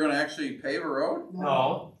 Oh, they're going to actually pave a road?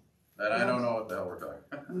 No. Then I don't know what the hell we're talking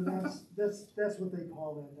about. that's what they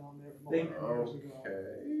call that down there from years ago.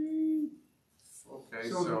 Okay,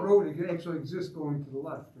 so the road actually exists going to the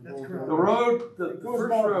left. That's correct. The road, the goes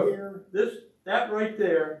first about road, here. that right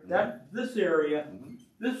there, this area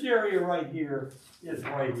right here is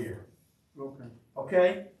right here. Okay.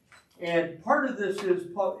 Okay? And part of this is,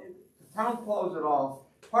 the town plows it off,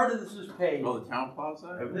 part of this is paved. Oh, the town plows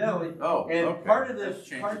that? Evidently. Oh, and okay. part of this,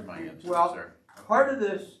 That changes my answer, well, sir. part of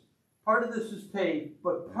this is paved,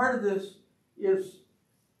 but part of this is,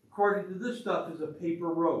 according to this stuff, is a paper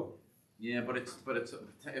road. Yeah, but if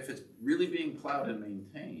it's really being plowed and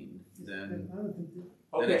maintained, then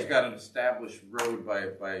it's got an established road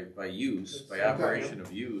by use, by operation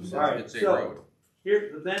of use. It's a road.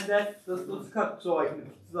 Here, then let's cut so I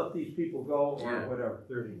can let these people go or whatever.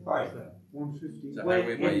 30. All right.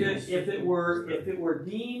 150. If it were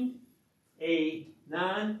deemed a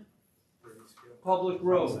non-public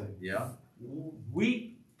road,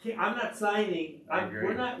 I'm not signing.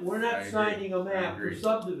 We're not signing a map for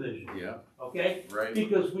subdivision. Yeah. Okay. Right.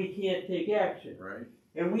 Because we can't take action. Right.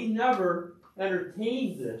 And we never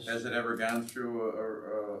entertained this. Has it ever gone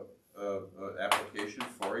through a application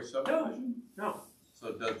for a subdivision? No.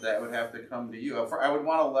 So that would have to come to you. I would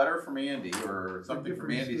want a letter from Andy or something from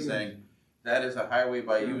Andy saying that is a highway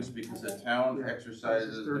by use because the town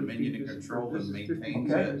exercises dominion and control and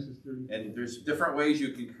maintains it. And there's different ways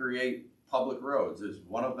you can create public roads.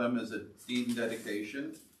 One of them is a deed and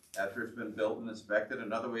dedication after it's been built and inspected.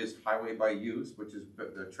 Another way is highway by use, which is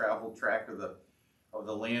the travel track of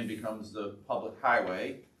the land becomes the public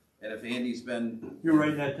highway. And if Andy's been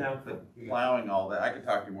writing that down, plowing all that, I could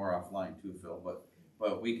talk to you more offline too, Phil. But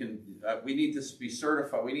we need to be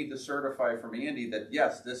certified. We need to certify from Andy that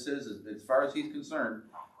yes, this is, as far as he's concerned,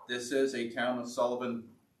 this is a Town of Sullivan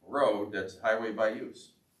road that's highway by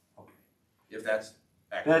use. Okay. If that's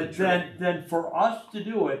then for us to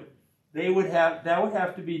do it, that would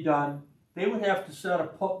have to be done. They would have to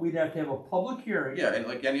we'd have to have a public hearing. Yeah, and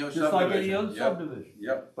like any other just subdivision. Like any other subdivision.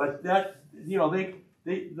 Yep. But that,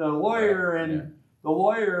 the lawyer and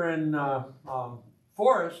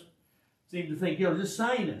Forrest seem to think, just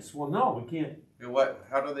sign this. Well, no, we can't.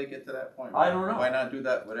 How do they get to that point? I don't know. Why not do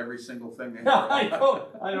that with every single thing? I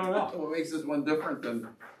don't know. What makes this one different than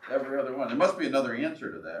every other one? There must be another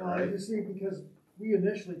answer to that, right? You see, because we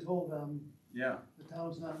initially told them the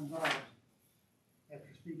town's not involved.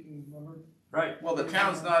 After speaking, remember? Right. Well, the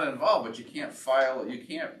town's not involved, but you can't file. You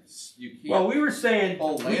can't. Well, we were saying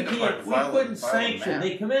we couldn't sanction.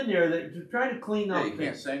 They come in there. They're trying to clean up. You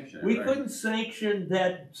can't sanction it. We couldn't sanction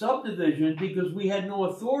that subdivision because we had no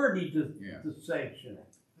authority to sanction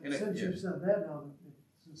it. Since you've said that now,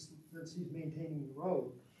 since he's maintaining the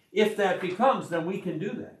road, if that becomes, then we can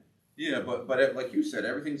do that. Yeah, but like you said,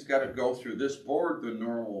 everything's got to go through this board the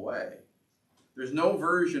normal way. There's no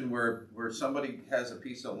version where somebody has a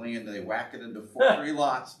piece of land and they whack it into 3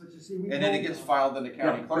 lots, and then it gets filed in the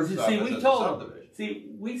county clerk's office as a subdivision. see,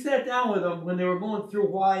 we sat down with them when they were going through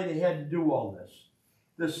why they had to do all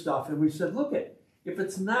this stuff, and we said, look if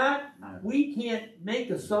it's not, we can't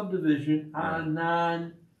make a subdivision on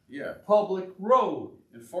a non-public road.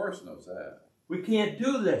 And Forrest knows that. We can't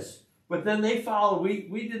do this. But then they follow,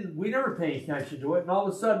 we never pay attention to it, and all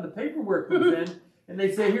of a sudden the paperwork comes in, and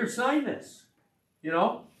they say, here, sign this. You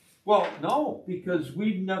know? Well, no, because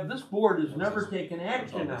this board has never taken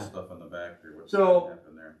action on it. Stuff on the back here. What's So,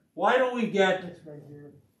 happened there? why don't we get... It's right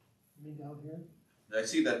here. Me down here. I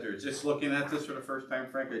see that there. Just looking at this for the first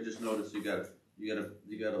time, Frank, I just noticed you got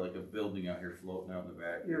like a building out here floating out in the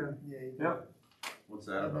back. Yeah. Yep. What's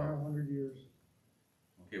that about? 100 years.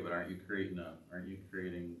 Okay, but aren't you creating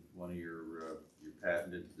one of your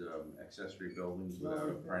patented accessory buildings without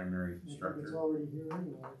a primary structure? It's already here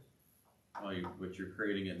anyway. Well, but you're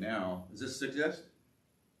creating it now. Does this exist?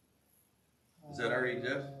 Does that already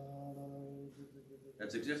exist?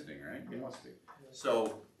 That's existing, right? It must be.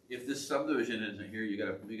 So if this subdivision isn't here, you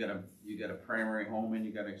got a primary home and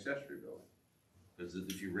you got an accessory building. Because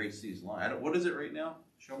if you race these lines, what is it right now?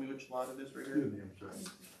 Show me which lot it is right here.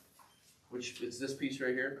 Which it's this piece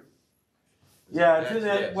right here. Yeah, it's in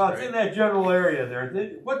that. Well, it's in that general area there.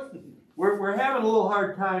 We're having a little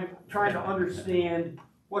hard time trying to understand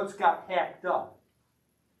what's got hacked up.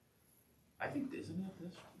 I think isn't it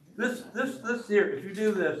this here. If you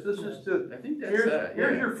do this is to. I think that's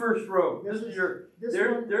here's your first road. This is your.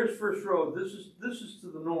 There's first road. This is to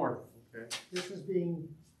the north. Okay. This is being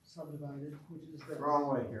subdivided, which is the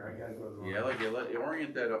wrong way here. I gotta go the wrong way. Let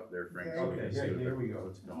orient that up there, Frank. Okay, here we go.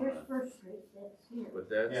 What's going Here's on? First Street, that's here. But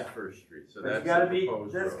that's First Street, so But that's gotta the be.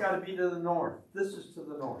 proposed That's road. got to be to the north. This is to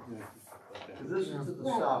the north. Because this is to the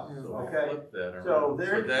south. So Okay. flip that around. So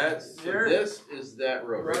this is that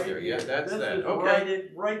road right there. Yeah, that's this that. is Okay.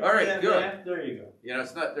 Right. All right, that good. map. There you go. You know,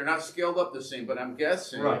 they're not scaled up the same, but I'm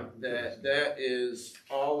guessing that is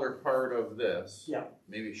all or part of this. Yeah.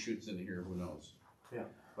 Maybe it shoots into here, who knows? Yeah.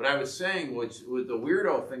 What I was saying was, with the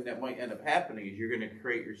weirdo thing that might end up happening is you're going to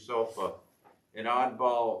create yourself an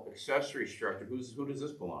oddball accessory structure. Who does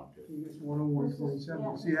this belong to? It's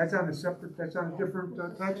 101.7. See, that's on a different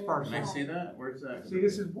tax parcel. Can I see that? Where's that? See,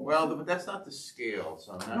 this is. Well, but that's not the scale,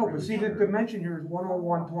 so I'm not No, really but see, sure. the dimension here is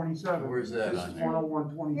 101.27. Where's that This on is here?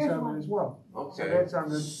 101.27 as well. Okay. So that's on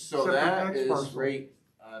the So separate that tax is parcel. right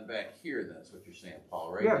on back here, that's what you're saying,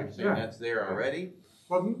 Paul, right? Yeah, You're saying that's there already?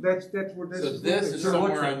 Well, that's where this So is. this is located.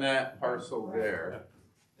 somewhere on that parcel there.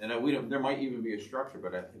 And there might even be a structure,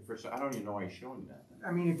 but I don't even know why he's showing that.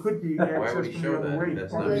 I mean, it could be Why would access he from show the other that? way.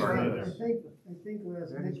 That's Well, not I part of think, this. I think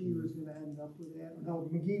last Nicky was gonna end up with that, no,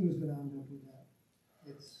 McGee was gonna end up with that.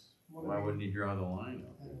 It's. one of Why the- wouldn't he draw the line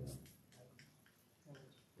up? I don't know.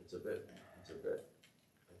 It's a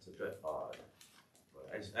bit odd. But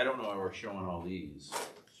I don't know why we're showing all these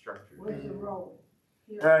structures. Where's the road?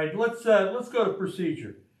 Here. All right. Let's go to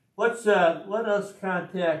procedure. Let us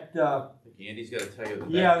contact. Andy's got to tell you that.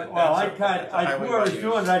 Yeah. Well, that's who I was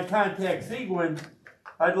doing. I'd contact Seguin.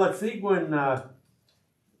 I'd let Seguin.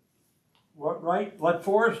 Let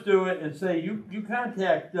Forrest do it and say you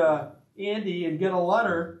contact Andy and get a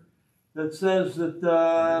letter that says that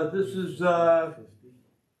this is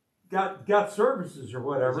got services or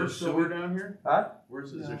whatever. Is there sewer down here? Huh?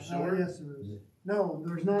 Is Yeah, there sewer? yes, there is. No,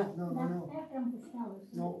 there's not, no.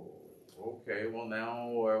 No. Okay, well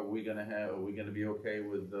now are we gonna be okay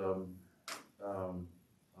with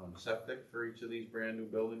septic for each of these brand new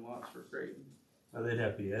building lots for Creighton? Well, they'd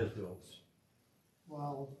have to be as-built.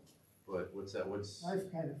 Well, But what's that?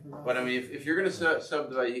 I've kind of forgotten. But I mean, if you're gonna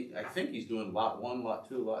subdivide, I think he's doing lot 1, lot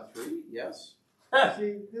 2, lot 3. Yes.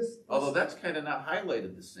 See, this. Although that's kind of not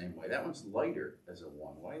highlighted the same way. That one's lighter as a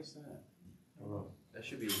 1. Why is that? That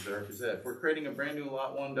should be as dark as that. If we're creating a brand new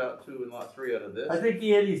lot 1, lot 2, and lot 3 out of this. I think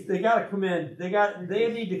they gotta come in,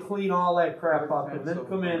 they need to clean all that crap up and then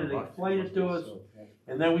come in and explain it to us.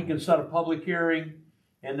 And then we can set a public hearing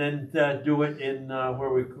and then do it in, where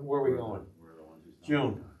we going?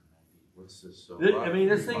 June. What's this? So I mean,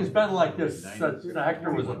 this thing's been like this since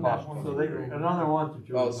Hector was a pup, so another one to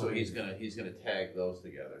June. Oh, so he's gonna tag those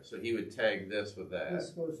together. So he would tag this with that.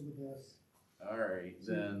 This goes to the best. All right,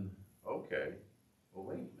 then, okay. Well,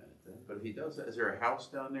 wait a minute then. But if he does that, is there a house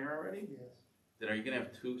down there already? Yes. Then are you gonna have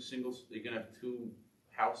you're gonna have 2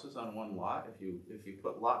 houses on one lot? If you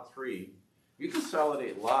put lot 3, you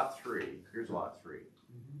consolidate lot 3. Here's lot 3.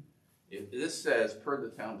 If this says per the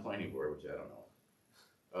town planning board, which I don't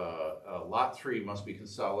know, lot 3 must be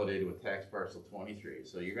consolidated with tax parcel 23.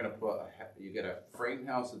 So you're gonna you get a frame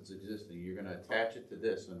house that's existing. You're gonna attach it to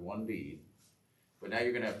this in one deed, but now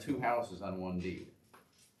you're gonna have 2 houses on one deed,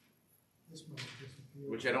 This might disappear.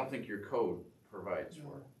 which I don't think your code provides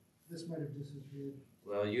for. This might have disappeared.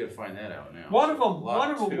 Well, you gotta find that out now. One of them,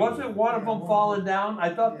 Lot two. wasn't one of them falling down?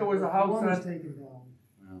 I thought there was a house One was that, taken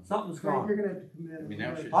down. something's Frank, gone. you're gonna have to come in. I mean,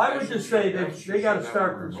 now should- I would that just should say show- that that should they gotta show that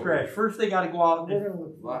start one from remote. scratch. First, they gotta go out We're and, gonna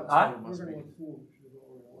look. Lot Huh? two We're must gonna be, look foolish.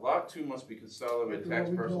 lot two must be consolidated Like the tax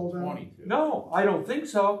one we parcel called out? 22. no, I don't think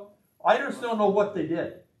so. I just don't know what they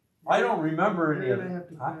did. I don't remember any You're of gonna it. have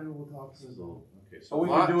to Huh? come in and we'll talk to them. Okay, So so we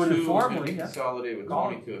can lot do it 2 is gonna informally, be yeah. consolidated with Call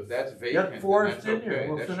it. 22. If that's vacant, then Forest that's in here, okay.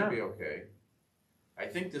 we'll That send should out. be okay. I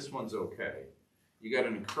think this one's okay. You got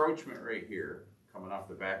an encroachment right here, coming off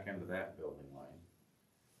the back end of that building line.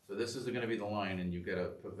 So this is gonna be the line, and you've got a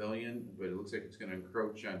pavilion, but it looks like it's gonna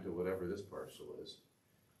encroach onto whatever this parcel is.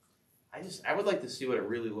 I would like to see what it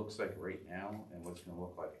really looks like right now, and what's gonna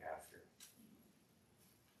look like after.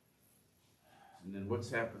 And then what's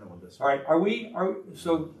happening with this All one? right,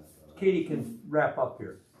 so Katie can wrap up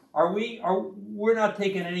here. We're not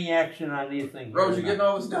taking any action on anything. Rose, you here. getting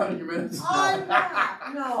all this down in your minutes? Oh,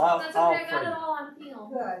 no, no. That's okay, I got it all on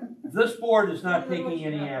film. Good. This board is not taking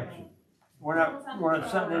any action. We're not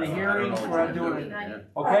setting any hearings, we're not doing anything.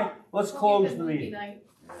 Okay, let's close the meeting.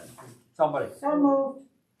 Somebody. So moved.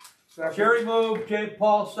 Sherry moved,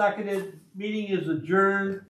 Paul seconded, meeting is adjourned.